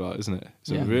to think about, isn't it? It's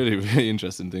Yeah. a really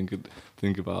interesting thing to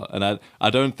think about, and I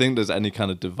don't think there's any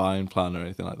kind of divine plan or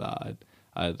anything like that.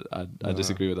 I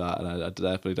disagree with that, and I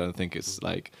definitely don't think it's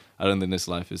like, I don't think this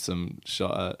life is some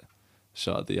shot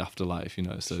at the afterlife, you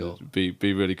know. So Sure. be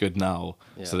really good now,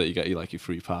 Yeah. so that you get your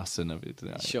free pass and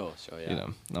everything. Like, Sure. Yeah. You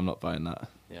know, I'm not buying that.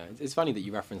 Yeah, it's funny that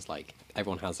you reference like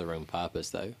everyone has their own purpose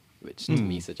though, which to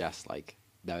me suggests like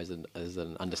there's an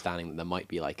understanding that there might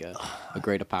be like a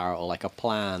greater power or like a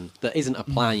plan that isn't a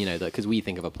plan, you know, that because we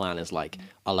think of a plan as like,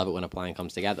 I love it when a plan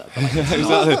comes together. But, like, it's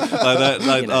not. Exactly. Like that,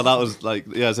 like, You know. oh, that was like,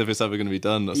 yeah, as if it's ever going to be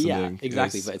done or something. Yeah,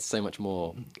 exactly. It's- But it's so much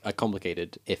more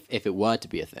complicated if it were to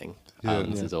be a thing. Yeah.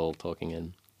 This is all talking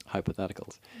in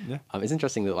hypotheticals. Yeah. It's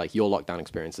interesting that like your lockdown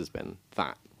experience has been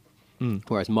that,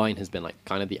 whereas mine has been like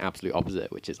kind of the absolute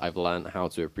opposite, which is I've learned how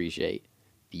to appreciate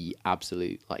the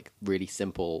absolute like really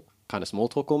simple kind of small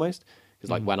talk almost.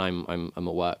 Because like when I'm at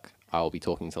work, I'll be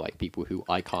talking to like people who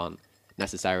I can't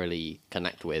necessarily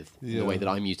connect with in the way Yeah. that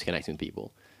I'm used to connecting with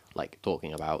people, like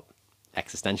talking about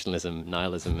existentialism,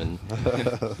 nihilism, and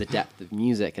the depth of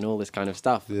music and all this kind of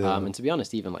stuff. Yeah. And to be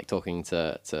honest, even like talking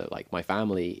to like my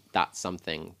family, that's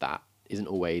something that isn't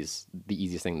always the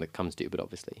easiest thing that comes to. But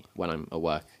obviously, when I'm at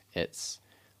work,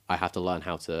 I have to learn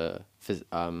how to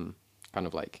kind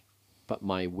of like put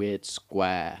my weird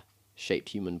square shaped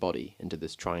human body into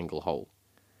this triangle hole,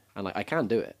 and like I can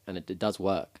do it, and it does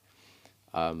work.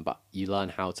 But you learn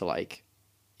how to like,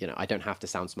 you know, I don't have to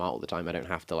sound smart all the time. I don't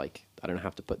have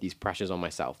to put these pressures on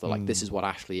myself. They're like, this is what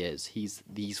Ashley is. He's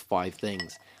these 5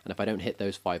 things. And if I don't hit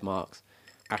those 5 marks,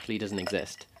 Ashley doesn't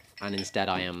exist. And instead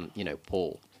I am, you know,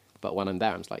 Paul. But when I'm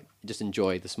there, I'm just like, just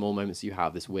enjoy the small moments you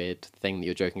have, this weird thing that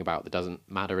you're joking about that doesn't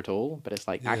matter at all. But it's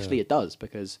like, actually it does,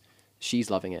 because she's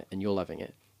loving it and you're loving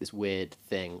it. This weird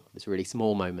thing, this really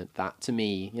small moment that to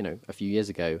me, you know, a few years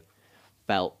ago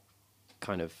felt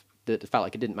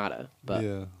like it didn't matter, but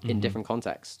Yeah. in different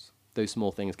contexts, those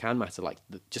small things can matter. Like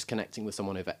just connecting with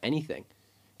someone over anything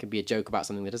can be a joke about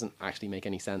something that doesn't actually make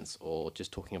any sense, or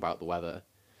just talking about the weather.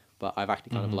 But I've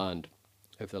actually kind of learned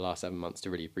over the last 7 months to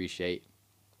really appreciate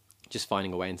just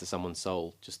finding a way into someone's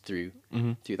soul just through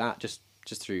through that, just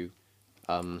through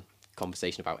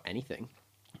conversation about anything.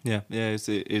 Yeah, it's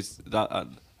that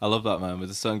I love that, man.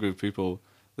 With a certain group of people,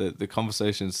 the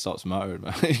conversation stops mattering,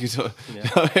 man. You can talk,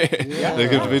 they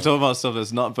could be talking about stuff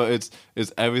that's not, but it's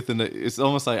everything. It's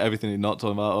almost like everything you're not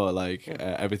talking about, or like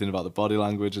everything about the body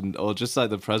language, or just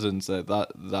like the presence.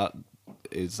 That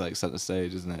is like center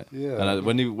stage, isn't it? Yeah. And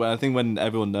I think when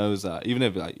everyone knows that, even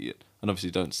if like, and obviously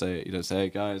you don't say it, hey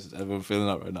guys, is everyone feeling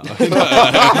that right now? But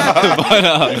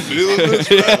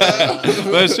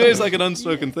it's true, it's like an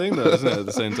unspoken thing though, isn't it? At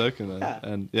the same token,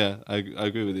 and I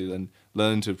agree with you. Then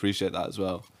learning to appreciate that as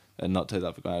well, and not take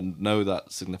that for granted. And know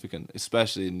that's significant,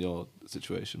 especially in your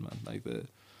situation, man. Like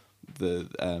the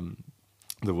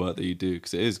work that you do,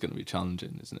 because it is going to be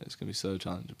challenging, isn't it? It's going to be so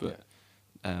challenging, but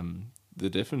the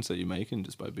difference that you're making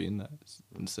just by being there is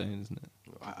insane, isn't it?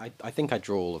 I think I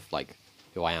draw all of like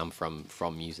who I am from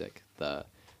music, the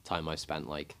time I've spent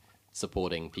like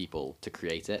supporting people to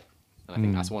create it, and I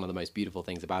think that's one of the most beautiful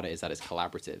things about it, is that it's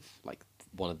collaborative. Like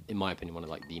in my opinion, one of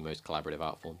like the most collaborative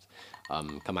art forms.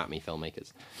 Come at me,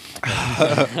 filmmakers.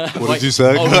 What did you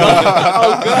say? Oh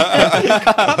god!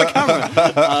 Cut out the camera.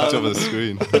 Top of the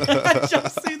screen.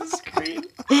 Just see the screen.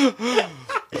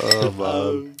 Oh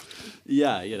man.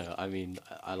 Yeah, I mean,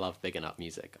 I love bigging up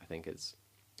music. I think it's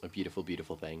a beautiful,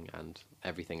 beautiful thing, and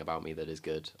everything about me that is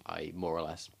good, I more or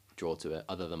less draw to it,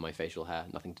 other than my facial hair,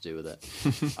 nothing to do with it.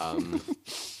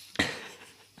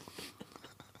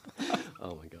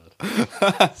 Oh my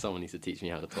god. Someone needs to teach me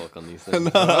how to talk on these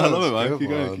things. I love it, man. Good, Keep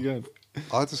man. going.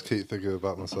 I just keep thinking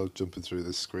about myself jumping through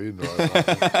this screen right now.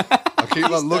 I keep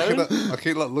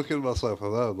like looking at myself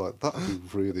and I'm like, that'd be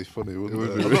really funny,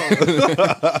 wouldn't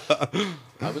it?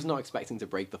 I was not expecting to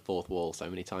break the fourth wall so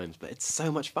many times, but it's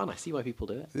so much fun. I see why people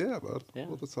do it. Yeah, man. Yeah.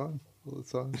 All the time.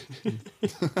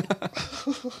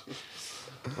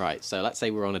 Right, so let's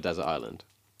say we're on a desert island.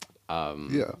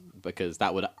 Yeah. Because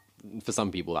that would, for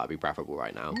some people, that would be preferable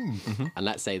right now. And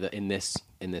let's say that in this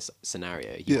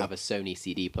scenario, you have a Sony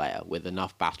CD player with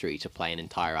enough battery to play an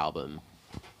entire album.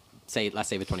 Let's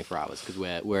say for 24 hours, because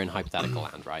we're in hypothetical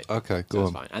land, right? Okay, so go it's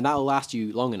on. fine, and that'll last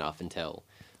you long enough until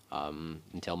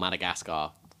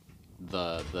Madagascar,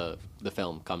 the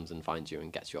film comes and finds you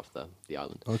and gets you off the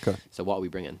island. Okay. So what are we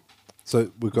bringing?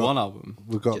 So we've got One album.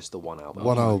 We've got Just the one album.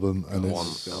 one album, and One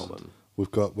it's album.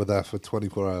 we're there for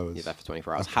 24 hours. You're there for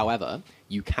 24 hours. However,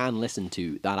 you can listen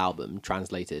to that album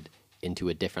translated into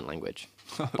a different language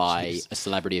by a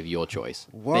celebrity of your choice.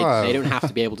 Wow. They don't have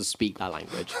to be able to speak that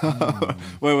language.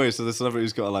 Wait. So the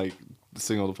celebrity's got to like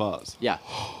sing all the parts. Yeah.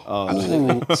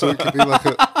 Ooh, so it could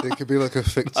be like a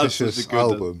fictitious such a good-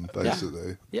 album,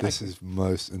 basically. Yeah. This is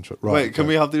most interesting. Right, Wait, can okay.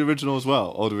 we have the original as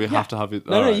well, or do we have to have it?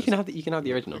 No, Alright. you can have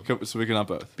the original. So we can have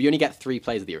both, But you only get 3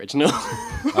 plays of the original.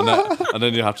 and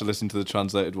then you have to listen to the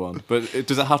translated one. But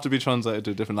does it have to be translated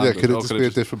to a different Yeah, language? could it or just be a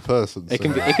different person? It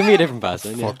can singing? be a different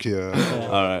person. Yeah. Fuck yeah.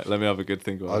 All right, let me have a good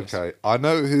think about this. Okay, I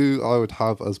know who I would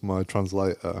have as my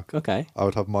translator. Okay. I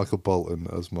would have Michael Bolton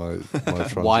as my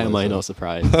translator. Why am I not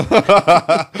surprised?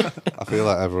 I feel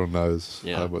like everyone knows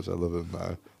Yeah. how much I love him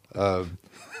now.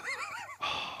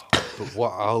 But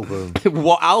what album?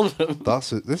 What album?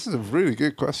 This is a really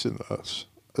good question, Ash.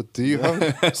 Do you have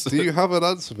an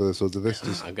answer for this, or did this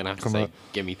just I'm gonna have to come say, out?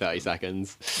 give me 30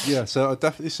 seconds. Yeah, so I'd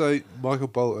definitely say Michael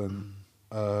Bolton.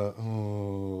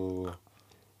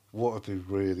 What would be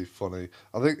really funny?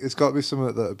 I think it's got to be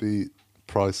something that would be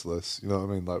priceless. You know what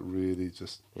I mean? Like really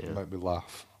just make me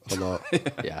laugh a lot.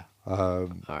 Yeah. All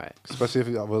right. Especially if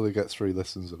I really get 3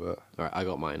 listens of it. All right, I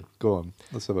got mine. Go on,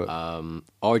 let's have it.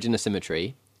 Origin of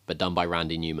Symmetry, but done by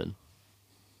Randy Newman.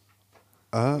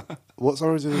 What's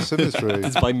Origin of Symmetry?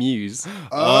 It's by Muse.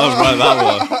 Oh, right, that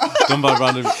one. Done by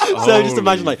random. So just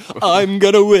imagine like, I'm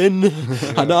gonna win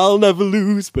and I'll never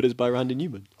lose, but it's by Randy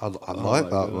Newman. I like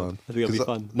that one. I think it'll be 'Cause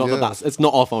fun. Not that it's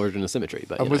not off Origin of Symmetry,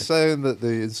 but And you we're know. saying that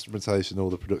the instrumentation, all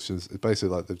the productions, is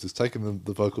basically like they've just taken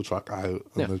the vocal track out and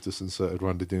Yeah. they've just inserted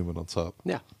Randy Newman on top.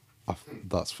 Yeah.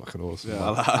 That's fucking awesome. Yeah,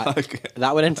 man. I like it.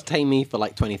 That would entertain me for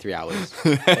like 23 hours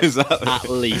Exactly. at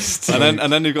least.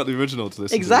 And then you've got the original to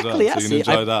listen Exactly. to as well, Yeah. so you can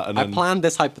See, enjoy that. And I then planned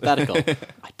this hypothetical. I didn't.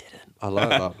 I like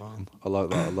that, man. I like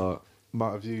that a lot.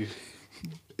 Matt, have you?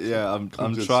 yeah, I'm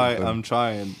Conjured trying.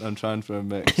 something. I'm trying for a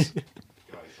mix.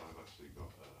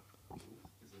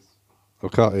 I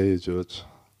can't hear you, George.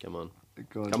 Come on.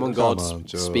 Go Come on, Come God. on,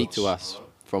 George. Speak to us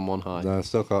from on high. No, I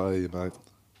still can't hear you, mate.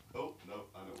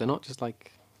 They're not just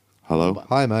like. Hello.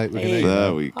 Hi, mate. We can Hey. hear you There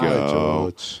now. we Hi, go.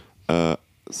 George.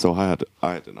 So I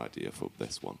had an idea for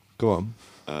this one. Go on.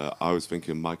 I was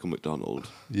thinking Michael McDonald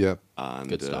Yeah. and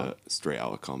Good start. Straight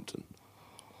Outta Compton.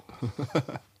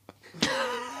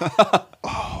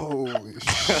 Holy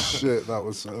shit, that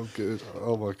was so good.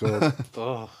 Oh my god.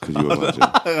 Could you imagine?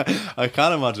 I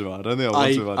can't imagine, man. I don't think I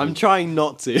want to imagine. I'm trying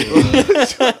not to.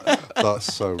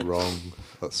 That's so wrong.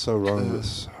 That's so wrong. That's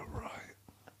so right.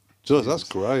 George, that's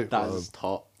great. That man. is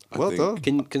top. Well think-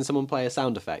 done. Can someone play a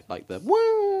sound effect like the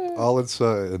woo? I'll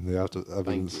insert it in the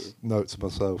evidence note to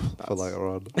myself for later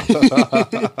on.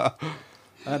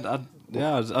 I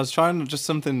was trying just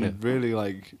something really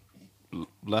like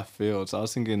left field. So I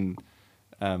was thinking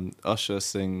Usher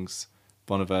sings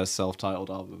Bon Iver's self-titled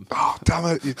album. Oh, damn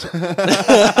it.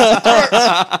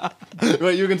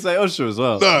 Wait, you can say Usher as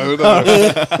well. No.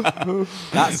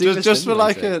 That's just for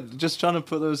like just trying to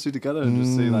put those two together and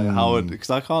just see like how it, because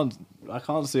I can't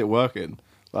see it working.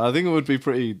 But I think it would be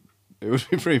pretty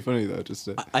funny though. Just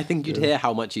to, I think you'd hear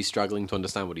how much he's struggling to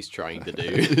understand what he's trying to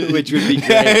do, which would be great.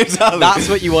 Yeah, exactly. That's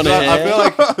what you want to hear. I feel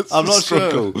like I'm not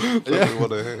Struggle. sure.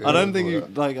 Yeah. I don't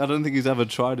think he's ever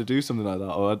tried to do something like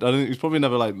that, or I don't think he's probably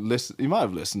never like listened. He might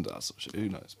have listened to that sort of shit. Who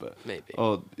knows? But Maybe.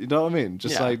 Or you know what I mean?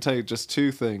 Just Yeah. like take just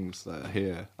two things that are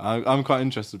here. I'm quite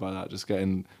interested by that. Just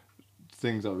getting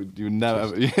things that you would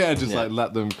never ever, like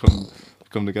let them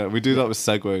come together. We do that with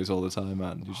segues all the time,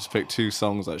 man. You just pick two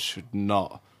songs that should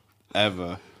not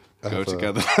ever go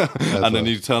together, and then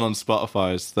you turn on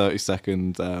Spotify's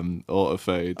 30-second auto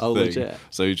fade Oh, thing. legit?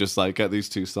 So you just like get these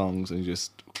two songs and you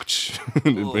just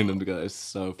bring them together. It's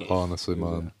so fun. Honestly,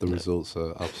 man, the results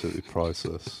are absolutely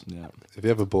priceless. Yeah, If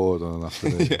you're ever bored on an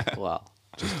afternoon, Well,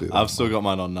 just do that. I've still got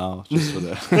mine on now, just for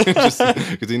the,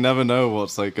 because you never know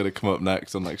what's like going to come up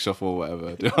next on like shuffle or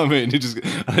whatever. Do you know what I mean? And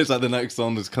it's like the next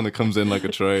song just kind of comes in like a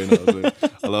train.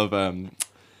 I love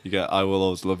you get "I Will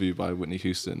Always Love You" by Whitney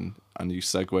Houston, and you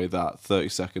segue that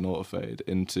 30-second auto fade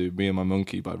into "Me and My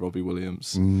Monkey" by Robbie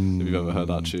Williams. If you've ever heard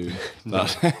that tune,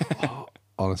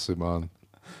 Honestly, man,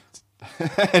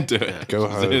 do it. go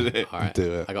home. all right.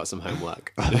 Do it. I got some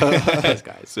homework. Thanks,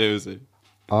 guys. Seriously.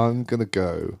 I'm gonna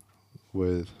go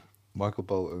with Michael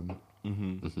Bolton.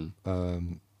 Oh,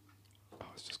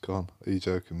 it's just gone. Are you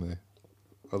joking me?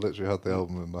 I literally had the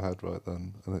album in my head right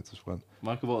then, and it just went.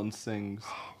 Michael Bolton sings.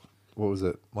 What was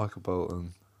it? Michael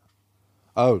Bolton.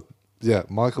 Oh, yeah,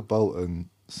 Michael Bolton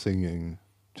singing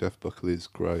Jeff Buckley's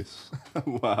Grace.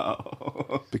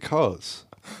 Wow. Because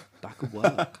That could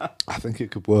work. I think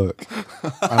it could work.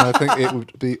 And I think it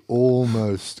would be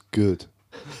almost good.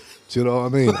 Do you know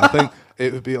what I mean? I think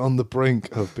it would be on the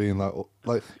brink of being like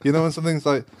you know when something's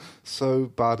like so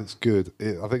bad it's good.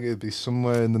 I think it'd be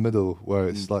somewhere in the middle where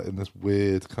it's like in this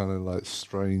weird kind of like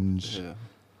strange. Yeah.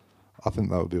 I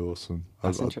think that would be awesome.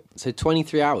 So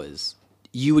 23 hours,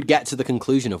 you would get to the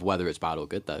conclusion of whether it's bad or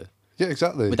good, though. Yeah,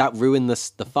 exactly. Would that ruin the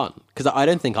fun? Because I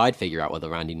don't think I'd figure out whether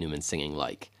Randy Newman's singing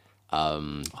like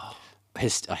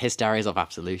Hysterias of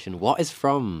Absolution. What is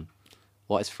from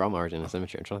Origin of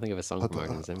Symmetry? I'm trying to think of a song from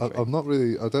Origin of Symmetry. I'm not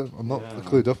really. I'm not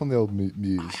clued up on the old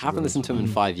Muse. I haven't listened to him in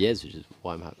 5 years, which is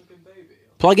why I'm happy.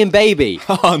 Plug-in Baby.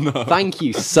 Oh no. Thank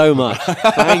you so much.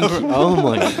 Thank you. Oh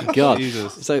my god.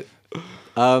 Jesus. So,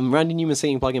 Randy Newman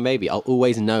singing Plug-in Baby. I'll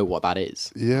always know what that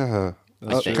is. Yeah.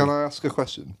 think. Can I ask a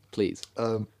question? Please.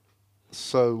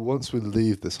 So once we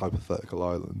leave this hypothetical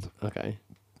island, Okay.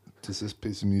 does this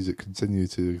piece of music continue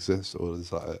to exist, or is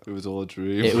that it? It was all a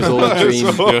dream. It was all a dream.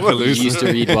 You're You hallucinating. used to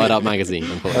read Word Up magazine,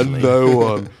 And unfortunately. no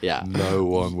one, Yeah. no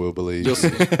one will believe.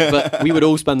 But we would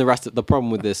all spend the rest of the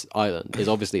problem with this island is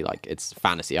obviously like it's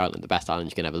fantasy island, the best island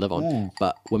you can ever live on.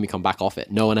 But when we come back off it,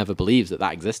 no one ever believes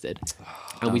that existed,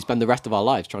 and we spend the rest of our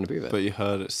lives trying to prove it. But you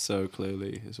heard it so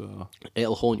clearly as well.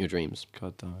 It'll haunt your dreams.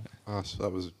 God damn it. Gosh,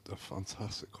 that was a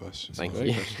fantastic question. Thank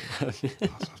Very you.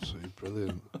 That's absolutely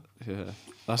brilliant. Yeah.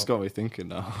 That's got me thinking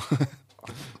now.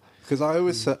 Because I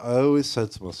always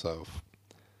said to myself,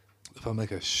 if I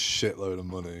make a shitload of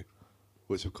money,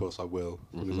 which of course I will,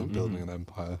 because I'm building an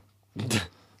empire.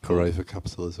 Hooray for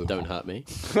capitalism. Don't hurt me.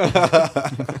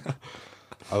 I've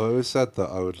always said that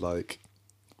I would like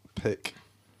pick,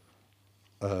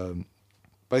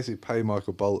 basically pay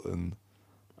Michael Bolton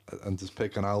and just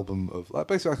pick an album of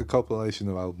basically a compilation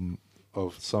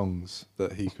of songs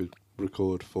that he could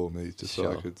record for me, just so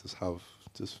I Sure. could just have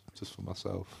just for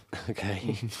myself.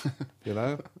 Okay. You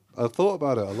know, I've thought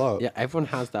about it a lot. Yeah, everyone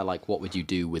has their like, what would you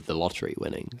do with the lottery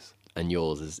winnings? And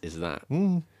yours is that,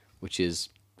 which is,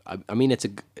 I mean,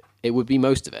 it would be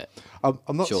most of it. I'm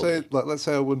not Surely. saying let's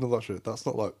say I win the lottery. That's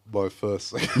not like my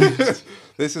first thing.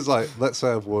 This is like, let's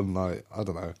say I've won like, I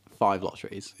don't know. 5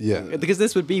 lotteries. Yeah. Because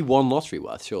this would be one lottery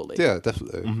worth, surely. Yeah,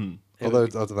 definitely. Although I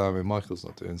don't know. I mean, Michael's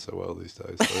not doing so well these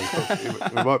days. So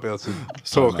we might be able to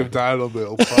talk him down on the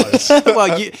old price.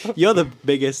 Well, you're the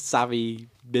biggest savvy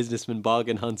businessman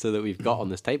bargain hunter that we've got on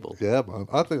this table. Yeah, man.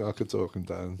 I think I could talk him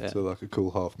down Yeah. to like a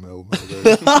cool $500,000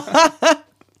 maybe.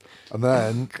 And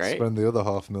then Great. spend the other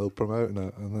 $500,000 promoting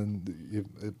it, and then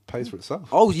it pays for itself.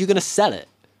 Oh, you're gonna sell it?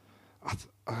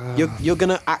 You're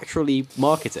gonna actually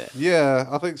market it? Yeah,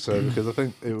 I think so, because I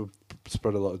think it would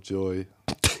spread a lot of joy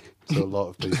to a lot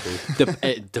of people.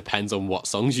 It depends on what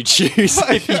songs you choose.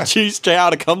 If you choose Straight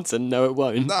Outta Compton, no, it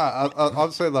won't. Nah,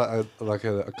 I'd say like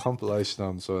a compilation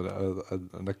album, so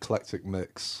an eclectic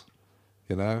mix,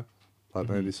 you know, like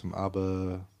maybe some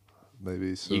ABBA,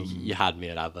 maybe some. You had me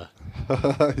at ABBA.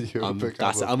 You're a big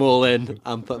That's it. ABBA. I'm all in.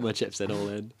 I'm putting my chips in, all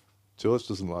in. George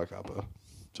doesn't like ABBA.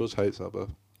 George hates ABBA.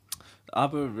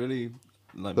 ABBA really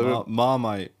like They're-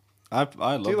 Marmite. I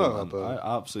love you like it, man. ABBA?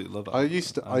 I absolutely love it. I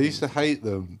used to hate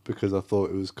them because I thought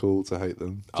it was cool to hate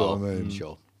them. Do you know what I mean?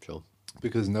 Sure.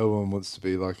 Because no one wants to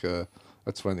be like a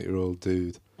 20-year-old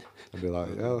dude and be like,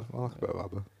 yeah, I like a bit of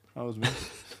ABBA. That was me.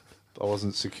 I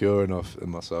wasn't secure enough in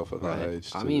myself at that Right. age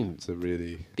I mean- to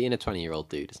really. Being a 20-year-old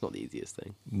dude, it's not the easiest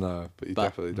thing. No, but you But-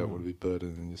 definitely don't want to be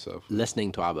burdening yourself.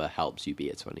 Listening to ABBA helps you be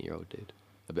a 20-year-old dude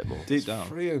a bit more. Deep down.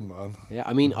 Freeing, man. Yeah,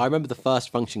 I mean, I remember the first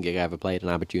function gig I ever played an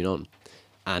ABBA tune on,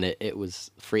 and it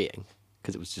was freeing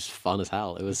because it was just fun as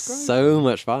hell. It was so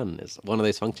much fun. It's one of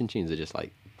those function tunes that just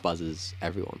like buzzes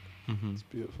everyone. It's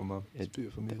beautiful, man. It's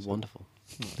beautiful It's music. wonderful.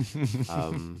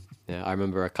 Yeah, I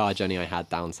remember a car journey I had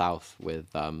down south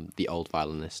with the old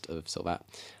violinist of Sylvette,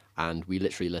 and we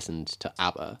literally listened to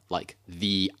ABBA, like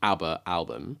the ABBA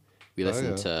album. We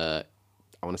listened yeah. to,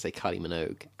 I want to say, Kylie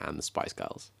Minogue and the Spice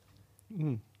Girls,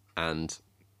 and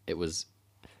it was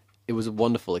a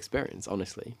wonderful experience.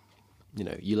 Honestly, you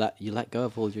know, you let go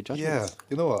of all your Yeah, judgments.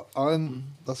 you know what?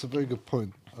 That's a very good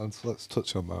point, and so let's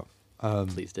touch on that.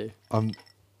 Please do.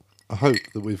 I hope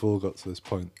that we've all got to this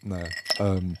point now.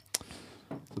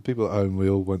 The people at home, we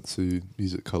all went to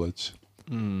music college,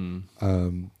 and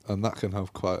that can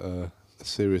have quite a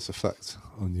serious effect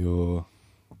on your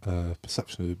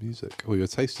perception of music or your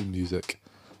taste in music.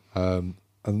 And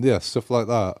yeah, stuff like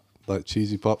that, like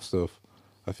cheesy pop stuff.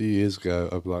 A few years ago,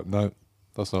 I'd be like, no,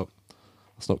 that's not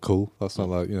cool. That's not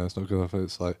like, it's not good enough.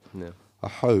 It's like, No. I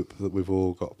hope that we've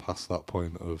all got past that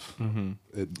point of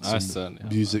I certainly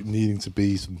have music needing to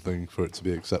be something for it to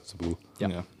be acceptable.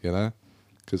 Yep. Yeah. You know,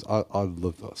 because I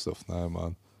love that stuff now,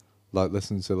 man. Like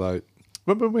listening to like.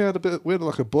 Remember when we had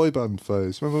like a boy band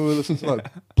phase? Remember when we listened to like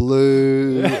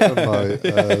Blue and like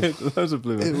Those are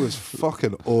blue. it was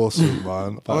fucking awesome,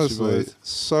 man. Backstreet Honestly, Boys.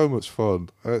 so much fun.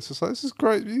 And it's just like this is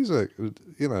great music.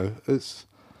 You know,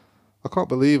 I can't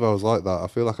believe I was like that. I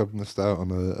feel like I've missed out on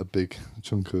a big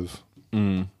chunk of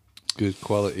good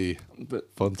quality But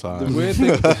fun the time.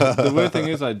 weird thing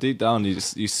is, like deep down, you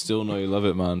still know you love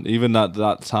it, man. Even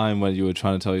that time when you were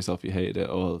trying to tell yourself you hated it,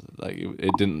 or like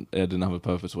it didn't have a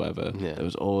purpose, or whatever. Yeah. There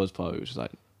was always part of it which was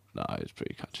like, nah, it's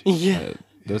pretty catchy. Yeah.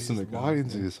 There's something. lying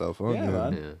to yourself, aren't Yeah, you?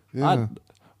 man.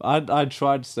 Yeah. I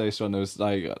tried to stay strong. There was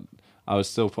like I was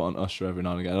still put on Usher every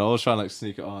now and again. I was trying to like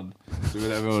sneak it on so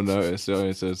that everyone noticed. So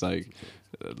it's like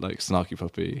Snarky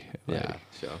Puppy, like, Yeah,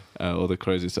 sure. all the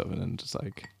crazy stuff, and then just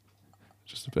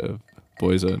a bit of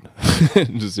Boyzone.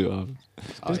 Just see what happens.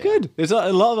 It's good. It's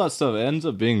a lot of that stuff. It ends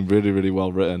up being really, really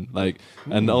well written. Like,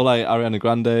 and all like Ariana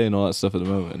Grande and all that stuff at the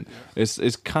moment.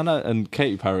 It's kind of, and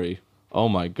Katy Perry. Oh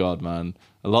my god, man!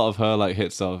 A lot of her like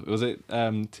hit stuff. Was it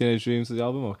Teenage Dreams of the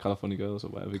album or California Girls or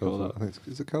whatever you call that? I think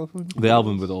is it California? The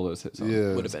album with all those hits. On.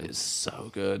 Yeah. Would have been. It's so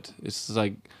good. It's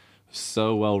like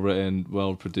so well written,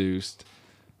 well produced,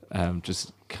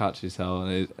 just catchy as hell.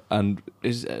 And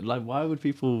is like, why would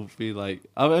people be like?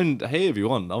 I mean, hey, if you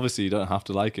want, obviously you don't have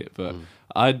to like it, but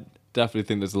I definitely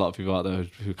think there's a lot of people out there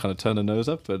who kind of turn their nose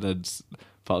up, but then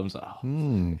part of them's like,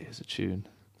 oh, here's a tune.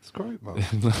 It's great, man.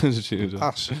 Here's a tune.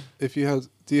 Ash,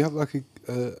 do you have like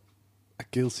a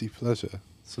guilty pleasure?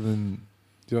 Something,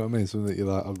 do you know what I mean? Something that you're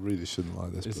like, I really shouldn't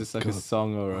like this. Is but this like God, a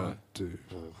song or I a? do.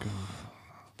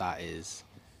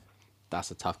 That's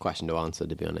a tough question to answer,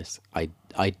 to be honest. I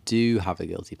do have a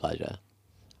guilty pleasure.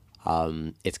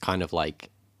 It's kind of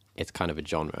a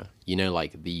genre, you know,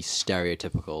 like the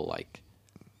stereotypical like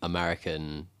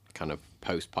American kind of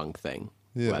post-punk thing,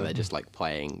 Yeah. where they're just like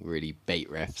playing really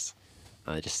bait riffs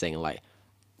and they're just singing like,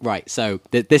 right. So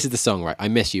this is the song, right? "I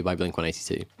Miss You" by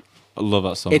Blink-182. I love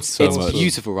that song It's so much.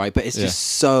 beautiful, right? But it's Yeah. just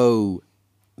so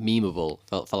memeable,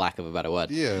 for lack of a better word.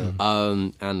 Yeah.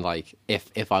 And like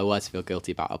if I were to feel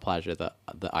guilty about a pleasure that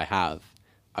I have,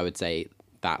 I would say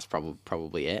that's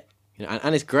probably it. You know,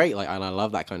 and it's great, like, and I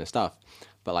love that kind of stuff.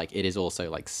 But like it is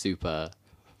also like super.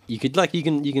 You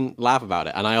can laugh about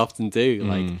it, and I often do.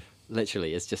 Like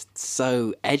literally, it's just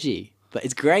so edgy, but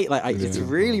it's great. Like it's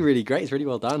really really great. It's really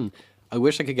well done. I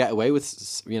wish I could get away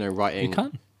with writing. You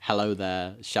can. Hello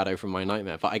there, shadow from my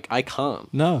nightmare, but I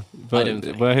can't. No, but don't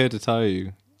think. we're here to tell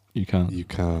you, you can. You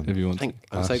can. if you want to.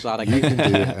 I'm so glad I You can.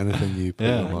 can do anything you put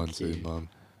Yeah. your mind to, man.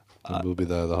 And we'll be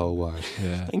there the whole way.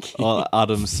 Yeah. Thank you. Or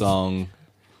Adam's song,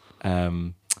 Yeah.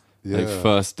 like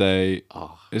First Day.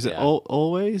 Oh, Is it yeah.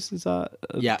 Always? Is that?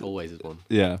 Yeah, always is one.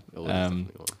 Yeah. Always is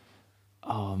definitely one.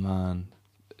 Oh man,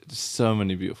 just so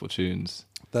many beautiful tunes.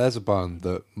 There's a band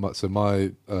that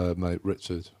my mate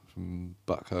Richard from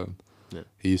back home, Yeah.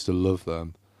 he used to love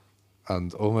them,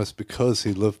 and almost because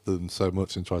he loved them so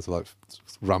much and tried to like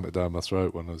ram it down my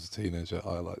throat when I was a teenager,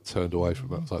 I like turned away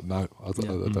from it. I was like, no, I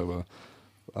don't want.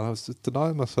 And I was just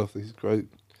denying myself these great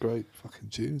fucking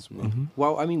tunes, man.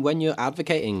 Well, I mean, when you're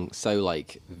advocating so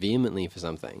like vehemently for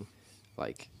something,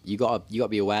 like you gotta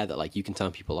be aware that like you can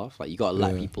turn people off. Like you gotta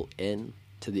let Yeah. people in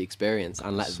to the experience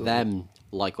and let So- them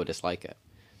like or dislike it,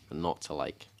 and not to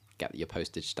like get your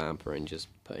postage stamper and just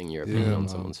putting your opinion Yeah, on man.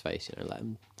 someone's face. Let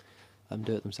them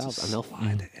do it themselves, and they'll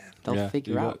Slide it in. they'll Yeah,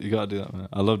 figure out. You gotta do that, man.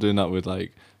 I love doing that with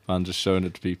like man, just showing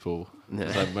it to people. Yeah.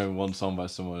 It's like maybe one song by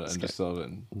someone and just sort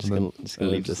of. Just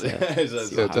gonna leave this here.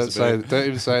 Yeah, don't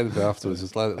even say anything afterwards.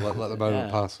 Just let the moment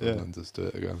Yeah. pass and Yeah. then just do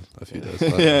it again a few days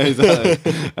later. Yeah,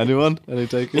 exactly. Anyone? Any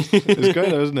takers? It's great,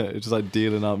 though, isn't it? It's just like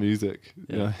dealing out music.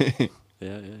 Yeah.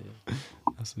 Yeah. Yeah.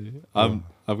 I see. I've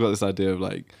got this idea of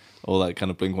like all that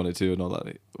kind of Blink-182 and all that.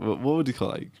 Like, what would you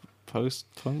call it? Like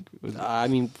post-punk? I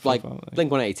mean, like Like-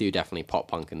 Blink-182 definitely pop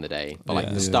punk in the day, but like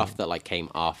Yeah. the Yeah. stuff that like came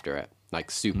after it,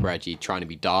 like super edgy, trying to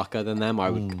be darker than them. I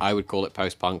would call it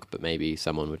post-punk, but maybe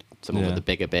someone with Yeah. a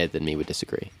bigger beard than me would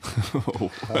disagree.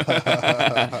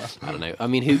 I don't know. I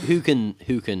mean, who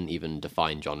can even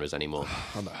define genres anymore?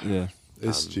 Yeah.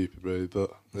 It's stupid, really,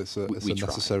 but it's a we try.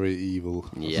 necessary evil.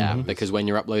 I Yeah, suppose. because when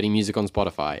you're uploading music on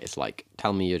Spotify, it's like,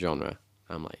 tell me your genre.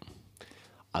 I'm like,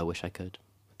 I wish I could.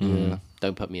 Yeah.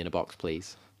 Don't put me in a box,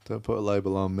 please. Don't put a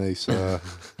label on me, sir.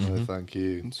 No, thank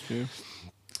you. It's true.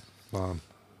 Man,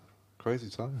 crazy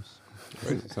times.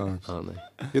 Crazy times. Aren't they?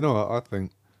 You know what? I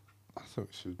think we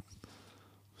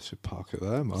should park it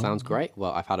there, man. Sounds great.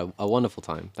 Well, I've had a wonderful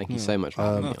time. Thank you so much for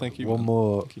having No, me. thank you. One man.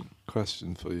 more Thank you.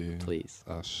 question for you, Please.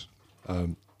 Ash.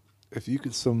 If you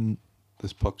could sum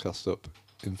this podcast up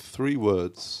in 3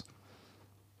 words,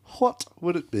 what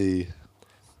would it be?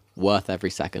 Worth every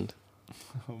second.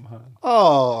 Oh man.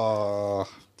 Oh,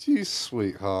 you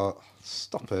sweetheart.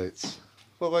 Stop it.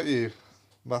 What about you,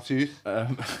 Matthew?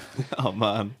 Oh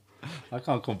man. I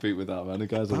can't compete with that, man. The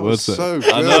guy's a That was wordsmith. so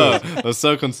I know. good. That's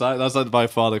so concise. That's like by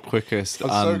far the quickest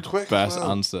That's so and quick, best man.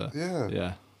 answer. Yeah.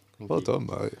 Yeah. Well done,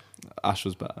 mate. Ash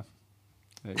was better.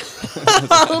 Hey.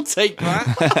 I'll take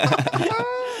that.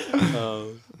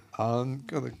 I'm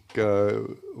going to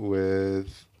go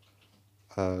with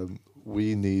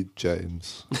We Need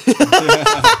James.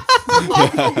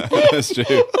 That's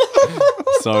true.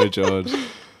 Sorry, George.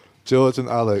 George and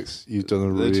Alex, you've done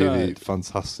a They really tried.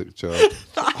 fantastic job.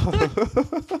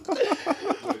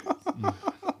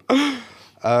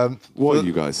 What are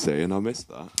you guys saying? I missed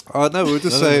that. Oh no, we're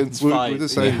just saying it's we're fine.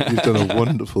 just saying you've done a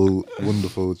wonderful,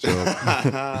 wonderful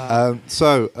job.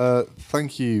 So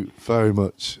thank you very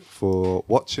much for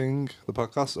watching the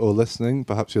podcast or listening.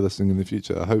 Perhaps you're listening in the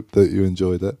future. I hope that you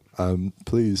enjoyed it.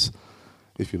 Please,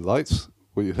 if you liked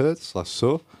what you heard /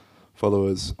 saw, follow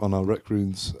us on our Rec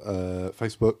Runes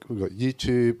Facebook. We've got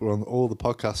YouTube. We're on all the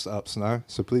podcast apps now.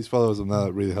 So please follow us on there.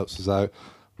 It really helps us out.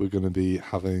 We're going to be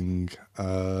having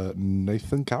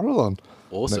Nathan Carroll on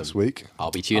Awesome. next week.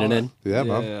 I'll be tuning in. Yeah, Yeah,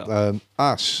 man. yeah.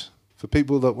 Ash, for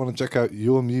people that want to check out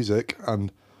your music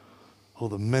and all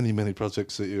the many, many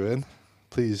projects that you're in,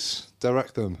 please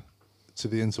direct them to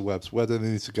the interwebs. Where do they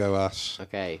need to go, Ash?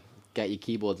 Okay, get your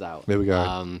keyboards out. There we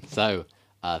go.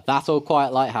 That's All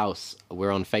Quiet Lighthouse.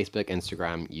 We're on Facebook,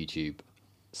 Instagram, YouTube,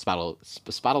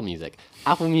 Spaddle Music,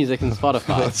 Apple Music, and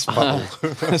Spotify.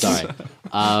 Sorry.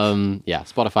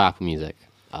 Spotify, Apple Music,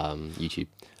 YouTube.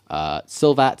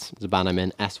 Sylvette is a band I'm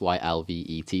in,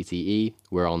 Sylvette.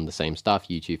 We're on the same stuff,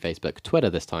 YouTube, Facebook, Twitter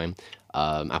this time.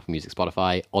 Apple Music,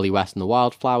 Spotify. Ollie West and the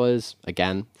Wildflowers,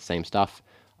 again, same stuff.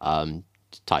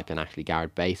 Just type in Ashley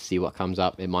Garrett Bass, see what comes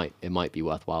up. It might be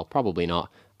worthwhile, probably not.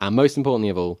 And most importantly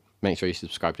of all, make sure you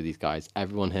subscribe to these guys.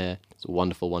 Everyone here is a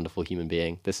wonderful, wonderful human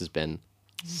being. This has been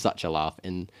such a laugh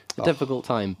in a difficult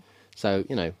time. So,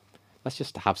 let's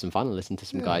just have some fun and listen to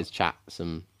some guys chat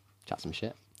some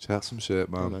shit. Chat some shit,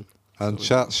 man. man. And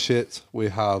chat shit we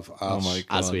have, Ash. Oh my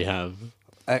God. As we have.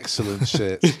 excellent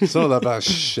shit. Some of the best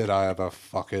shit I ever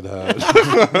fucking heard.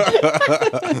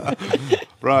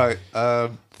 Right.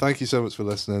 Thank you so much for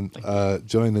listening.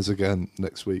 Join us again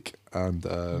next week and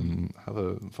have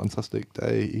a fantastic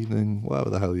day, evening, whatever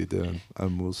the hell you're doing.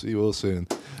 And we'll see you all soon.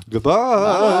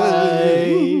 Goodbye.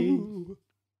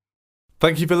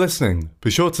 Thank you for listening.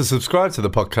 Be sure to subscribe to the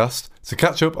podcast to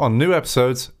catch up on new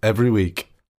episodes every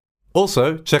week.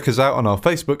 Also, check us out on our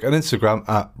Facebook and Instagram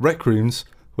at Rec Rooms,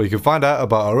 where you can find out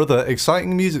about our other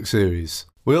exciting music series.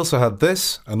 We also have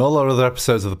this and all our other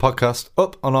episodes of the podcast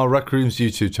up on our Rec Rooms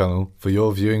YouTube channel for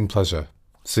your viewing pleasure.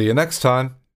 See you next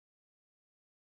time.